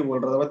सॉरी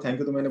बोल रहा था, थैंक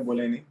यू तो मैंने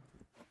बोला ही नहीं।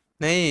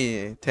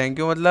 नहीं, थैंक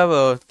यू मतलब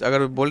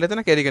अगर बोल रहे थे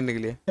ना कैरी करने के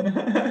लिए,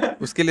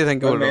 उसके लिए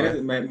थैंक यू भाई बोल रहा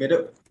हूँ मैं।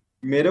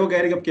 मेरे को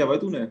कैरी कब किया भाई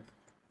तूने?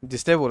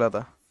 जिसने बोला था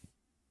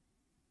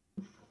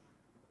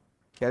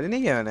कैरी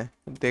नहीं किया मैंने,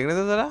 देखने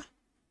तो जरा।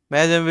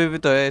 मैच एमवीपी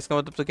तो है, इसका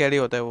मतलब तो कैरी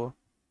होता है वो।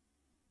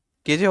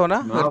 केजे हो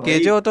ना? ना अगर भाई।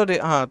 केजे हो तो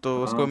हाँ,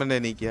 तो उसको हाँ। मैंने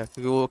नहीं किया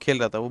क्योंकि वो खेल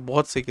रहा था, वो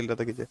बहुत सही खेल रहा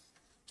था केजे।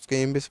 उसका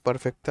एम भी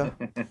परफेक्ट था।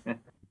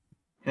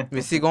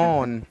 विसी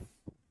gone.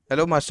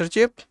 Hello master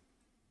chip,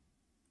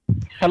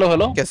 hello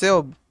hello. कैसे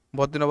हो?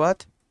 बहुत दिनों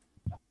बाद।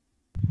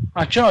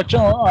 अच्छा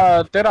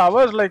अच्छा, तेरा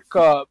आवाज लाइक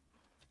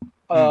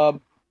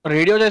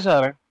रेडियो जैसा आ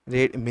रहा है।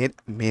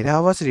 मेरा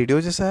आवाज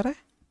रेडियो जैसा आ रहा है?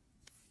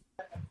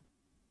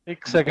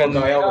 एक सेकंड।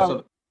 आया होगा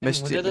सब।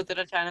 मुझे तो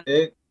तेरा चैनल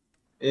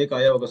एक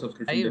आया होगा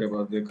सब्सक्रिप्शन तेरे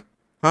पास, देख।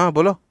 हाँ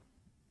बोलो।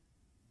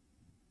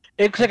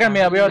 एक सेकंड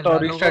में अभी आता हूँ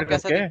रीस्टार्ट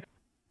करके।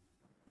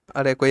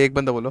 अरे कोई एक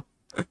बंदा बोलो।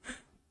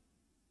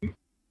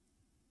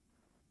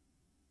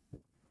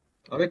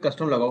 अबे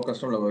कस्टम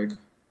लगाओ एक।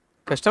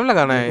 कस्टम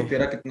लगाना है? देखो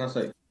तेरा कितना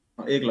सही।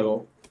 हाँ, एक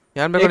लगाओ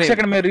यार मेरे को एक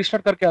सेकंड में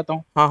रीस्टार्ट करके आता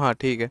हूँ। हाँ हाँ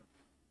ठीक है,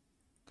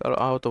 करो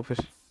आओ तो फिर।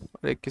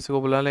 अरे किसी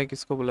को बुला ले,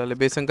 किसको बुला ले?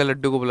 बेसन का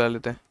लड्डू को बुला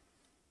लेते हैं।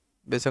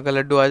 बेसन का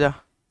लड्डू आजा।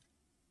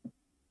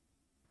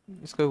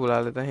 इसको भी बुला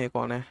लेते हैं। ये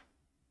कौन है?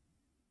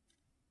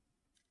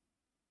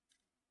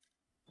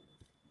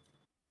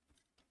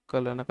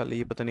 कल है ना, कल।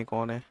 ये पता नहीं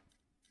कौन है।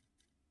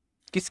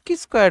 किस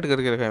किस को ऐड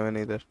करके रखा है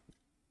मैंने इधर?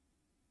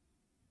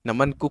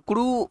 नमन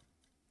कुकड़ू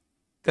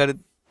कर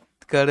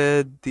कर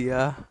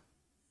दिया।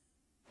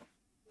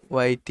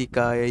 वाईटी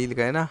का यही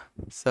लिखा है ना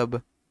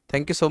सब।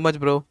 Thank you so much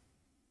bro.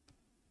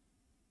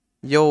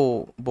 Yo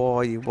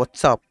boy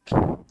WhatsApp,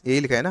 यही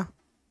लिखा है ना?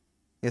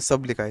 ये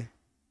सब लिखा है।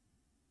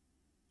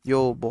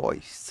 यो बॉय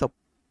सब।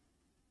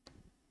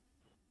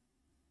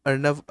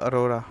 Arnav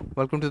Arora,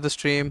 welcome to the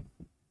stream.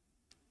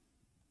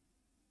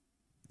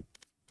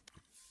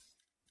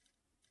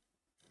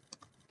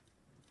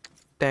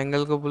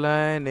 Tangle को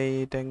बुलाए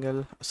नहीं?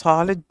 टेंगल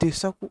साले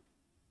देसा को।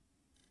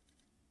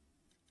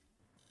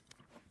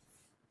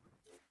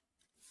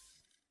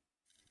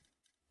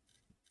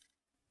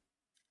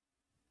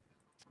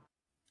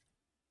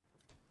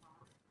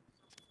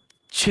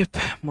 Chip,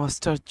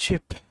 master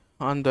chip.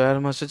 हाँ तो यार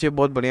मास्टर चिप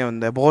बहुत बढ़िया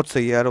बंदा है, बहुत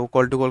सही है यार, वो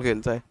कॉल टू कॉल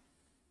खेलता है।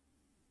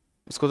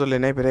 इसको तो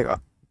लेना ही पड़ेगा।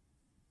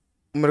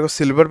 मेरे को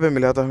सिल्वर पे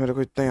मिला था, मेरे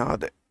को इतना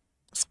याद है।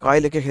 स्काई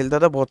लेके खेलता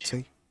था, बहुत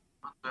सही।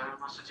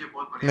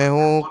 मैं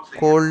हूँ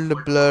कोल्ड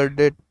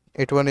ब्लडेड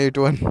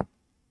 8181।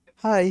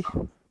 हाय।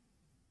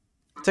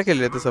 अच्छा खेल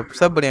रहे थे सब,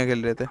 सब बढ़िया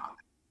खेल रहे थे।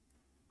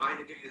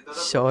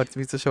 Shorts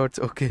Meesho shorts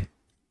okay.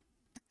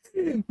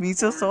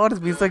 Meesho shorts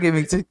Meesho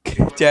gaming से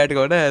चैट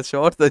करो ना,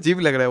 शॉर्ट्स अजीब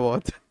लग रहा है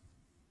बहुत।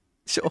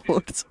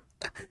 शॉर्ट्स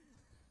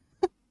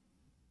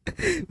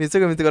मीसो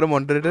गेमिंग से करो,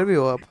 मॉडरेटर भी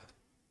हो आप।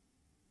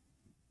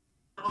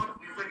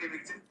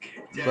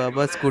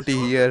 बाबा scooty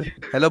here.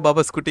 Hello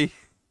Baba scooty,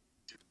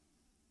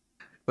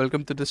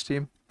 welcome to the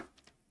stream.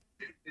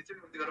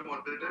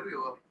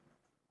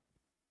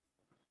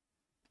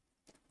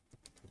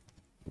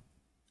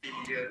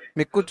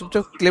 मेरे को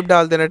चुपचाप क्लिप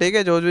डाल देना ठीक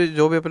है,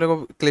 जो भी अपने को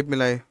क्लिप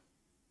मिला है।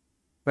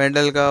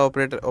 वैंडल का,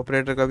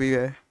 ऑपरेटर का भी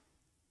है।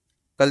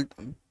 कल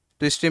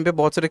तो स्ट्रीम पे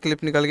बहुत सारे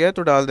क्लिप निकल गया है,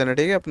 तो डाल देना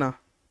ठीक है अपना।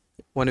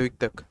 1 वीक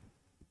तक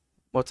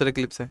बहुत सारे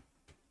क्लिप्स हैं।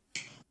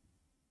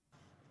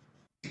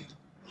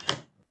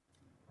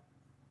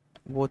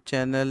 वो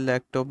चैनल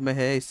लैपटॉप में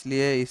है,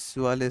 इसलिए इस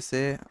वाले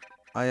से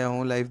आया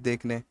हूँ लाइव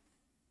देखने।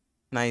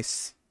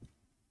 Nice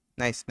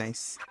nice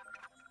nice.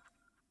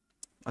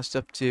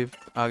 Master chip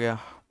आ गया,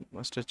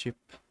 मास्टर चिप।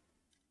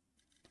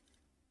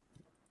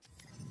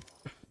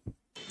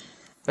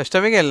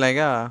 कस्टम ही खेलना है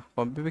क्या?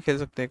 कॉम्पी भी खेल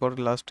सकते हैं एक और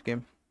लास्ट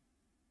गेम।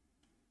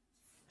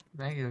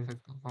 मैं खेल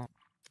सकता हूँ।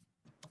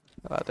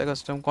 आता है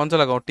कस्टम, कौन सा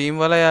लगाओ, टीम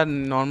वाला या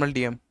normal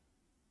DM?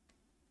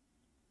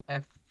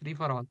 Free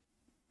for all.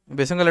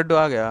 बेसन का लड्डू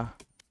आ गया,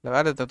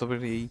 लगा देता तो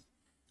फिर यही।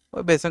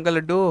 ओए बेसन का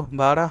लड्डू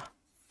बाहर आ।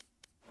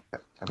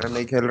 अरे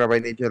नहीं खेल रहा भाई,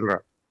 नहीं खेल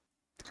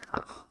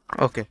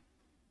रहा। ओके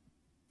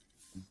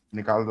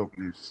निकाल दो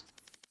प्लीज।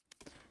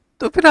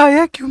 तो फिर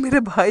आया क्यों मेरे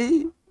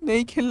भाई?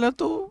 नहीं खेलना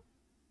तो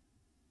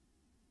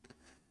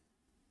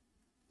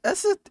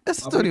ऐसे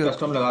ऐसे तो नहीं होता।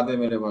 कस्टम लगा दे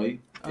मेरे भाई,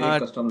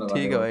 एक कस्टम लगा दे।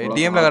 ठीक है भाई,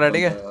 डीएम लगा रहा है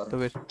ठीक है। तो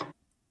फिर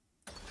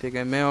ठीक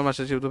है, मैं और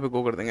मास्टर चिप तो फिर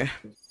गो कर देंगे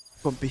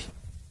कॉम्पी।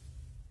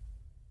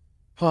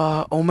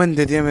 हाँ ओमन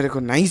दे दिया मेरे को,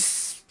 नाइस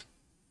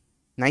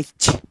नाइस।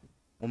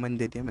 ओमन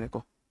दे दिया मेरे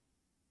को।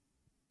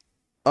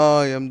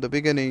 I am the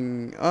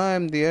beginning, I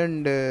am the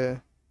end.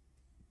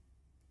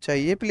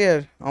 चाहिए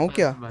प्लेयर, आऊँ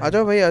क्या? आ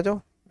जाओ भाई, आ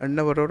जाओ।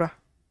 अन्ना बरोड़ा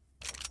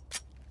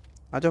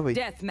आ जाओ भाई।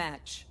 Death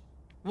match.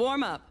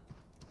 Warm up.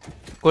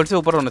 Code से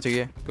ऊपर होना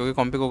चाहिए क्योंकि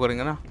कॉम्पी को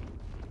करेंगे ना।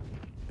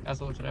 क्या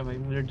सोच रहा है भाई,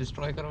 मुझे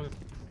डिस्ट्रॉय करोगे?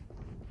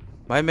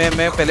 भाई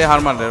मैं पहले हार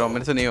मान ले रहा हूँ,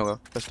 मेरे से नहीं होगा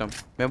कस्टम।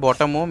 मैं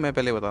बॉटम हूँ, मैं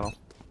पहले बता रहा हूँ।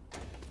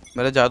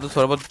 मेरा जादू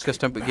थोड़ा बहुत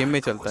कस्टम गेम में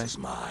चलता है।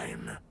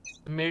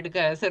 मिड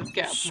का है सिर्फ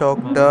क्या?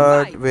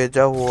 शॉकडार्ट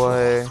भेजा हुआ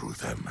है,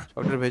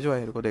 शॉकडार्ट भेजो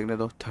है, को देखने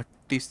दो।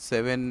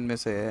 37 में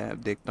से है,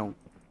 देखता हूँ।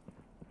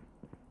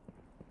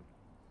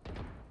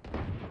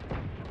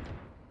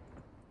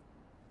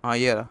 हाँ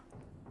ये रहा,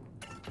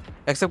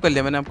 एक्सेप्ट कर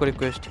लिया मैंने आपको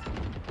रिक्वेस्ट।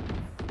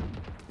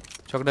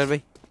 शॉकडार्ट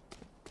भाई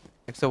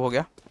एक्सेप्ट हो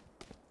गया,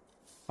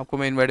 आपको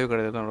मैं इनवाइट भी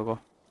कर देता हूँ। रुको,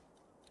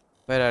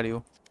 where are you?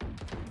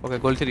 Okay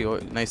gold 3 हो,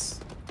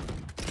 नाइस।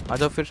 आ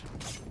जाओ फिर।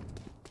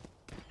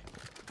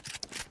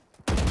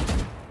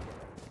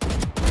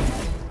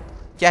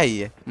 क्या है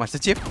ये मास्टर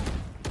चिप?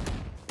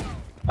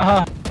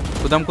 हाँ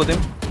कुदम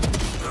कुदम।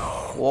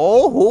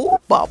 ओहो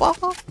बाबा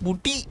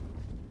बूटी।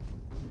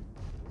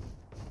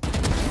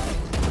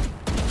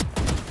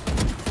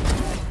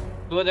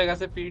 दो जगह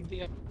से पीट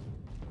दिया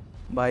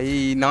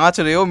भाई, नाच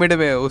रहे हो मिड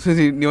में,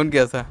 उसमें नियॉन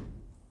कैसा?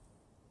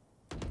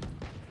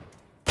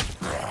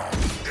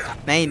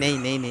 नहीं नहीं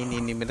नहीं नहीं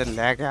नहीं नहीं, मेरा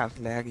लैग यार,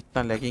 लैग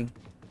इतना लैगिंग।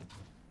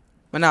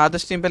 मैंने आधा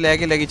स्ट्रीम पे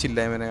लैग ही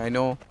चिल्ला है मैंने। आई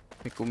नो,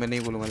 मैं नहीं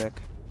बोलूँगा लैग,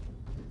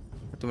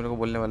 तो मेरे को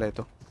बोलने वाला है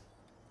तो।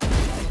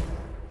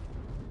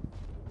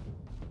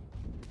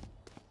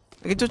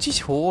 लेकिन जो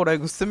चीज़ हो रहा है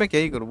गुस्से में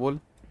क्या ही करूँ बोल।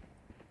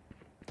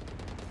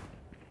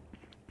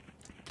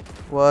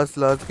 Was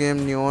last game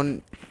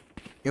neon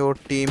your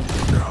team?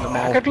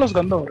 Packet loss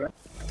गंदा हो रहा है।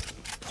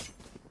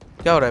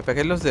 क्या हो रहा है?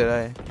 पैकेट लॉस दे रहा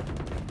है।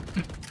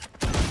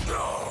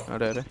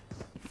 अरे अरे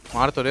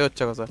मार तो रहे हो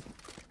अच्छा खासा।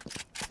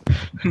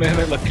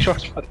 मैंने लकी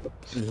शॉट्स मारे।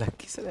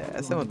 लकी से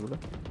ऐसे मत बोलो,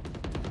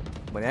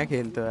 बढ़िया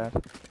खेलते हो यार।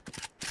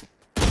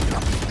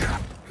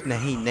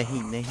 नहीं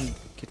नहीं नहीं,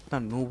 कितना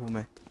नूब हूँ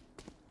मैं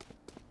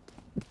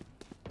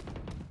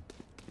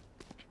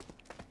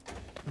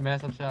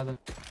सबसे ज्यादा।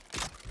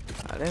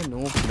 अरे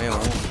नूब मैं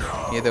हूँ,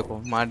 ये देखो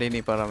मार ही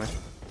नहीं पा रहा मैं।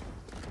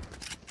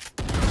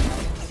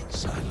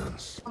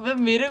 अबे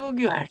मेरे को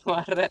क्यों हेड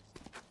मार रहा है?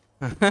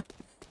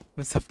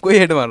 मैं सबको ही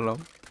हेड मार रहा हूँ।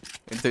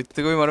 तो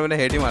इतने को भी मारा, मैंने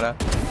हेड ही मारा,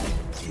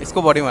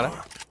 इसको बॉडी मारा।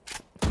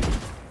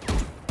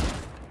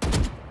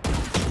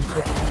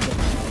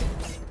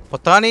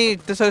 पता नहीं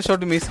इतने सारे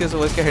शॉट मिस कैसे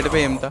हुआ, इसके हेड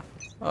पे एम था।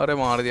 अरे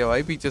मार दिया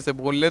भाई पीछे से।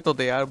 बोल ले तो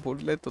थे यार, बोल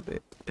ले तो थे।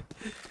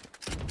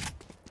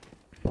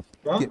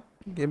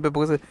 गेम पे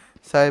focus.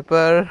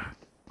 साइपर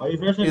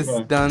is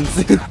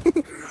dancing,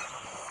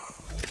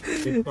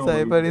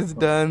 साइपर is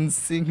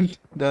dancing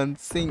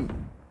dancing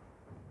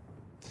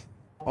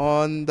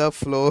on the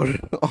floor,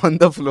 on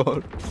the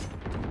floor.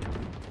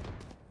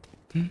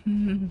 नहीं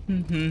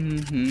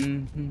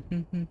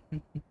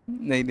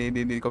नहीं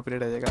नहीं नहीं,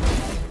 कॉपीराइट आ जाएगा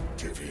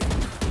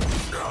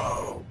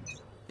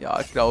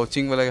यार।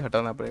 क्राउचिंग वाला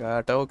हटाना पड़ेगा।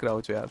 हटाओ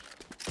क्राउच यार,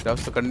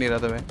 क्राउच तो कर नहीं रहा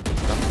था मैं।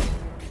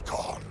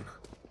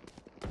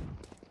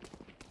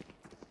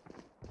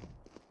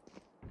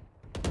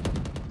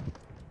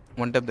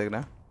 वन टैप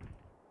देखना।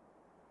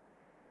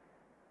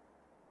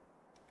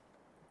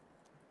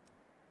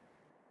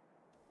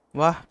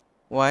 वाह,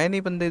 वो आए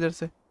नहीं बंदे इधर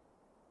से।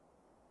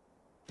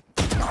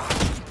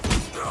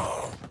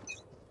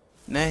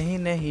 नहीं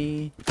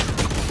नहीं,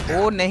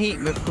 ओ नहीं,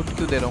 मैं खुद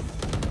क्यों दे रहा हूँ।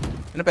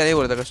 मैंने पहले ही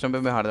बोला था कस्टम पे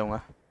मैं हार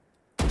जाऊंगा।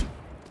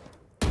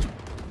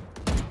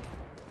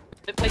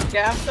 भाई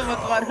कैप तो मत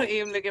मारो,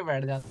 एम लेके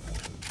बैठ जा।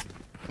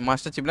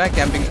 मास्टर चिप ना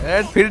कैंपिंग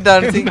फिर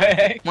dancing.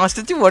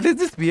 Master chip what is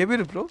this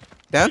behaviour bro?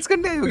 Dance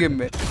करने आए हो गेम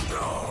में?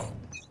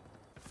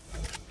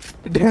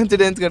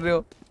 डांस कर रहे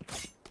हो।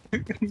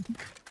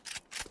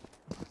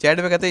 चैट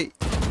में कहते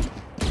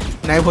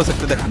नहीं हो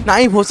सकता था,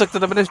 नहीं हो सकता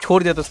था, मैंने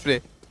छोड़ दिया था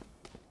स्प्रे।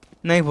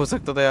 नहीं हो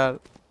सकता था यार।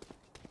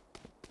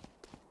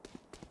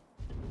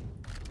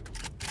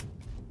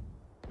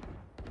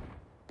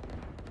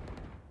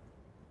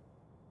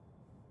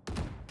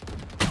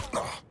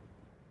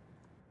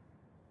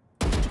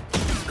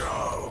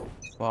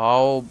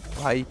 वाओ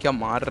भाई क्या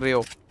मार रहे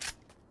हो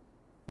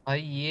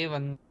भाई। ये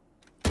बंद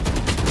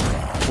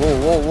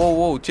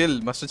वो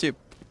चिल मास्टर चिप।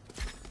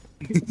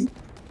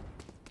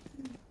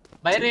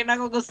 भाई रेना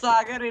को गुस्सा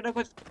आ गया, रेना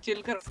को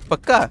चिल कर।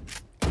 पक्का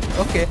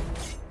ओके।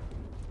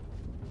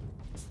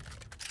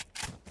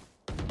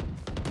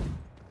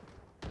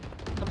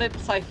 अबे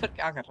साइफर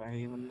क्या कर रहा है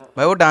ये बंदा?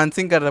 भाई वो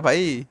डांसिंग कर रहा है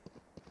भाई।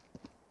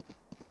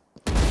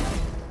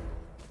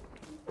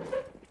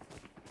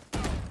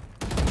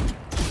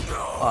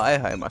 आए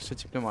हाय मास्टर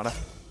चिप ने मारा।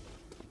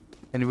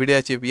 एनवीडिया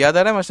चिप याद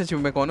आ रहा है? मास्टर चिप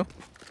में कौन हूँ?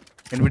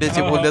 एनवीडिया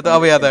चिप बोल दिया तो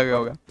अब याद आ गया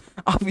होगा।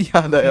 अब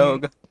याद आया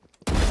होगा।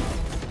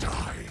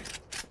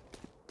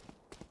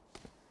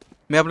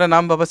 मैं अपना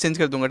नाम वापस चेंज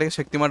कर दूंगा, ठीक है?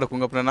 शक्तिमान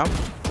रखूंगा अपना नाम।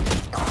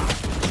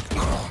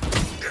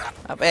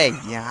 अबे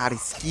यार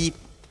इसकी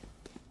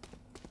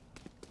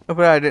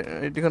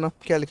आइडेंटिटी का नाम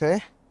क्या लिखा है?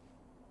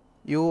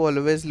 You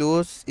always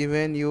loose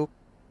even you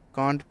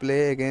can't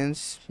play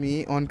against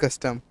me on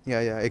custom.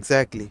 या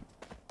एग्जैक्टली।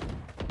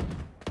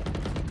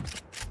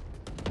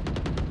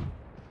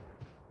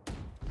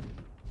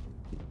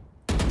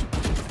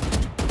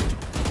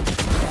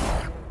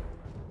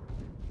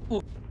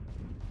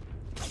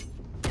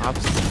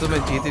 आपसे तो मैं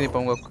जीत ही नहीं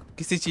पाऊंगा,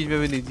 किसी चीज में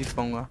भी नहीं जीत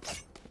पाऊंगा।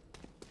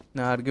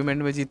 ना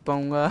आर्गुमेंट में जीत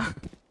पाऊंगा,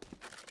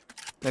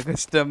 ना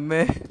कस्टम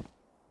में,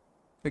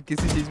 मैं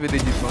किसी चीज में नहीं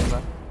जीत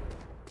पाऊंगा।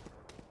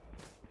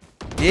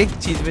 एक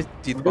चीज में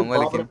जीत पाऊंगा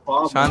लेकिन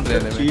शांत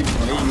रहने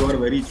में। यू आर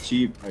वेरी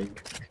चीप भाई।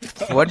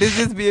 What is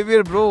this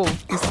behaviour bro?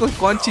 किसको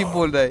कौन चीप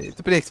बोल रहा है?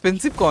 तो फिर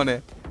एक्सपेंसिव कौन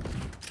है?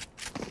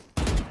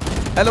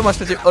 Hello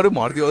master chip. अरे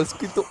मार दिया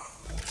उसकी तो।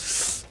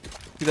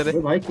 किधर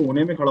है भाई?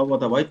 कोने में खड़ा हुआ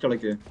था भाई चढ़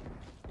के।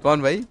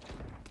 कौन भाई?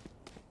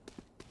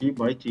 चीप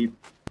भाई चीप।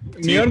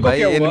 चीप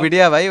भाई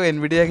एनवीडिया भाई, वो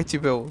एनवीडिया की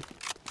चिप है वो।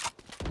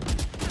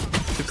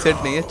 चिपसेट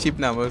नहीं है, चिप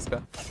नाम है उसका।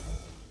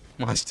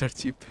 Master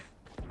chip.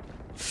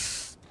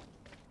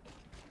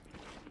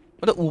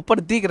 मतलब ऊपर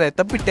दिख रहा है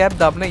तब भी टैब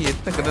दाबना, ये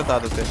इतना गलत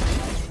आदत है।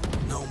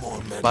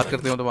 बात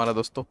करते हो तुम्हारा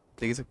दोस्तों,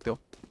 देख ही सकते हो।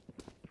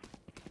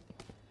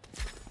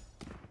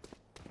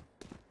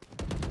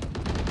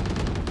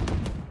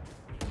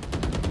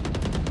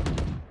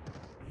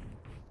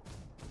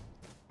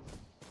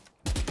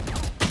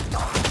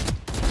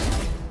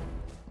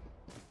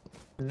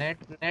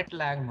 नेट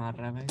लैग मार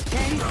रहा है भाई।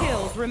 10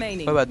 kills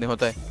remaining. कोई बात नहीं,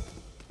 होता है।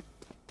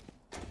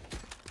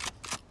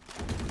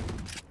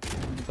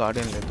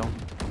 गार्डियन लेता हूँ,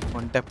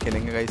 वन टैप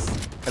खेलेंगे guys.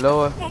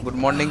 Hello good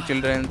morning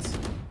children's.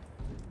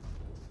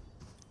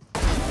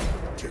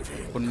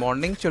 Good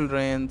morning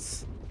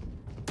children's.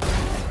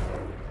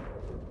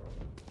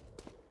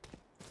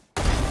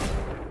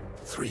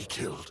 3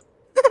 killed.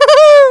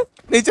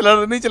 नहीं चला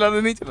रहा, नहीं चला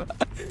रहा, नहीं चला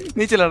रहा,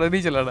 नहीं चला रहा,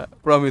 नहीं चला रहा,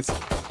 प्रॉमिस।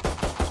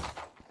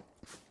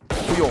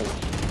 यो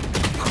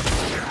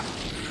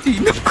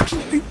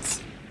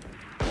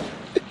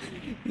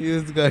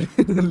यूज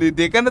गार्डियन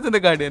देखा ना तूने?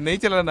 गार्डियन नहीं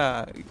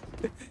चलाना,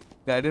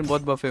 गार्डियन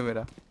बहुत बफ है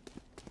मेरा।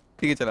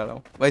 ठीक है चला रहा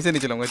हूँ, वैसे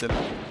नहीं चलाऊंगा, चल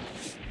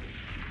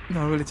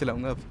नॉर्मली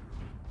चलाऊंगा अब।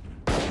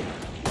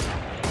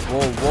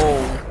 वो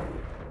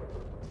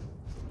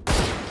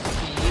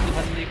तीन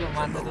बंदे को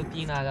मारने तो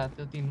 3 आ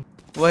जाते हो। 3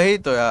 वही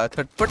तो यार,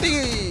 छटपटी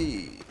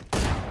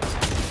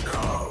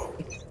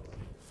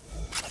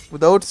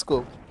without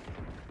scope.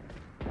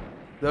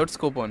 Without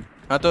scope on.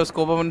 हाँ तो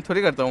स्कोप ऑन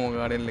थोड़ी करता हूँ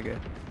गार्डियन लेके,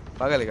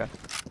 पागल है क्या?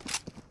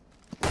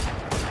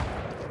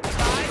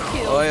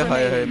 ओए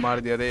हाय हाय मार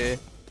दिया रे।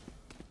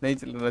 नहीं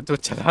चल रहा, जो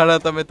चला रहा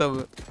था मैं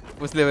तब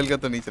उस लेवल का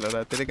तो नहीं चला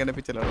रहा, तेरे कहने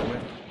पे चला रहा हूँ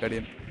मैं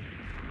गार्डियन।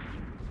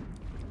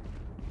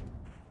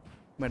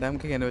 मैडम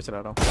के कहने पे चला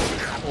रहा हूँ।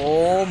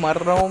 ओ मर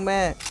रहा हूँ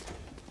मैं।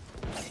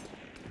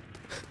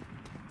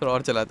 थोड़ा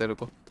और चलाते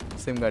रुको,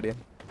 सेम गार्डियन।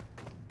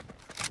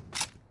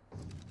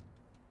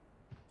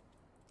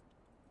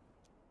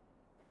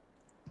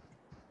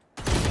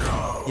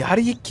 यार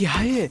ये क्या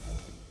है?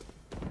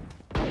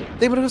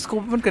 देख मेरे को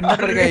स्कोप ओपन करना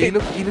पड़ेगा। ये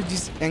लोग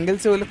जिस एंगल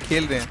से वो लोग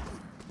खेल रहे हैं,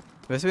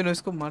 वैसे भी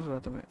नॉइस को मार रहा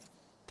था मैं।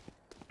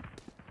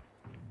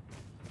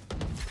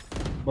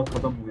 बस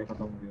खत्म हो गया,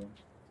 खत्म हो गया।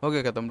 हो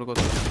गया खत्म, रुको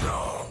तो।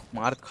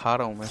 मार खा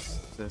रहा हूँ मैं,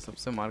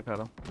 सबसे मार खा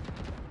रहा हूँ।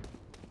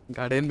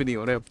 गार्डियन भी नहीं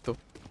हो रहा अब तो।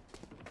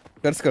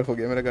 कर्स कर हो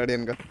गया मेरा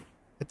गार्डियन का।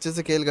 अच्छे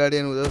से खेल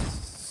गार्डियन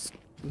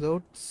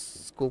विदाउट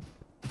स्कोप।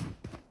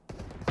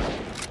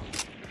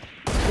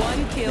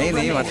 नहीं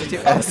नहीं मास्टर चीफ,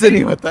 ऐसे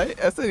नहीं होता है,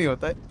 ऐसे नहीं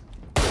होता है।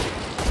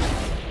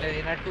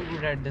 You're not too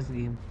good at this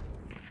game.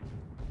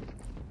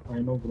 I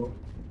know bro.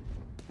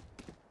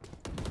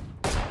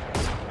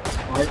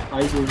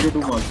 I usually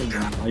do martial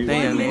game.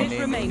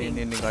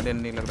 नहीं गार्डियन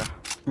नहीं लग रहा।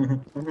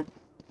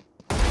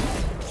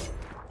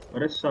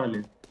 अरे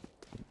साले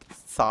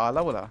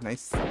साला बोला।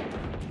 नाइस,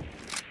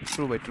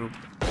 ट्रू भाई ट्रू।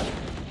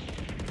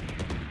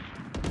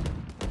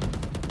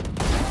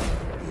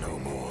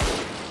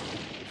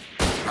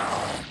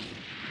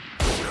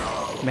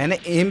 मैंने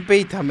एम पे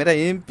ही था, मेरा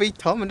एम पे ही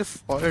था, मैंने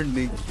फॉरवर्ड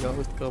नहीं किया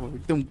उसका।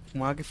 एकदम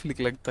माँ के फ्लिक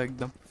लगता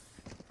एकदम।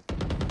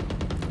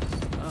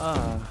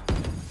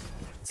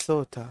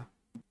 सो था।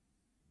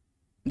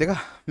 देखा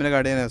मेरा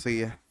गार्डियन ऐसा ही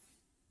है,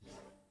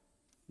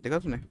 देखा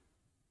तूने?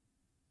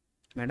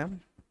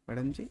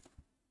 मैडम जी,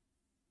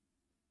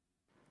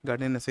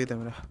 गार्डियन ऐसा ही था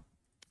मेरा।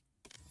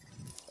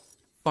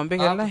 कौन पे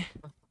खेलना है?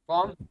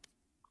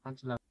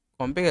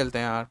 कौन पे खेलते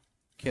हैं यार?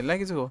 खेलना है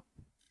किसी को?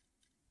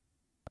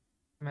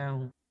 मैं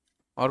हूँ।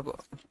 और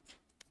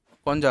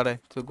कौन जा रहा है?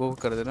 तो गो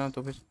कर देना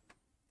तो फिर।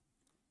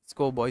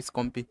 इसको बॉयज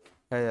कॉम्पी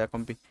है,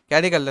 कॉम्पी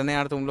कैरी कर लेना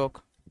यार तुम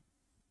लोग।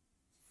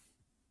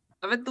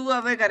 अबे तू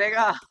अबे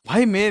करेगा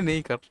भाई मैं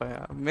नहीं कर रहा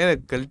यार, मैं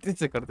गलती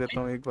से कर देता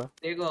हूँ एक बार।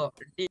 देखो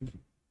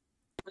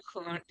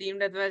टीम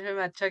डेथ मैच में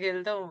मैं अच्छा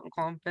खेलता हूँ,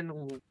 कॉम्प पे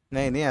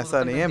नहीं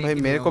ऐसा नहीं है भाई,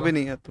 मेरे को भी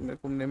नहीं है तो मेरे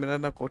को मेरा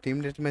ना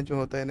टीम डेथ मैच में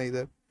होता है ना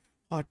इधर।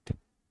 हट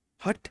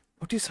हट,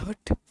 व्हाट इज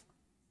हट?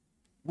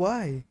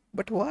 Why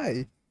but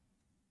why?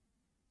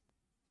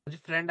 मुझे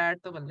फ्रेंड ऐड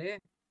तो कर ले।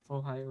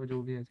 ओहायो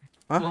जो भी है।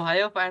 हाँ?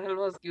 ओहायो फाइनल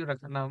बॉस क्यों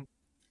रखा नाम?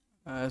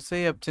 ऐसे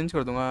ही अब चेंज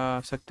कर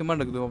दूंगा,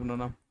 शक्तिमान रख दूंगा अपना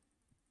नाम।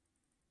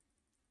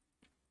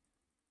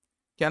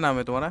 क्या नाम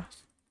है तुम्हारा?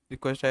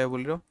 रिक्वेस्ट आया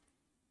बोल रहे हो?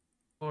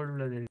 Cold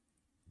blooded.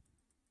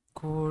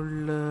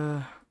 कोल्ड,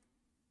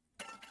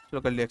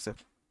 चलो कर लिया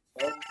एक्सेप्ट।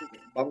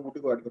 बाबा बूटी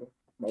को ऐड करो।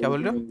 क्या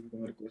बोल रहे हो?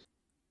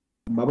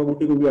 बाबा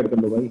बूटी को भी ऐड कर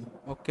लो भाई।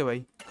 ओके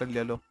भाई कर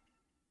लिया, लो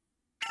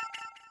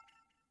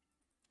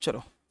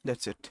चलो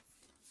दैट्स इट।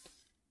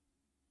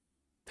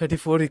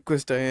 34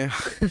 रिक्वेस्ट आए हैं।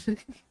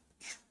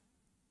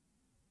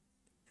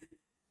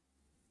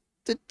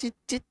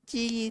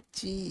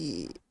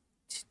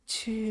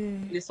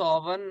 ये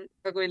 101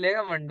 का कोई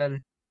लेगा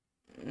मंडल?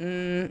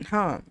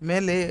 हाँ मैं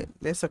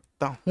ले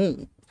सकता हूँ।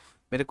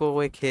 मेरे को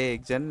वो एक है,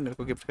 एक जन मेरे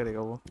को गिफ्ट करेगा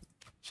वो,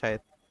 शायद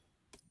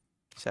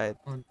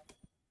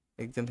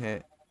एक जन है।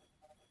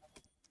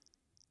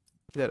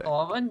 किधर है?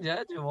 101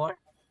 जज व्हाट?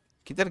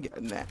 किधर गया?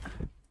 ना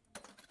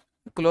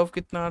क्लोव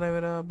कितना आ रहा है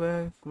मेरा? अब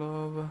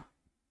क्लोव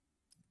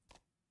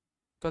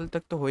कल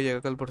तक तो हो ही जाएगा,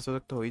 कल परसों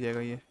तक तो हो ही जाएगा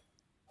ये।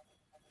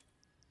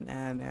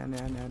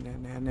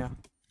 नया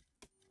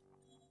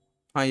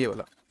हाँ ये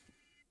वाला।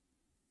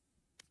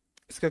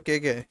 इसका क्या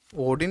है?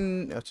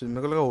 ओडिन, अच्छा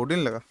मेरे को लगा ओडिन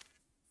लगा।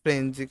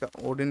 फ्रेंजी का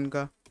ओडिन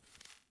का।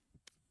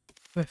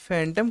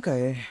 फैंटम का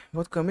है,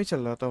 बहुत कम ही चल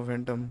रहा था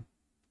फैंटम।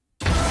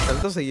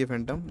 चल तो सही है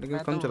फैंटम, लेकिन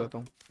कम चलाता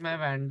हूँ। मैं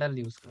वैंडल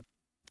यूज कर।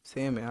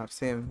 सेम है यार,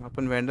 सेम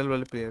अपन वैंडल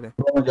वाले प्लेयर है।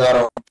 मैं जा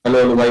रहा हूँ।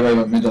 हेलो भाई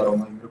मैं जा रहा हूँ।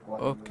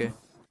 Okay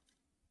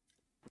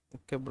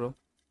okay bro.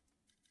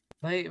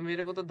 भाई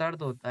मेरे को तो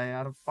दर्द होता है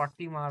यार,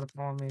 40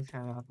 मारता हूँ मैं,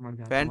 शायद मर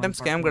जाता हूँ। फैंटम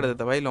स्कैम कर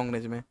देता भाई लॉन्ग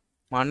रेंज में।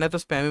 मारना है तो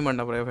स्पैम ही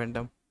मारना पड़ेगा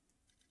फैंटम।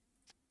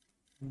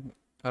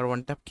 और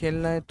वन टैप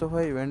खेलना है तो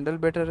भाई वैंडल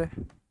बेटर है।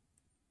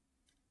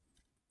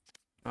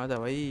 आजा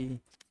भाई,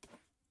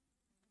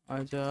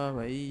 आजा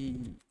भाई।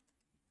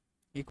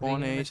 ये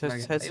कौन है?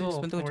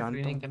 इसमें तो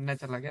जानता हूँ। करना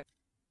चला गया।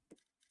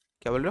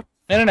 क्या बोल रहे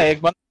हो? नहीं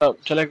एक बंदा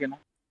चला गया ना।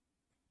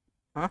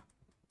 हाँ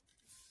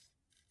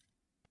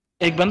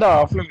एक बंदा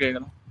ऑफलाइन गया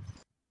ना।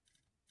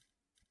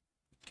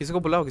 किसी को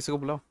बुलाओ, किसी को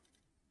बुलाओ,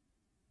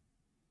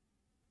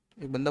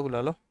 एक बंदा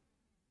बुला लो।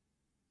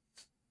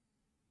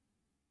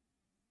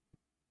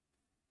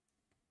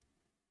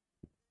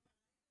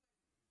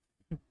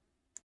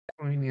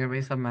 कोई नहीं है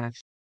भाई, सब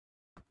मैच।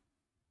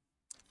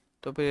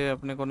 तो फिर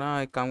अपने को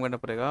ना एक काम करना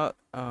पड़ेगा,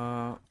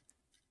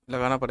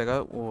 लगाना पड़ेगा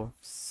वो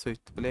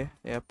स्विफ्ट प्ले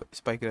या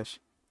स्पाइक रश।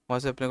 वहाँ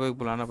से अपने को एक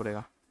बुलाना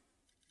पड़ेगा।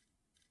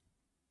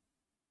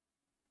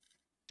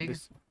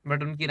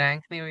 बट उनकी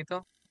रैंक नहीं हुई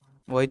तो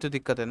वही तो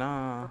दिक्कत है ना,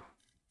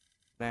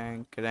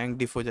 रैंक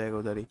डिफ हो जाएगा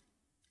उधर ही।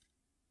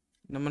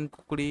 नमन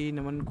कुकड़ी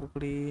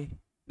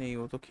नहीं,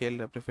 वो तो खेल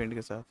रहे अपने फ्रेंड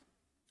के साथ।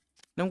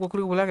 नमन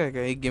कुकड़ी को बुला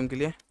क्या एक गेम के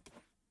लिए?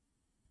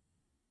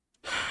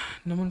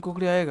 नमन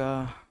कुकड़ी आएगा।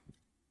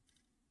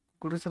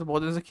 कुकड़ी के साथ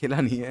बहुत दिन से खेला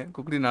नहीं है,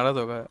 कुकड़ी नाराज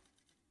होगा,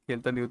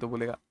 खेलता नहीं हो तो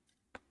बोलेगा।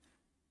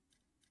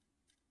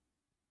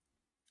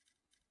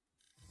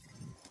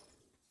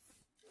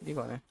 ये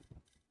कौन है?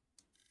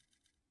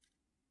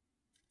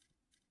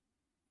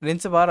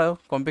 रेंज से बाहर आओ,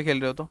 कौन पे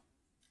खेल रहे हो तो?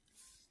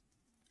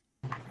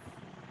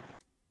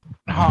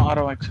 आ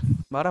रहा हूँ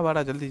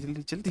 12 जल्दी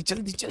जल्दी जल्दी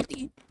जल्दी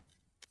जल्दी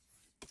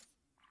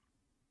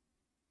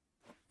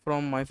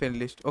from my friend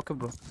list. Okay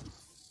bro.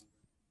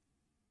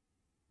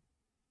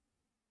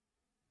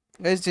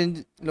 Guys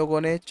जिन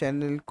लोगों ने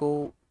चैनल को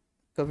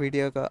का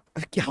वीडियो का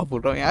क्या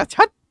बोल रहा हूँ यार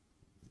छट।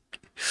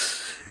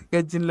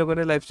 गाइस जिन लोगों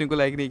ने लाइव स्ट्रीम को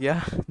लाइक नहीं किया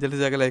जल्दी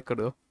से जाकर लाइक कर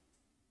दो।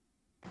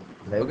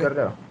 लाइव कर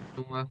रहा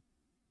हूँ।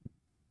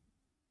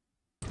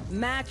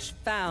 Match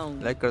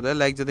found. लाइक कर दो,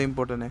 लाइक ज्यादा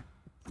इंपॉर्टेंट है।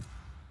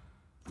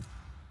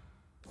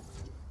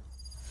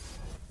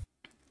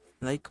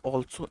 Like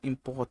also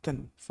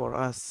important for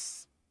us.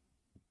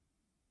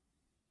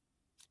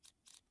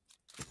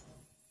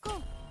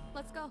 Cool.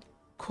 Let's go.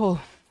 Cool,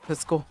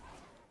 let's go.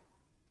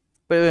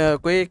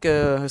 कोई एक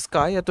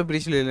स्काई या तो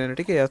ब्रिज ले लेना,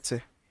 ठीक है, याद से,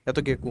 या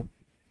तो गेकू।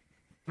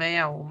 मैं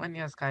या वुमन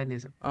या स्काई ले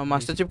सकता।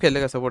 मास्टर चिप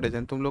खेलेगा सपोर्ट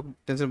एजेंट, तुम लोग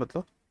टेंशन मत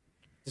लो।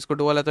 जिसको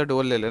डुअल आता है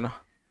डुअल ले लेना,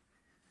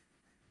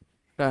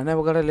 रहना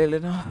वगैरह ले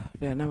लेना,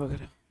 रहना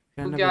वगैरह।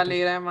 तू क्या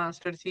ले रहा है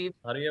मास्टर चिप?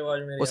 हरी आवाज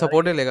मेरी वो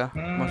सपोर्ट ही लेगा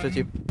मास्टर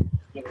चिप।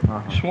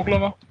 स्मोक लो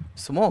ना।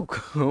 Smoke,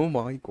 oh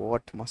my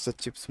God, master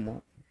chip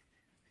smoke.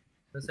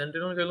 मैं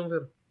सेंटिनल खेलूं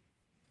फिर?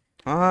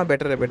 हाँ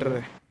बेटर है, बेटर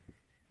है,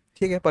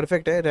 ठीक है,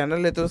 परफेक्ट है। रहना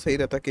लेते तो सही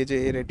रहता,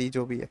 केजे रेडी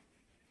जो भी है।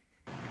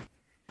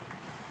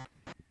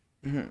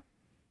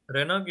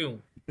 रहना क्यों?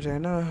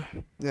 रहना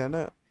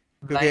रहना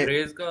क्योंकि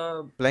रेज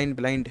का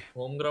ब्लाइंड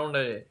होम ग्राउंड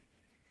है।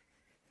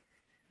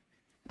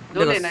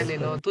 जो लेना है ले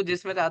लो, तू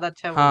जिसमें ज्यादा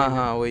अच्छा है वो हाँ ले ले।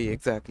 हाँ वही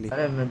एग्जैक्टली।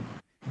 अरे मैं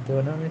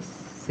दोनों में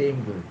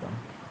सेम बोलता हूँ।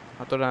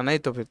 हाँ तो रहना ही,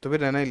 तो फिर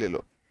रहना ही ले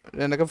लो।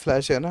 रहना का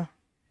फ्लैश है ना,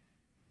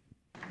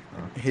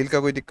 हील का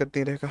कोई दिक्कत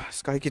नहीं रहेगा।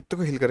 स्काई कितने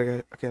को हील करेगा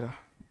अकेला।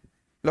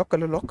 लॉक कर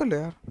लो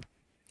यार,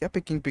 क्या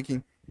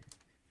पिकिंग।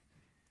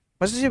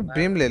 बस ये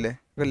ब्रिम ले ले,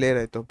 अगर ले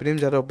रहे तो ब्रिम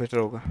ज़्यादा बेटर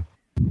होगा,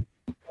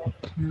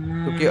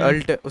 क्योंकि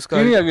अल्ट उसका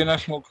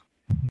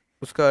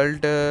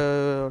अल्ट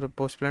और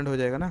पोस्ट प्लांट हो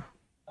जाएगा ना,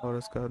 और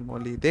उसका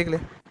मॉली देख ले।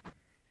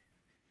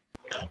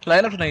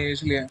 लाइनअप नहीं है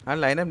इसलिए। हाँ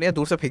लाइनअप नहीं है,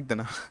 दूर से फेंक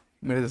देना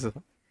मेरे जैसा।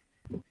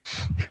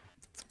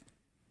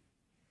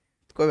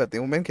 कोई बात नहीं,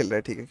 वुमेन खेल रहा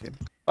है, ठीक है खेल।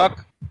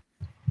 फक,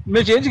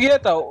 मैं चेंज किया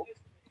था।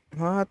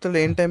 हाँ तो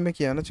लेन टाइम में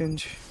किया ना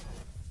चेंज,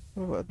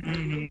 कोई बात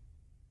नहीं।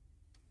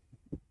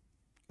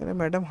 अरे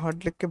मैडम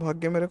हार्ड लिख के भाग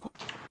गया मेरे को।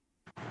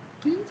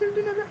 3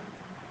 सेंटीमीटर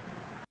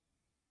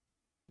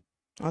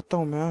आता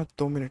हूँ मैं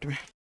 2 मिनट में।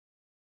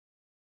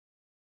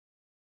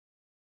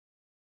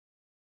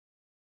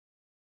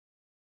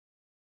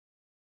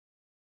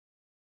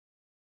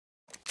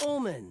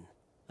 Omen,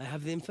 I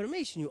have the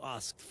information you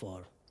asked for.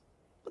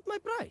 But my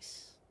price?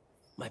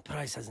 My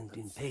price hasn't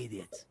been paid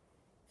yet.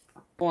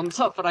 कौन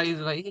सा प्राइस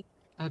भाई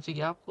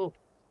चाहिए आपको?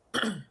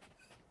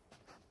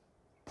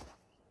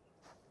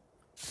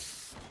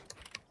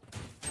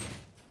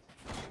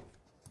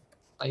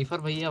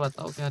 साइफर भैया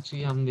बताओ क्या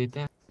चाहिए, हम देते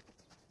हैं।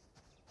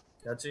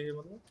 क्या चाहिए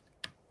मतलब?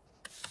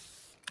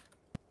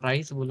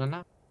 प्राइस बोला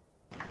ना।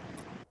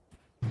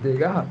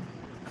 देगा।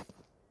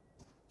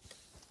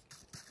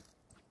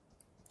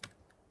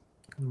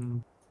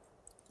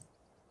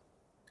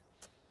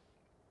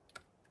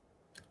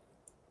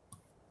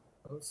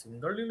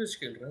 सिंगल ड्यूलिस्ट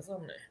खेल रहा है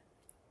सामने,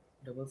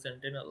 डबल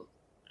सेंटिनल।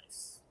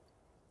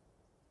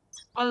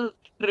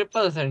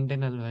 ट्रिपल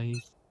सेंटिनल भाई।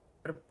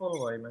 ट्रिपल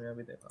भाई मैंने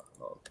अभी देखा,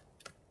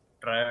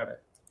 ट्रायड है।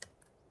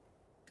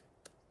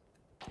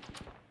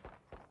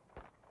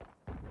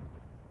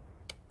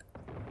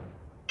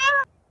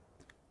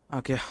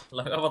 क्या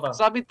लगा पता?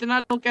 सब इतना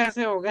लोग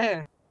कैसे हो गए?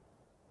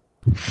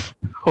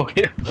 हो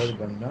गया बहुत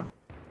गंदा।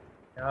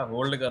 क्या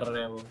होल्ड कर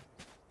रहे हैं वो?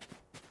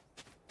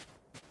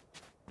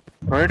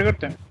 राइट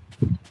करते हैं।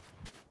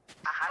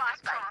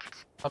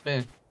 अबे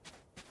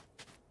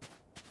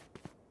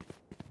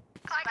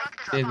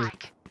दे दे।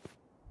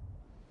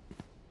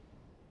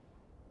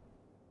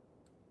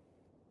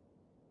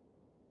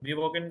 भी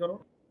वॉक इन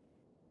करो।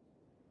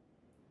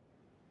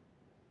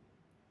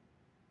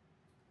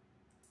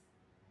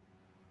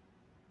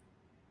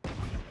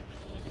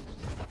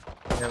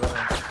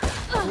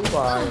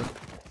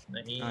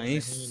 नहीं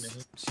नाइस,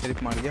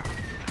 शरीफ मार गया।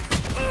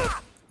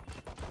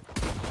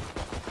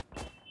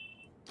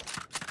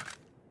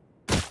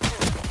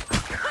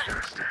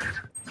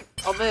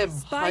 अबे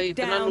भाई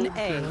इतना लूट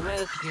मैं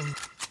इस game.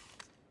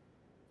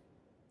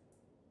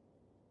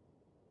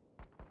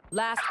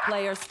 Last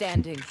player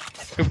standing.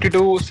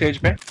 52 says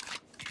पे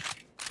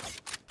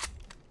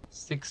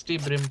 60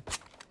 brim.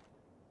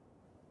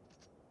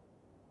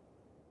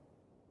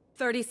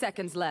 30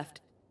 seconds left.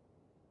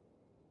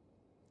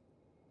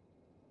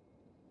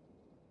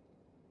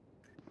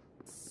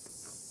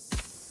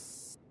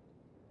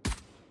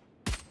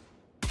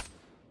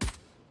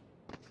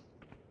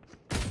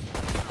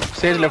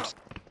 Says left.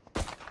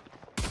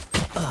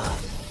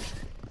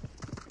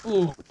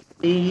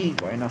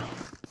 why not?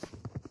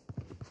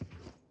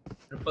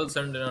 Triple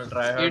sentinel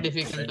try ये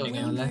डिफिकल्ट हो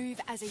गया वाला।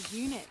 Move as a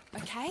unit,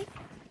 okay?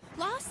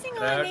 Last thing I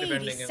Prior need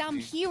defending is some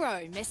MP. hero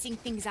messing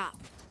things up.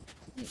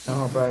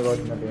 हाँ पर God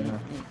ना देना।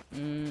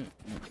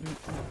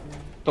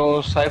 तो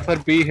साइफर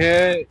बी है,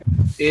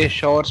 ए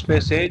शॉर्ट्स पे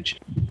सेज,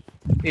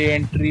 ए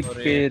एंट्री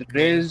पे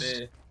रेज,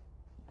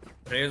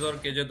 रेज और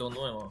केजे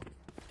दोनों हैं वहाँ।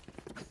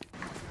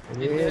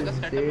 ये का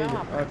सेटअप है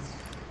वहाँ पर।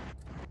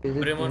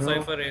 प्रेम और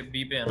साइफर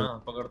बी पे है ना,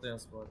 पकड़ते हैं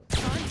उसको।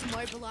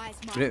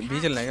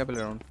 बी चलना है क्या पहले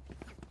राउंड?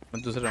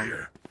 मतलब दूसरा राउंड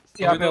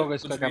यहाँ पे होगा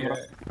इसका कैमरा।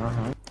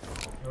 हाँ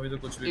अभी तो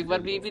कुछ भी एक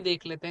बार बी भी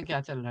देख लेते हैं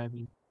क्या चल रहा है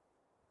अभी।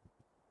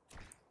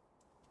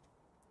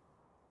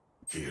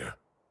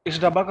 इस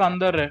डब्बा का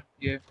अंदर है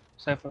ये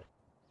cipher.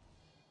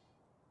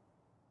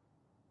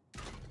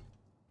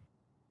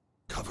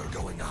 Cover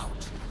going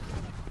out.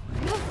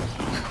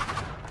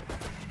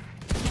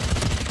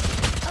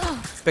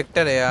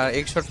 Spectre है यार,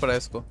 एक शॉट पड़ा है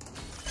इसको।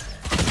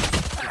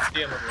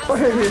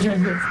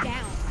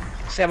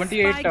 78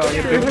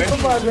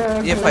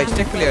 ये 5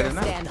 स्टैक प्लेयर है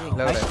ना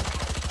लग रहा है।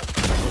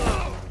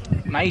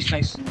 Nice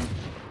nice.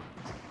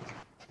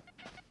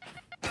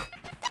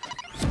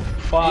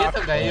 ये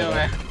तो गए हो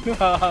मैं।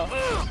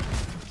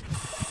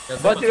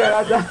 बच गया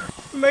राजा।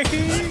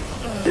 नहीं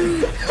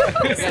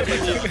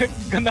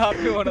गंदा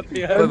आपके होना था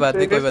यार। कोई बात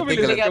नहीं गलत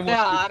कहते हैं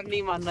हार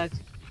नहीं मानना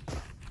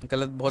चाहिए।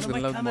 गलत बहुत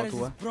गलत मौत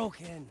हुआ।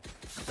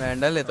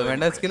 वैंडल है तो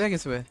वैंडल स्किल है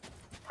किस पे?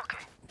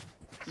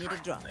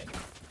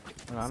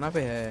 राना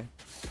पे है।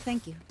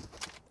 Thank you.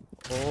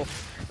 Oh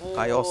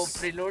कायोस।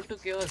 Preload to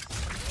chaos.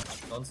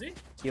 कौन सी?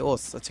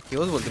 केओस। अच्छा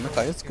केओस बोलते हैं, मैं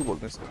कायोस क्यों बोल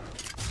रहा हूँ इसको?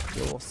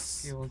 केओस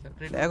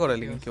लैग हो रहा है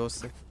लेकिन केओस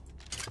से।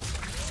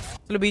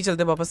 चलो बी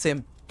चलते वापस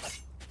सेम।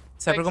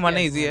 स्पेक्टर को मारना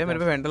इजी है, मेरे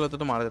पे वैंडल होता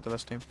तो मार देता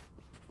लास्ट टाइम।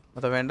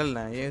 मतलब वैंडल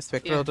ना, ये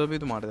स्पेक्टर होता भी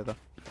तो मार देता।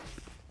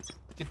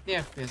 कितने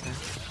एफपीएस है?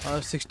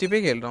 और 60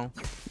 पे खेल रहा हूँ।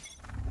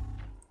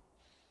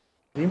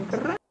 स्ट्रीम कर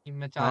रहा है?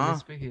 मैं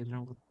 40 पे खेल रहा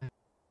हूँ।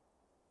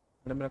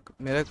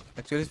 मेरा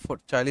एक्चुअली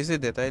 40 ही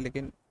देता है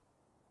लेकिन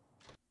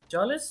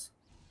 40?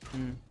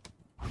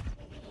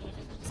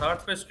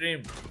 60 पे स्ट्रीम।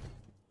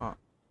 हाँ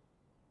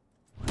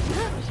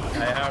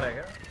हार्ड है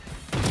क्या?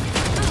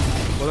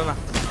 बोलो ना।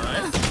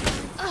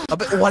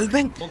 अबे वॉल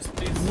बैंग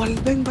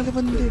वाले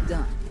बंदे।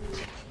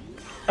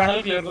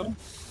 टनल क्लियर करो।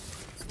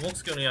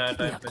 स्मोक्स क्यों नहीं आया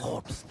टाइम पे?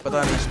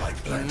 पता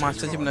नहीं,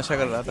 मास्टर चिप नशा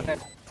कर रहा था,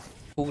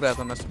 फूक रहा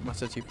था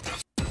मास्टर चिप।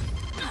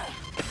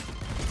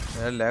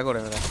 यार लैग हो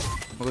रहा है मेरा,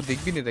 मेरे को दिख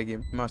भी नहीं रहा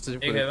गेम। मास्टर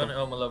चिप एक हेवन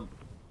मतलब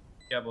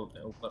क्या बोलते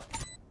हैं ऊपर।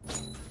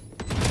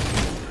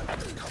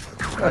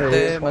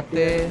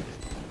 मते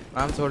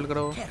आराम से होल्ड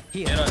करो।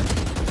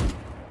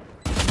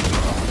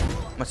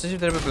 मास्टर चिप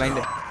तेरे पे ब्लाइंड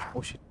है।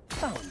 Oh shit.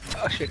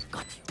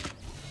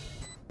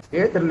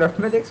 ये तेरे लेफ्ट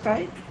में देख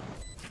स्काई।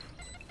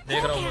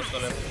 देख रहा हूँ मैं उसका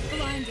लेफ्ट।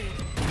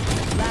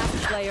 Last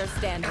player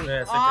standing.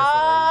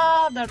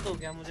 दर्द हो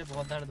गया मुझे,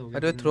 बहुत दर्द हो गया।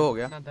 अरे थ्रो हो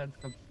गया। दर्द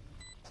कब?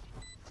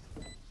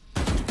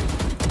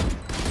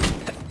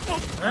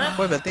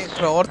 कोई बात नहीं,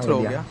 थ्रो और थ्रो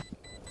हो गया।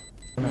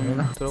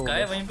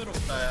 स्काई वहीं पे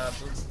रुकता है यार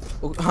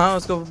तू। हाँ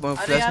उसको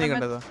फ्लैश नहीं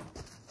करना था,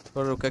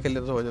 थोड़ा रुक के खेले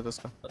तो हो जाता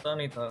उसका। पता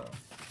नहीं था।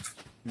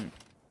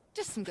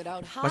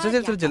 अच्छा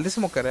चल जल्दी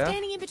से मुक कर यार।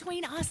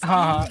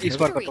 हाँ इस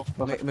बार कर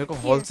दो। मेरे को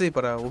हॉल से ही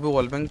पड़ा है, वो भी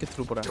वॉल बैंग के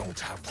थ्रू पड़ा है।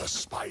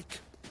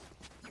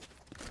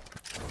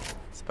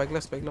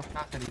 स्पाइक लो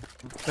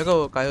मेरे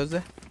को कायोस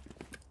दे।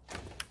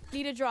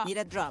 Need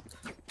a drop.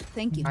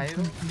 Thank you.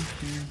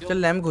 चल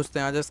लैम्प घुसते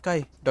हैं। आजा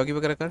स्काई डॉगी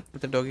वगैरह कर, मैं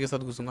तो डॉगी के साथ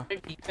घुसूंगा।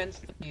 डिफेंस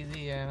तो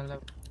इजी है मतलब।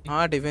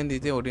 हाँ डिफेंस दी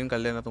थी, ओडिन कर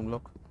लेना तुम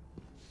लोग।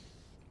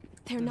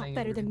 They're not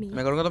better than me.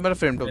 मैं करूँगा तो मेरा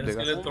फ्रेम टॉप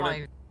देगा।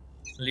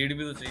 लीड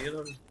भी तो चाहिए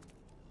थोड़ी।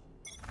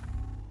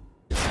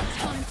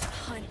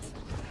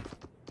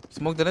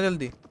 स्मोक देना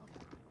जल्दी,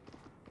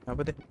 यहाँ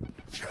पे दे।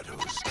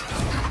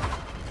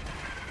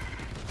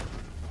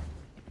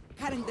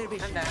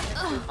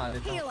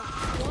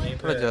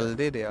 थोड़ा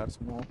जल्दी दे यार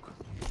स्मोक।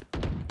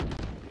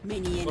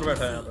 ऊपर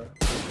बैठा है यहाँ पे।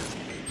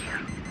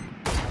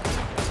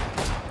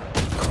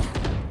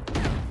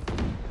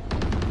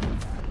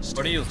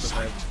 बड़ी उसको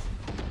शायद।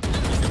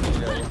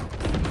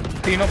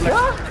 तीनों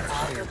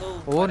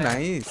ब्लैक। Oh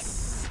nice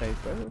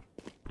साइपर।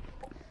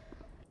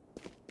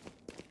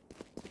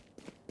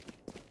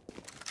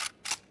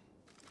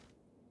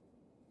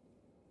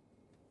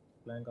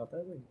 ब्लैंक आता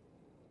है भाई।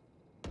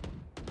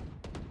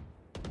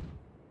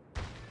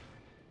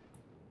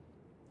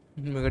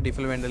 मेरे को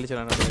डिफल वैंडल ही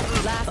चलाना पड़ेगा।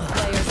 Last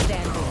player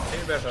standing.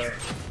 नहीं बैठा है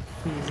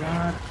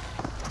यार।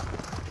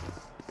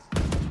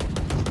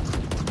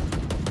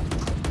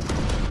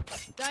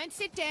 Don't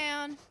sit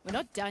down. We're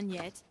not done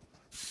yet.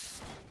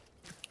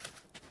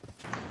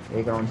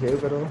 एक राउंड सेव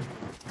करो।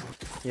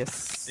 यस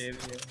सेव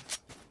है।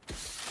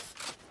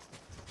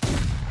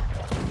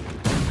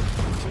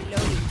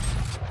 Reloading.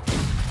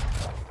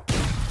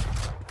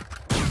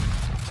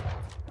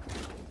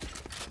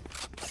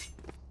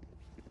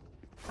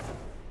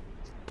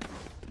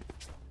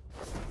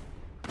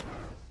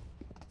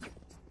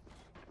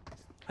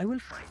 I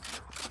will fight.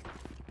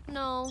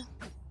 No.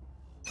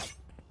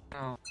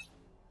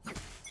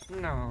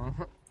 No.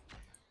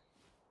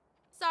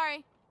 Sorry.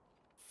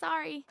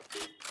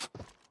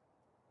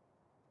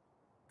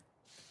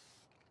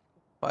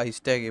 5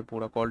 stack है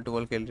पूरा, कॉल टू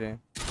कॉल खेल रहे हैं।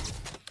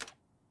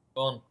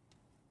 कौन?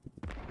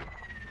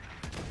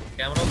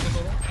 कैमरा ऑफ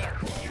करो।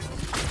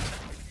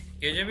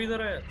 केजे भी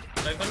इधर है,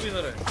 साइफर भी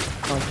इधर है।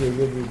 हाँ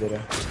केजे भी इधर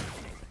है।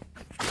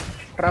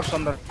 ट्रैप्स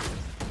अंदर।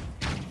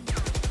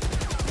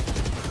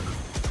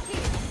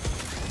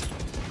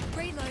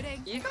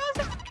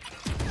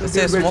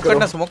 इसे स्मोक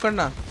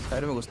करना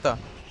साइड में घुसता।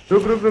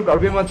 रुक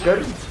अभी मत कर,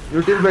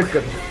 यूटिल वेट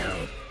कर।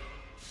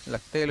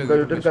 लगते हैं लोग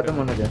यूटिल खत्म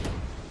होने दे।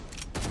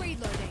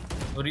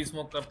 वो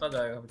रीस्मोक करता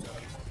जाएगा बेचारा।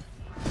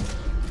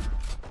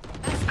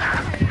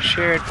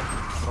 शिट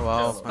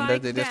वाओ अंदर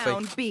दे दिया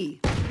spike.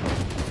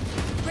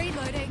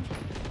 Reloading.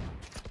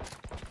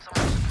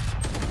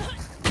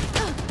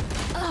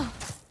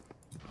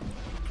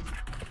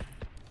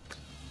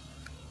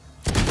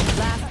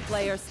 Last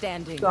player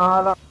standing.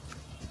 साला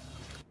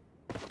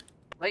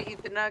भाई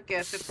इतना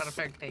कैसे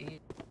परफेक्ट है ये?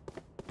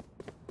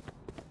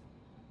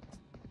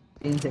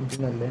 3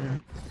 सेंटिनल है।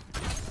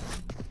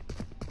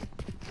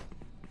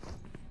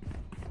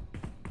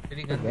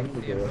 तेरी गन गन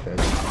है।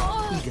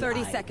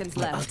 30 seconds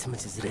left.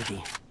 Ultimate is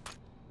ready.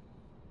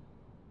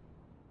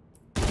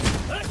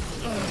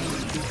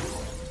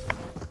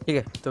 ठीक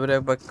है तो फिर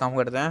एक काम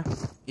करते हैं,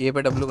 ए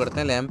पे डब्ल्यू करते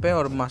हैं लैंप पे,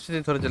 और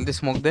मास्टर थोड़ा जल्दी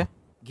स्मोक दे।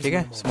 ठीक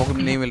है स्मोक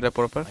नहीं मिल रहा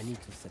प्रॉपर।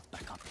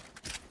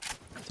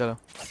 चलो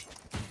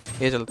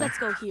ये चलते हैं। Let's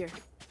go here.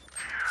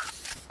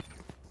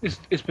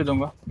 इस पे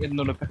दूंगा इन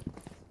दोनों पे।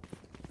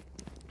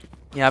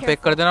 यहाँ पे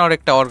एक कर देना और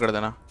एक टावर कर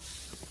देना।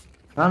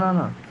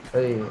 ना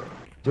अरे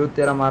जो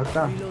तेरा मारता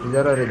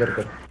इधर और इधर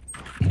कर।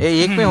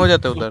 एक में हो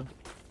जाता है उधर।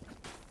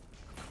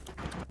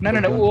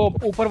 नहीं वो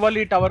ऊपर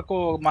वाली टावर को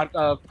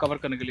कवर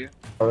करने के लिए।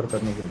 कवर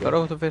करने के लिए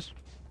करो तो फिर।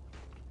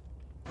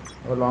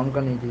 वो लॉन्ग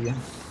का नहीं चाहिए,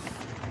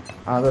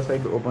 आधा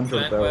साइड ओपन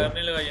छोड़ता है।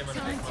 नहीं लगाइए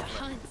मैंने।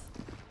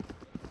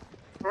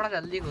 थोड़ा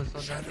जल्दी घुसो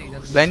जल्दी।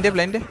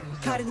 ब्लाइंड है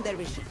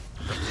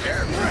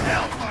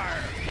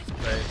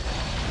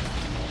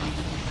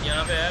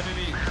यहाँ पे है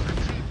बीबी।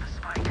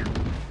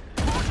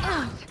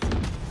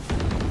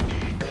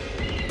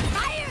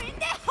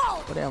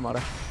 अरे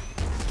हमारा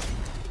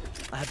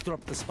I have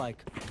dropped the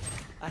spike.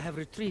 I have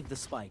retrieved the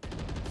spike.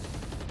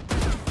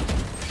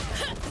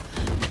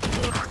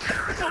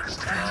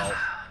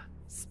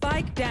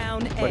 Spike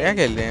down A. बढ़िया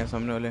खेल रहे हैं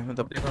सामने वाले,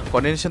 मतलब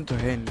कोऑर्डिनेशन तो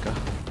है इनका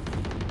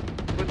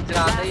कुछ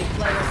ज्यादा ही।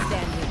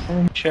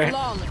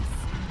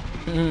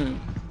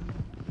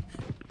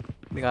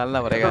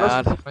 निकालना पड़ेगा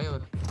यार,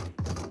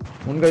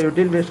 उनका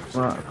यूटिल बेस्ट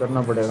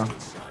करना पड़ेगा।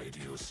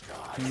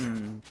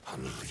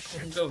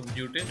 उनका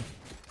ड्यूटी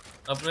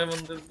अपने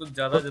मंदिर कुछ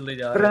ज्यादा जल्दी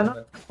जा रहा है।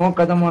 वो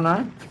खत्म होना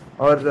है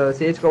और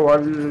सेज का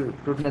वॉल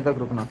टूटने तक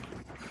रुकना,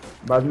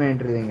 बाद में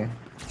एंट्री देंगे।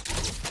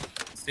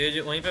 सेज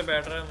वहीं पे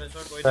बैठ रहा है हमेशा,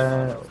 कोई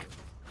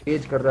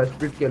सेज कर रहा है,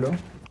 स्प्लिट के लो।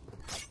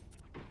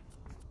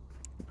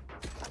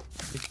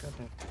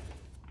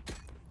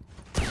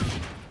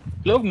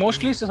 लोग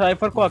मोस्टली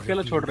साइफर को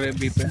अकेला छोड़ रहे हैं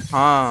बी पे।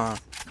 हाँ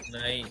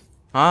नहीं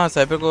हाँ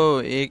साइपर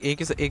को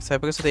एक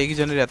साइपर के साथ एक ही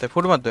जन रहता है।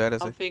 फुट मत दो यार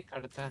ऐसे। फेक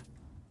करता है।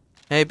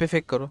 यहीं पे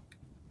फेक करो।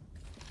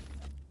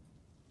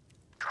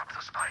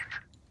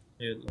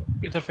 ये लो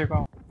इधर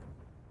फेंका।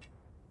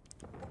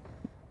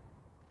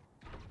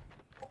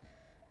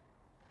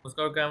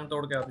 उसका कैम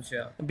तोड़ के आप पीछे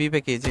आ। बी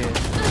पे कीजिए।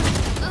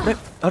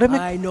 अरे मैं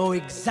I know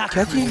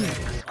exactly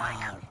where you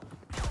are.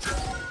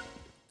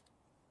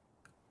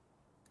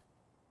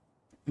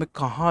 मैं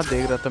कहाँ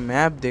देख रहा था,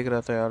 मैप देख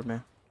रहा था यार।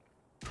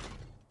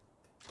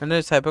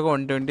 मैंने साइपर को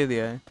 120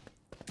 दिया है।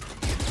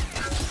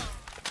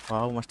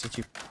 वाह मस्त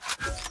चिप।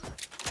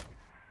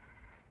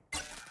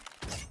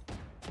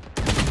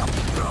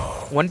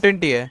 वन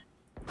 120 है।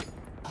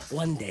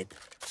 One dead.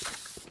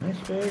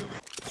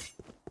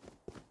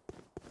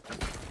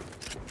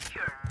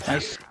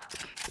 Nice.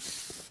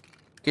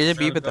 KJ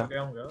B पे था।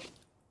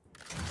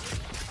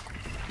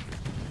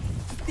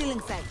 Still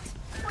in sight.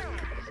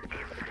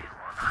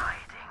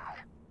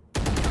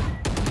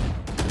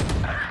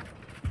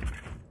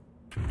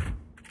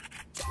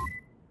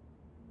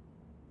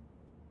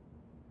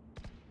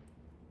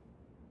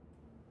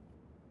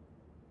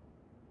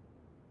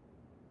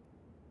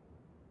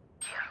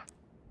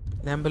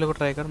 लैम्बेलो को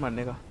ट्राई कर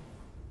मारने का।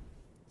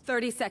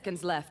 30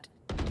 seconds left.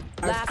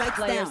 Last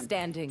player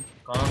standing.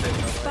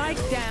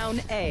 Spike down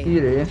A.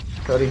 रे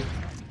sorry.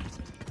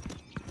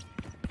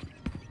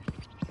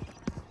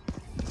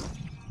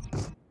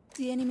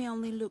 The enemy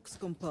only looks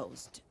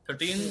composed.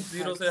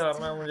 13-0 से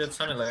हारना मुझे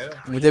अच्छा नहीं लगेगा।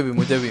 मुझे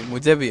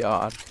भी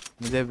यार,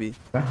 मुझे भी।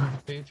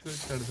 पेज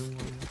कर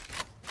दूंगा।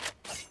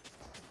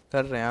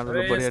 कर रहे हैं यार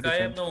अरे बढ़िया स्काई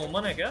डिफेंस। अपना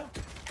वुमन है क्या?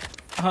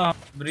 हाँ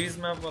ब्रीज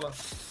मैप वाला,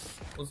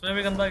 उसमें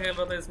भी गंदा खेल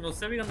रहा था, इसमें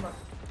उससे भी गंदा।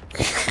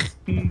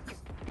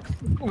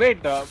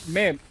 वेट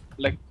मैं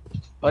लाइक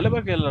पहले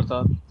बार खेल रहा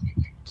था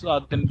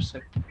 7 दिन से।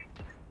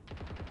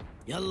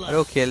 अरे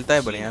वो खेलता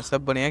है बढ़िया,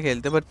 सब बढ़िया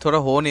खेलते हैं, बट थोड़ा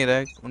हो नहीं रहा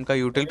है उनका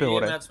यूटिल पे हो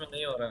रहा है। मैच में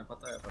नहीं हो रहा है,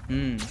 पता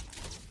है।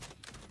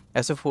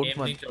 ऐसे फूट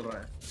गेम मत। नहीं चल रहा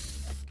है।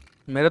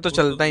 मेरा तो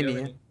चलता ही नहीं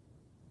है।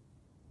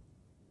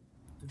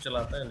 तू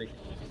चलाता है लेकिन।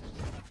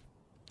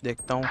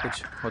 देखता हूँ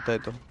कुछ होता है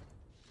तो।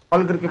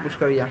 वॉल करके पुश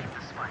करिए।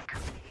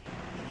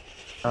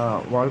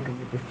 वॉल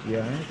करके पुश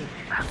किया है।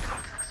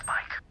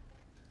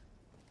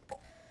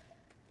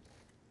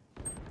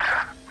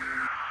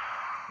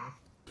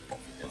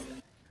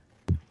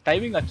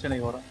 टाइमिंग अच्छा नहीं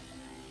हो रहा।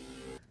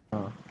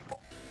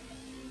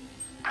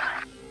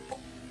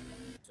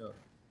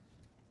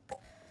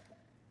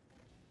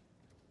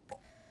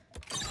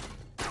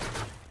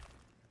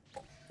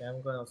 कैम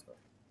का है उसका।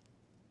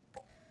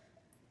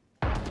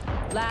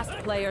 Last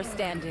player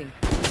standing.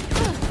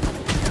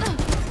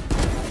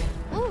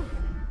 Ooh,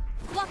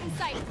 blocking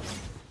sight.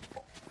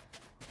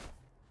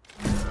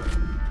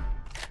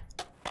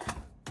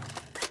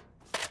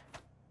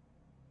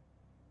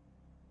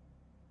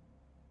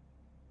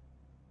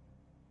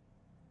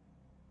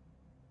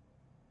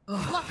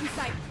 Blocking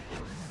sight.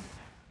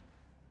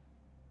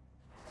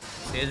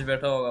 तेज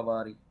बैठा होगा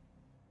बाहर ही।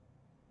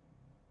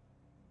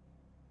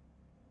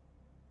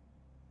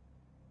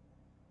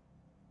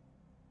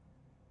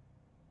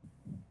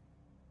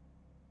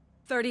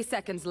 Thirty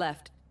seconds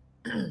left.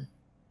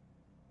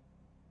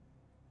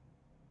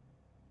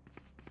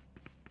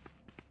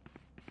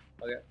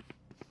 Okay.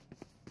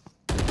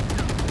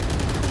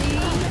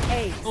 Team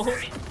Ace.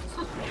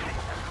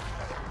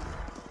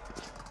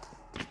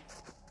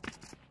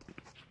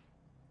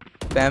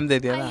 Spam दे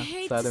दिया I ना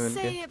hate सारे to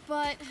मिलके। say it,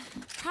 but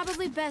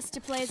probably best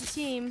to play as a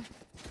team.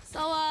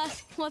 So,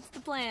 what's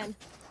the plan?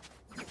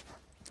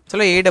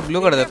 चलो A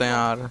W कर देते हैं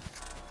यार।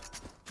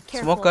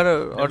 स्मोक कर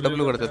और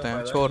डब्ल्यू कर देते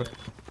हैं। छोड़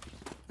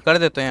कर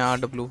देते हैं यार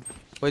डब्ल्यू,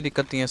 कोई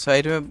दिक्कत नहीं है।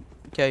 साइड में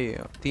क्या ये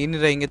 3 ही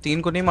रहेंगे,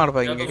 3 को नहीं मार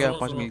पाएंगे क्या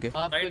 5 मिलके?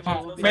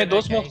 मैं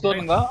 2 स्मोक्स दो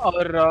दूंगा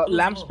और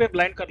लैंप्स पे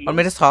ब्लाइंड कर लो। और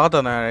मेरे साथ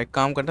आना है, एक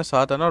काम करना,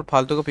 साथ आना और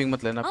फालतू को पिंग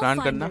मत लेना। I'll प्लान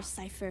find करना, their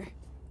cipher.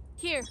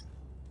 Here.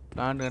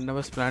 प्लान करना,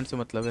 बस प्लान से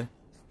मतलब है।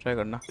 ट्राई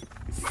करना।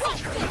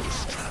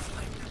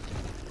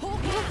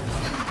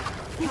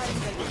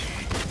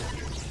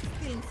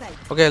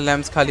 ओके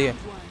लैम्प्स खाली है।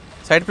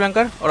 साइड प्लान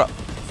कर और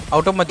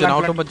आउट ऑफ मत जाना,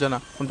 आउट ऑफ मत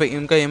जाना। उन पे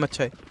उनका एम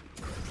अच्छा है।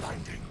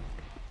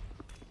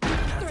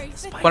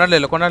 कॉर्नर ले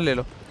लो, कॉर्नर ले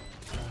लो।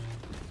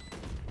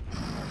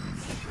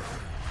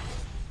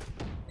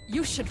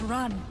 You should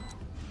run.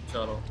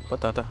 चलो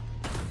पता था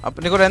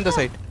अपने को रहने दो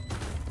साइड।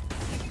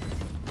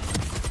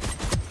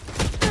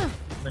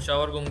 मैं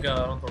शावर घूम के आ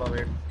रहा हूँ, थोड़ा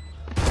वेट।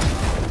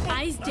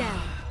 Eyes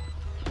down.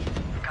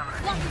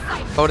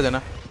 कवर देना।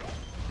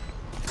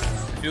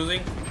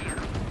 Fusing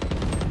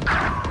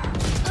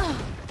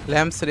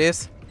lamps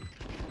race.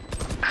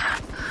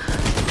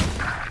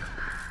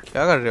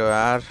 क्या कर रहे हो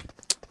यार?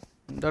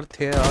 अंदर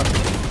थे यार।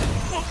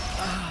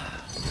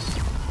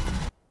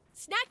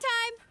 Snack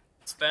time.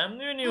 स्पैम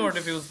नहीं हुआ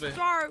डिफ्यूज पे।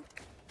 Starved.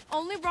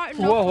 Only brought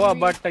enough हुआ for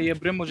me. बट ये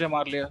ब्रिम मुझे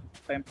मार लिया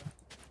टाइम पे।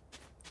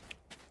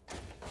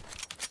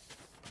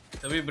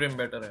 तभी ब्रिम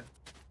बेटर है।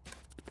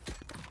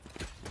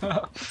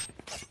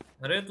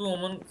 अरे तू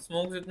ओमन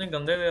स्मोक्स इतने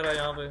गंदे दे रहा है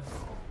यहाँ पे।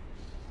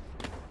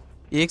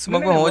 एक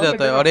स्मोक में हो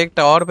जाता है और एक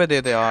टावर पे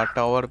दे दे यार।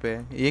 टावर पे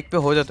एक पे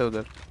हो जाता है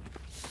उधर।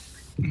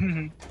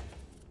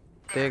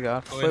 देख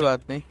यार कोई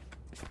बात नहीं।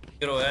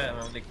 हीरो है,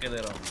 मैं लिख के दे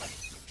रहा हूँ।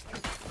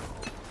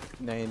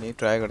 नहीं नहीं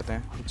ट्राई करते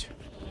हैं कुछ।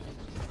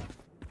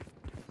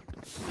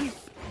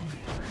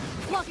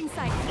 Blocking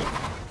sight.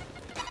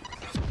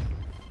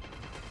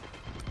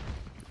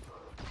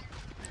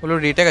 वो लोग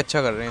रीटेक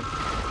अच्छा कर रहे हैं।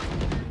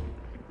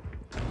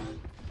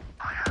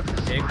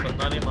 एक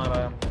बंदा नहीं मारा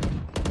है।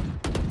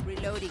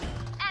 Reloading.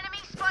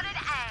 Enemy spotted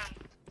A.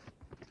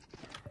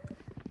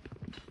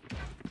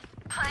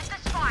 Plant the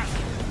spike.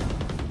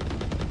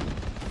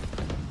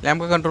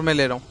 Lamp का कंट्रोल में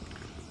ले रहा हूँ।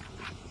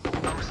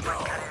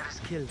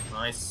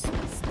 Nice.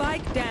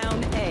 Spike down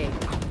A.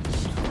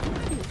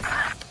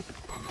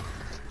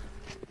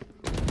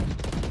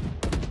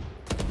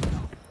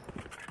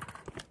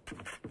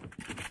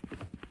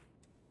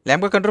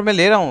 Lamp का कंट्रोल में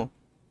ले रहा हूँ।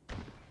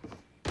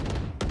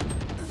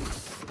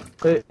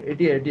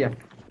 एटिया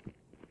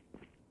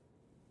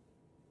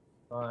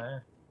कहाँ है?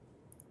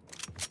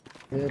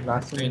 ये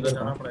लास्ट में इधर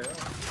जाना पड़ेगा।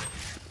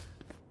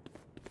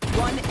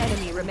 One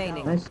enemy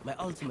remaining. My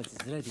ultimate is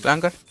ready. Plan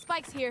कर।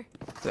 Spike's here.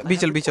 भी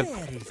चल भी चल।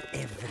 Where is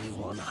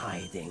everyone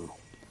hiding?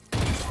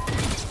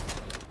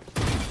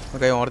 मैं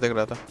कहीं और देख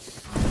रहा था।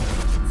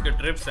 इसके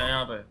ट्रिप्स हैं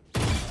यहाँ पे।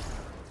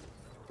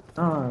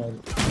 हाँ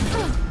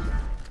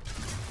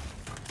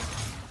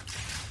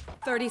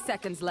 30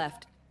 seconds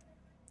left.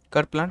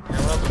 कर plan.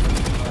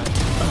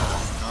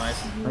 Nice.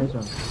 Nice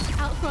one.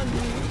 Outrun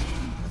me.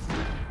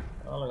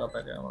 कहाँ लगाता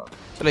है कैमरा?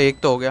 चलो एक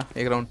तो हो गया,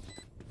 एक राउंड।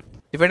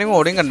 डिफेंडिंग में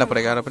होल्डिंग करना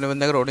पड़ेगा यार। अपने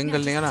बंदे का होल्डिंग कर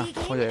लेंगे ना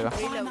हो जाएगा।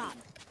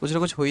 कुछ ना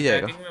कुछ हो ही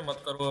जाएगा। अटैकिंग में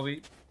मत करो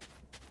अभी,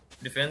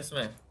 डिफेंस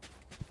में।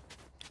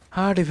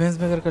 हाँ डिफेंस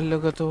में अगर कर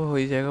लोगे तो हो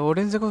ही जाएगा।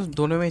 ऑडियंस देखो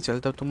दोनों में ही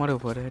चलता है, तुम्हारे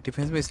ऊपर है।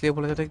 डिफेंस में इसलिए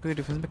बोला जाता है क्योंकि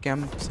डिफेंस में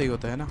कैम सही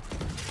होता है ना।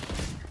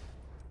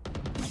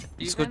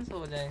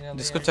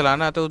 जिसको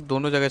चलाना है तो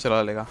दोनों जगह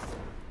चला लेगा।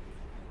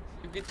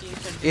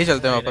 ये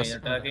चलते हैं वापस।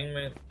 अटैकिंग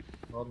में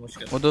बहुत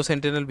मुश्किल। वो 2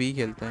 सेंटिनल भी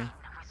खेलते हैं।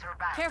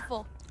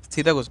 Careful.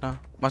 सीधा घुसना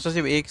मास्टर,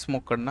 सिर्फ एक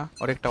स्मोक करना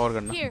और एक टावर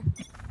करना। Here.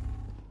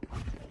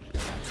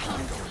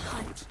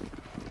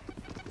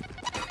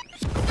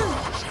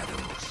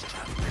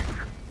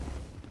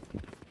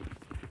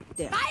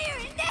 Fire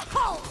in the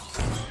hole.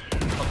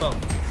 खत्म।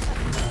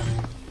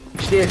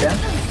 स्टेट है।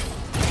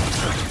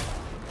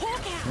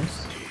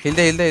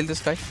 हिल दे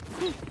sky.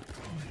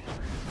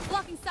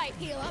 Blocking sight.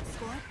 Heal up,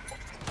 score.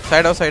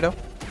 Side आओ।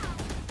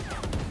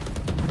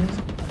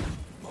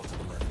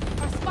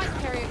 Our spike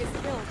carrier is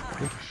killed.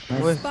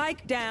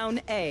 Spike down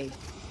A.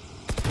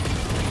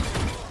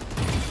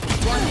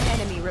 One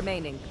enemy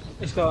remaining.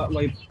 इसका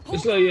भाई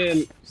इसका ये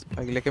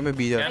अगले के में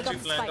बी जा Can be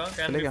flank,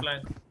 can be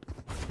flank.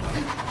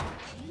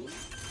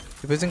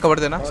 Defencing cover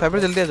देना साइबर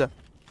जल्दी आजा।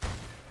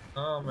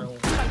 हाँ मैं हूँ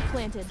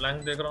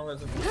फ्लैंक देख रहा हूँ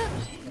वैसे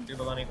अभी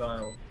पता नहीं कहाँ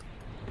है वो।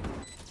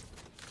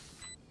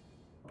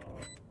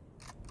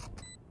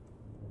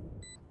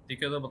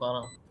 ठीक है तो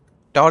बताना।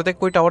 टावर देख,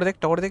 कोई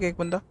टावर देख एक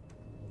बंदा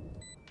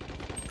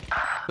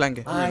फ्लैंक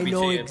है। I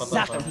know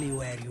exactly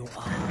where you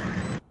are.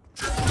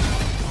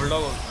 Hold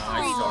on.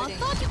 Aw,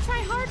 thought you'd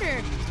try harder.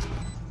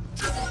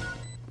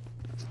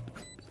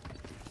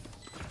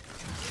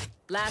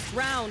 Last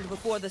round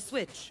before the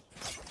switch.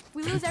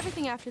 We lose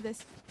everything after this.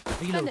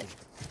 Spend it.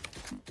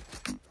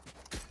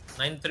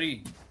 9-3.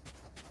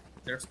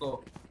 Let's go.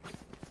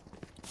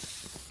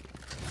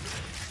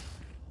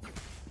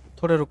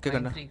 थोड़ा रुक के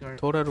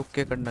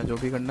करना जो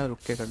भी करना रुक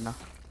के करना।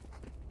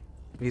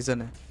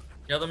 रीजन है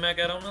या तो मैं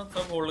कह रहा हूँ ना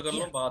सब होल्ड कर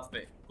लो बात पे,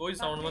 कोई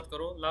साउंड मत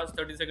करो, लास्ट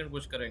 30 सेकंड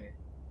पुश करेंगे,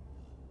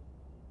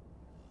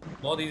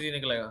 बहुत इजी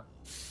निकलेगा।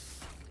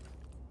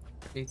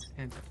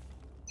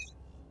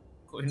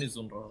 कोई नहीं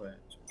सुन रहा है।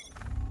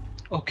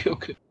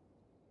 Okay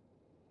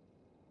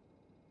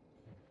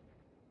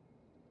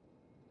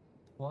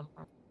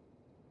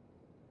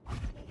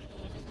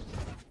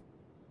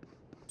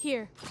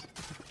Here.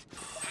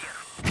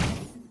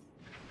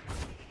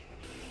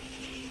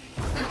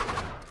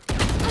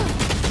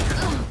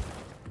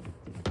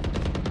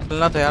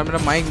 चलना था यार, मेरा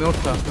माइक म्यूट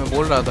था, मैं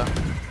बोल रहा था।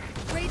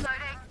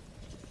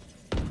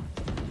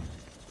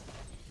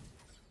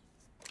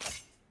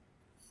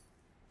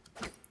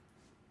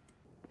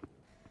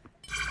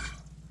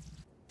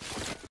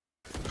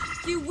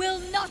 You will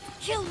not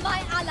kill my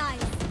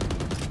allies.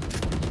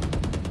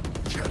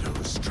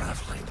 Shadows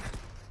traveling.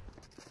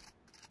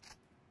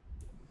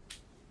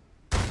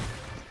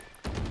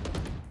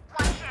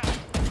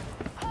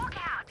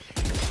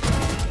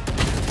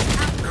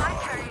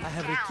 I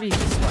have retrieved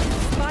this one.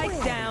 Spike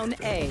down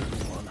A.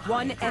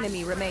 One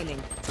enemy remaining.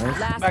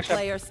 Last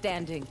player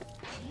standing.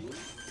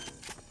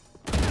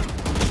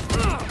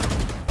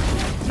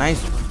 Nice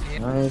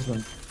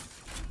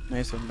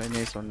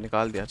one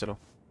निकाल दिया। चलो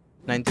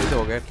 9-3 तो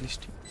हो गया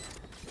एटलीस्ट।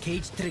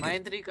 Cage trigger.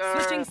 9-3 का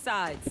Switching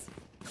sides.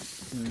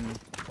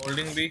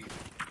 Holding B.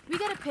 We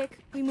get a pick.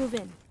 We move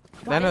in.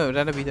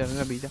 रहना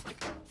बीजा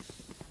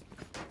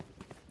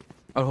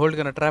और होल्ड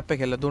करना। ट्रैप पे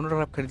खेला, दोनों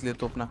ट्रैप खरीद ले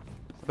तो अपना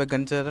पे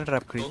गन से ज्यादा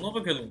ट्रैप खरीद। दोनों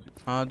पे खेलूं?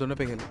 हाँ दोनों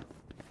पे खेल,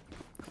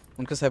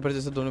 उनके साइबर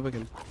जैसे दोनों पे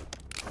खेल।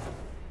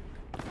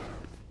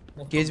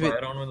 केज भी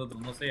राउंड में तो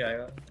दोनों से ही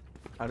आएगा।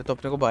 अरे तो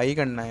अपने को बाई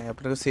करना है,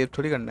 अपने को सेव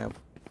थोड़ी करना है। अब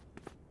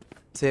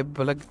सेव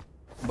वाला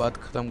बात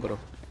खत्म करो।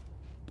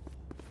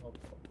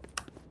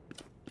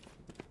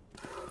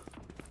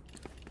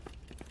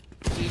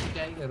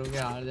 क्या ही करोगे,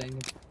 हार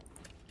जाएंगे।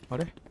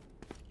 अरे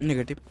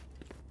नेगेटिव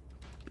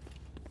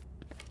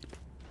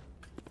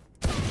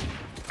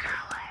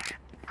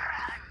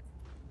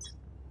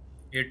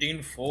ये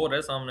 18-4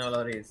 है सामने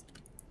वाला रेस।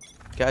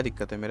 क्या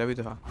दिक्कत है, मेरा भी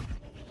तो था।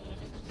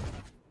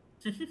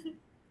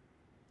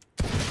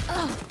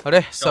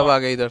 अरे सब आ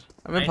गए इधर,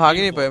 मैं भाग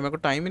ही नहीं पाया, मेरे को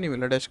टाइम ही नहीं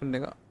मिला डैश करने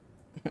का।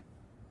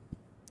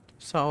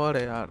 सावर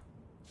है यार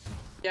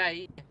क्या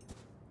ही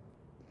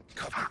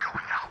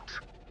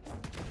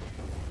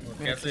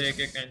कैसे एक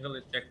एंगल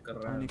चेक कर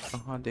रहा है।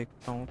 कहाँ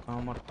देखता हूँ,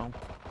 कहाँ मरता हूँ।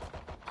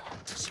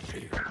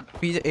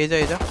 पीछे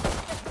एजा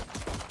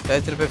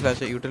तेरे पे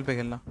फ्लैश है, यूटिल पे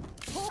खेलना।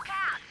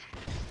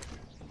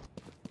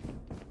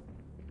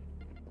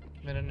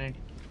 मेरा नेट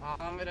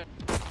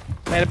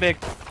मेरे पे एक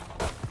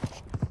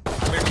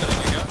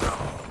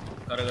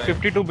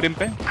 52 ब्रिम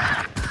पे।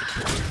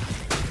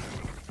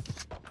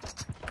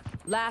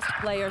 Last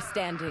player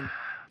standing.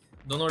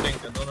 दोनों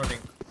डिंक।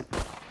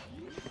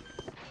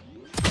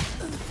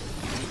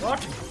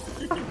 What?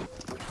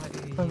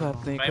 कोई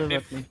बात नहीं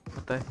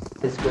पता है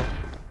इसको।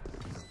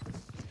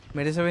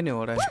 मेरे से भी नहीं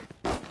हो रहा है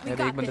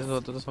यार, एक बंदे से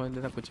होता तो समझ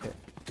लेना कुछ है।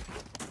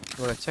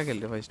 और अच्छा खेल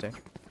रहे फर्स्ट टाइम।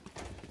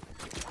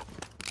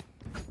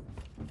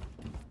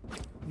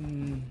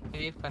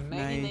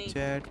 नहीं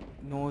चैट,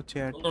 नो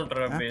चैट, दोनों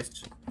trap based.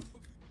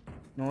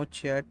 No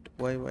chat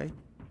Y.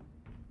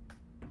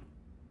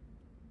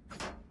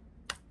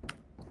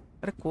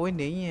 अरे कोई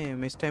नहीं है,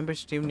 मैं इस टाइम पे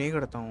स्ट्रीम नहीं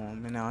करता हूँ,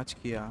 मैंने आज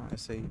किया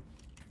ऐसे ही,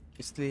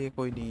 इसलिए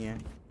कोई नहीं है।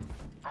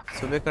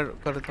 सुबह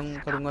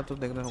करूँगा तो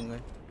देखने होंगे।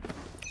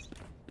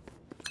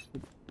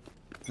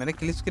 मैंने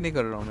क्लिप्स की नहीं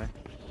कर रहा हूँ मैं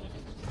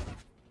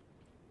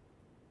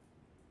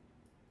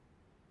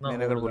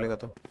मैंने अगर बोलेगा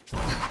तो।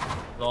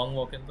 लॉन्ग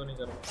वॉक इन तो नहीं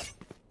कर रहा।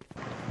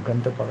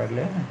 गन तो पकड़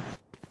ले।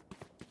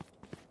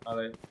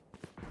 अरे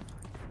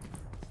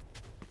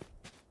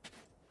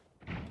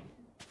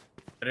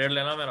ट्रेड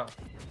लेना मेरा,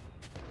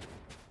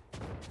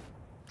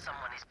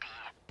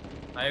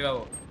 आएगा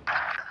वो।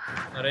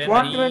 अरे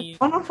नहीं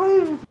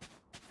 105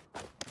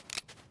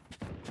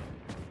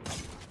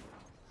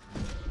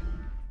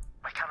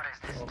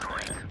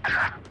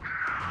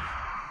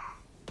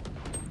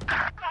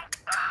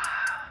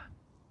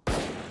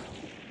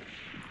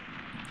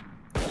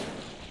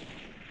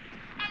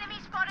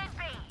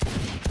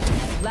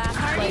 Last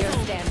player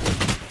standing.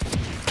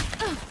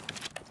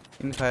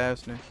 इन खाया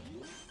उसने।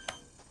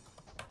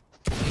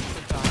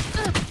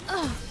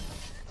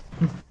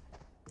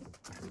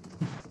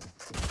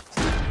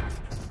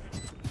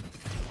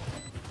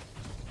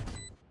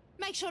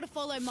 make sure to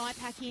follow my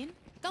pack in.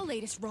 They'll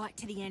lead us right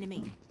to the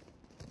enemy.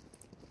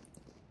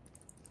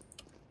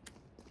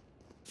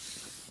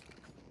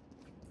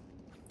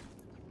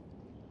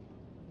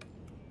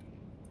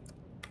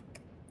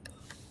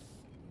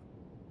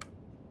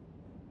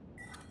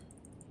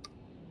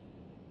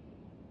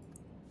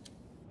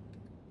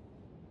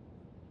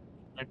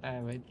 Set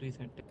है भाई 3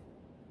 सेट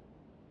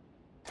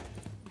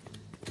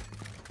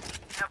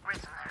No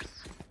prisoners.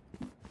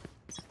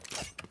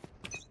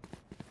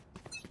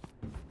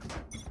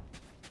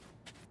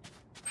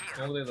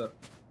 Smoke दे इधर।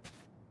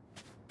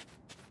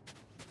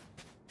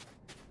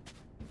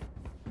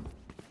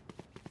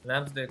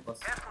 लैंप्स देख बस।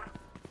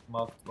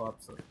 माउथ बात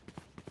से।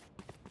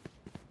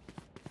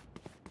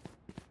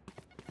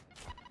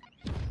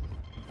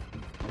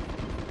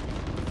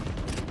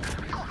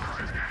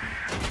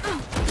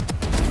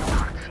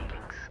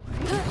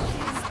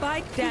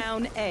 Spike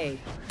down A.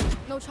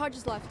 No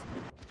charges left.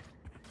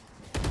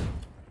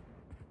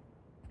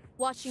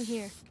 Watching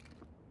here.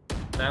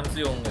 Lamps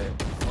ही होंगे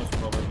most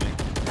probably।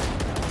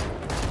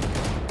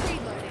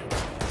 Reloading.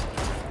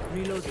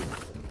 Reloading.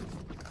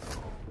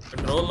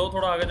 Control लो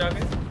थोड़ा आगे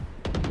जाके।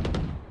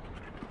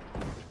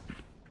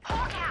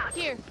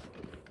 Here.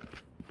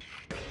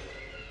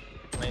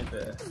 नहीं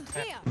पे।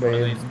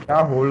 भाई क्या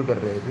होल्ड कर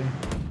रहे थे?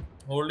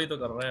 होल्ड ही तो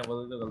कर रहे हैं,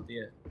 बदल तो गलती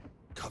है।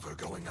 Cover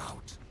going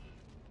out.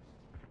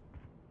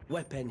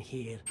 Weapon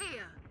here.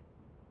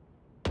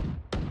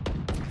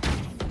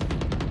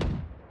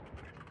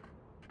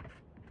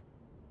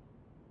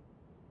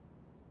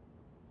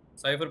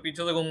 Cipher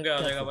पीछे से घूम के आ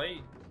जाएगा भाई।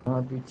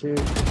 हाँ पीछे।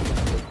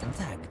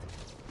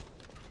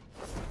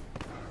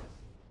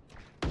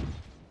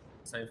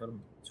 साइफर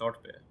शॉट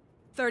पे है।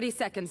 30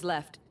 seconds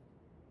left.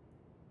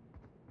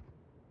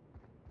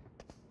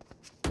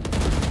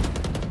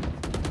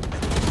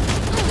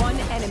 One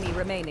enemy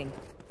remaining.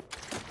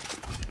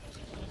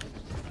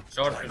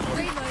 Shot पे शॉट।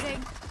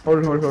 Reloading.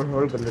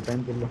 होल्ड कर ले,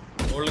 टाइम कर लो।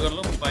 होल्ड कर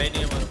लो, पाई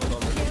नहीं है हमारे पास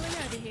already. Getting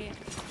out of here.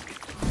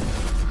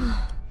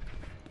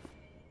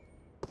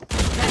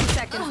 10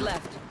 seconds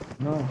left.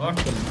 No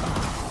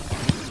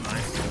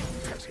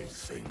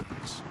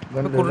Things.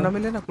 Corona में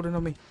लेना, कोरोना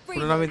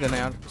में देना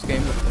यार, उसका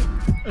एम लगता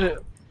है।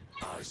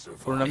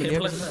 कोरोना में लिया?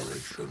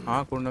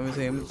 हाँ कोरोना में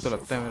से एम तो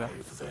लगता है मेरा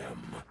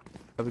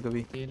कभी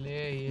कभी।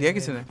 लिया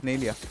किसी ने? नहीं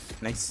लिया।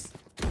 नाइस।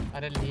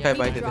 अरे लिया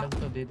भाई दे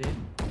तो दे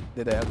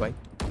दे यार भाई,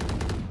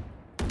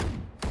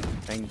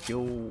 थैंक यू।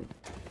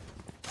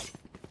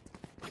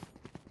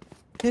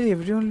 यार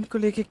एवरीवन को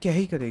लेके क्या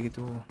ही करेगी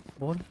तू,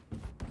 बोल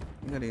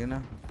नहीं करेगी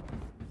ना?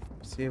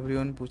 से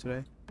एवरीवन पूछ रहा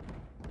है।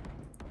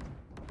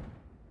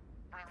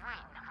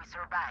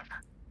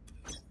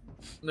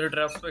 मेरे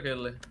ट्रैप्स पे खेल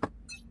ले,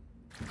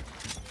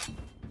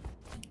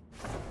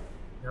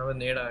 यहाँ पे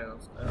नेड आएगा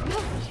उसका।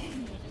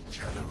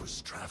 Shadows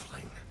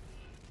traveling.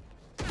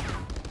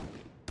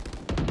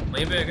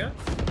 वहीं पे है क्या?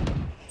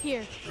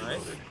 Here.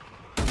 नाइस।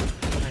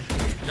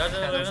 No जा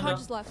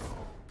charges left.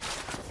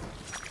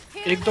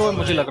 एक तो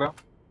मुझे लग रहा,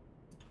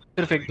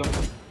 सिर्फ एक दो।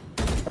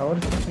 टावर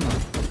कितना?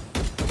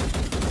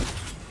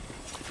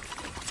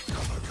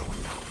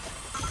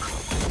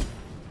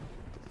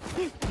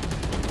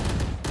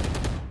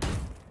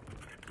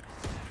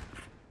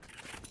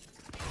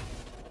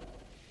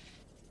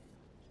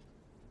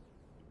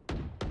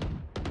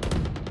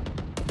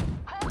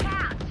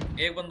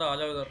 एक बंदा आ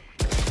जाओ इधर।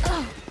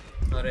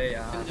 अरे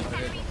यार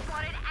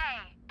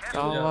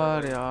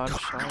टावर यार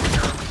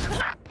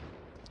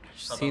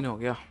सीन हो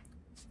गया,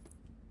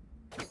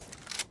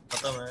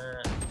 खत्म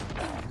है।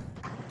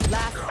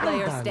 Last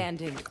player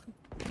standing.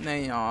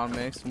 नहीं यार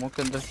मैं स्मोक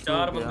के अंदर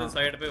 4 बंदे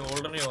साइड पे,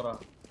 होल्ड नहीं हो रहा।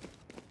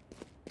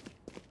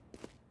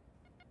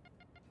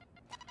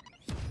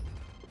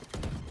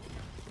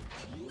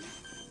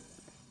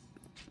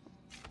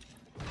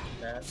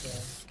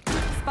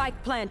 Spike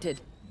planted.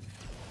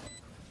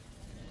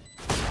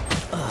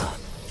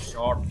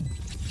 Shot.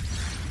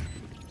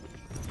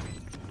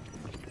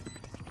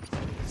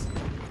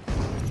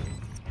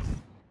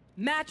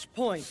 Match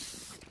point.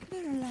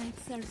 Their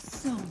lives are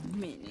so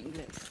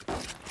meaningless.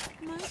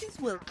 Might as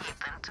well give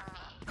them to me.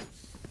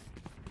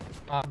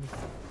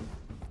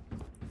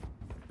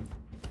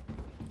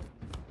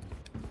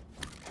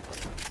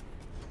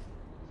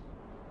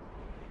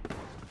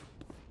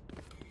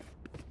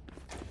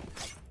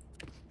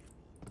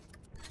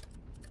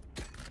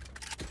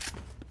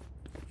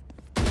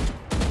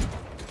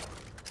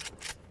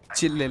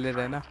 Chill ले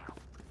रहे ना।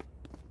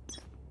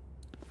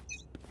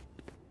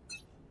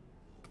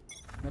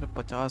 मेरा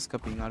 50 का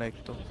पिंग आ रहा है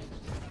एक तो।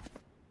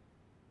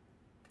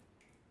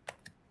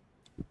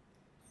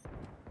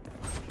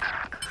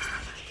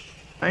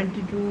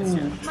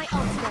 My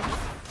ult's ready.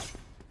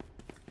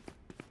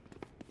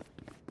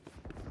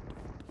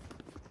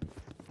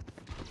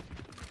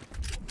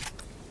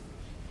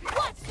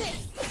 What's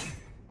this?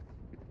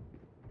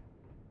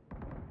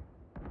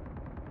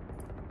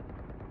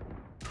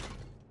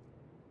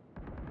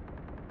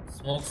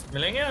 Smokes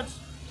मिलेंगे आज?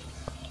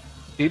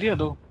 दे दिया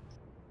दो।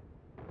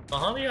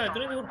 कहाँ दिया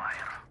इतने दूर?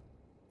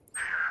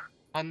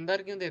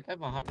 अंदर क्यों देता है,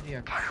 बाहर दिया।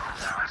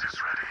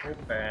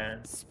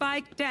 Open.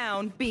 Spike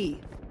down B.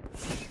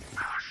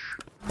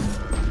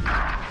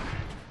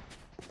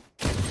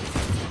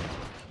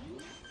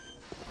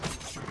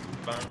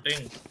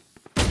 Planting.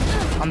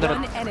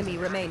 One enemy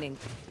remaining.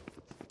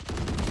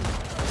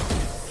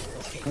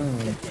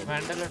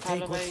 Vandal उठा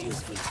लो भाई।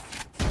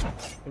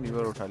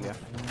 लीवर उठा लिया।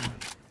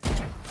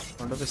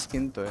 वंडो पे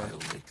स्किन तो है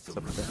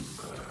सब पे।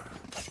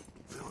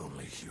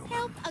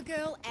 Help a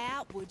girl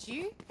out, would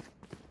you?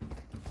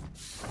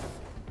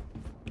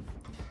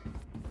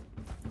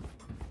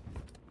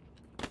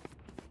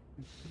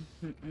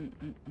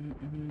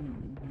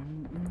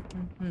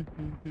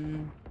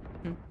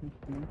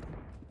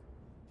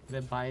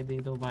 अरे भाई दे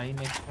दो भाई,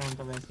 नेक्स्ट राउंड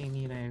तो वैसे ही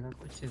नहीं रहेगा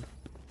कुछ।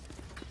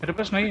 मेरे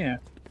पास नहीं है।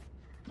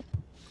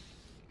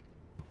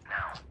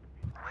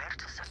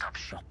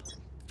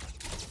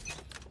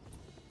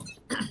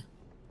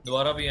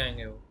 दोबारा भी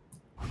आएंगे वो।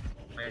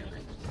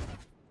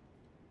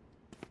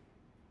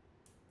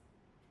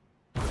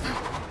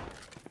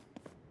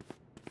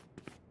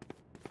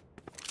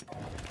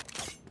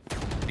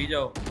 डी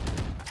जाओ।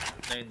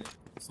 नहीं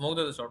स्मोक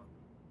दे दो शॉट।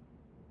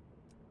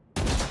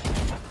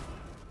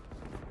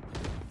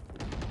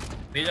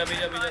 भेजा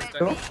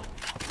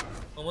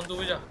अमन तू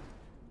भेजा।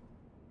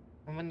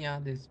 अमन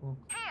यहाँ दे स्मोक।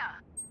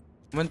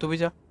 अमन तू भी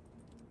जा।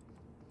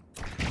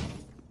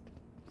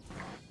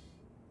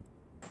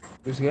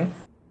 घुस गए।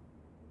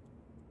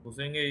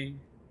 घुसेंगे ही।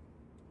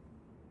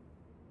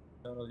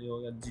 चलो जी हो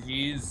गया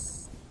जीज।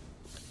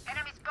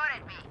 Enemy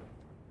spotted me.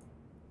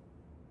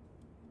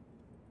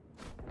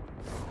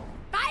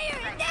 Fire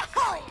in the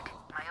hole!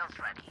 My ult's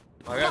ready.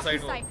 आ गया साइड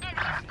वो।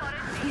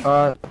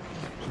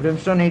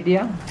 Brimstone 80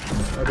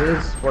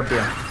 raise 40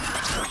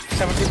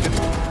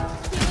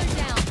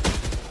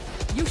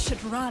 You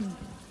should run.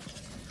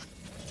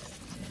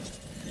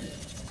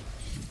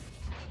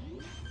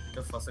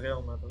 तो फंस गया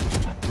हूँ मैं तो।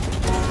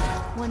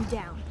 One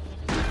down.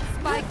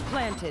 Spike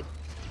planted.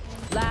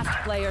 Last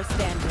player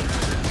standing.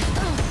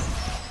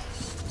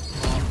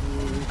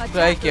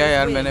 Try किया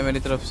यार मैंने मेरी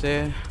तरफ से,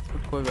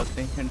 कोई बात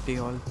नहीं। Anti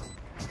hall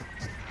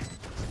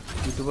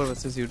YouTuber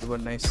versus YouTuber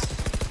nice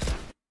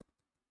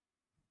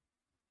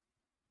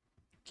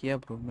किया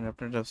ब्रो, मैंने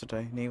अपने तरफ से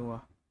ट्राई, नहीं हुआ।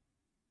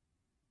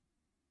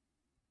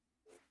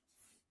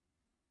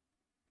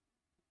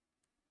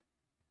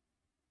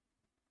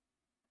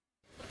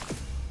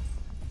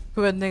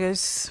 कोई बात नहीं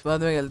गाइस,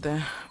 बाद में खेलते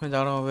हैं। मैं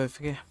जा रहा हूँ वेफ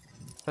के,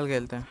 कल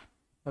खेलते हैं।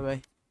 Bye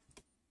bye.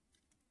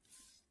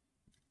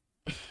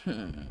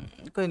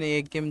 कोई नहीं,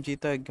 एक गेम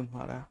जीता एक गेम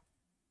हारा,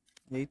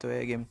 यही तो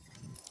है गेम।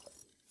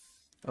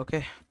 ओके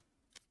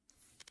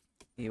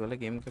ये वाला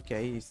गेम का क्या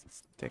ही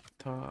स्टेक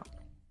था,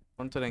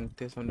 कौन सा रैंक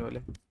थे सामने वाले।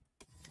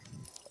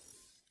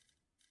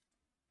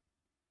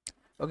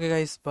 ओके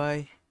गाइस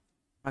बाय,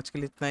 आज के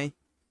लिए इतना ही।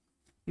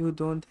 You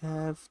don't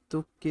have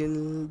to kill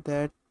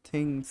that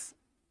things.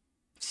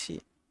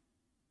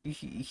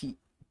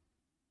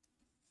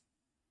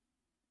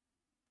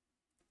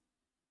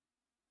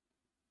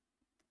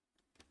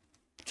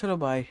 चलो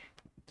बाय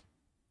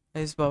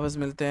इस वापस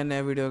मिलते हैं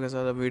नए वीडियो के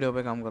साथ। अब वीडियो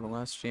पे काम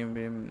करूँगा, स्ट्रीम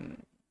भी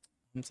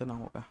हमसे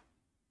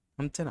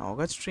ना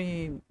होगा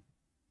स्ट्रीम।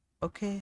 ओके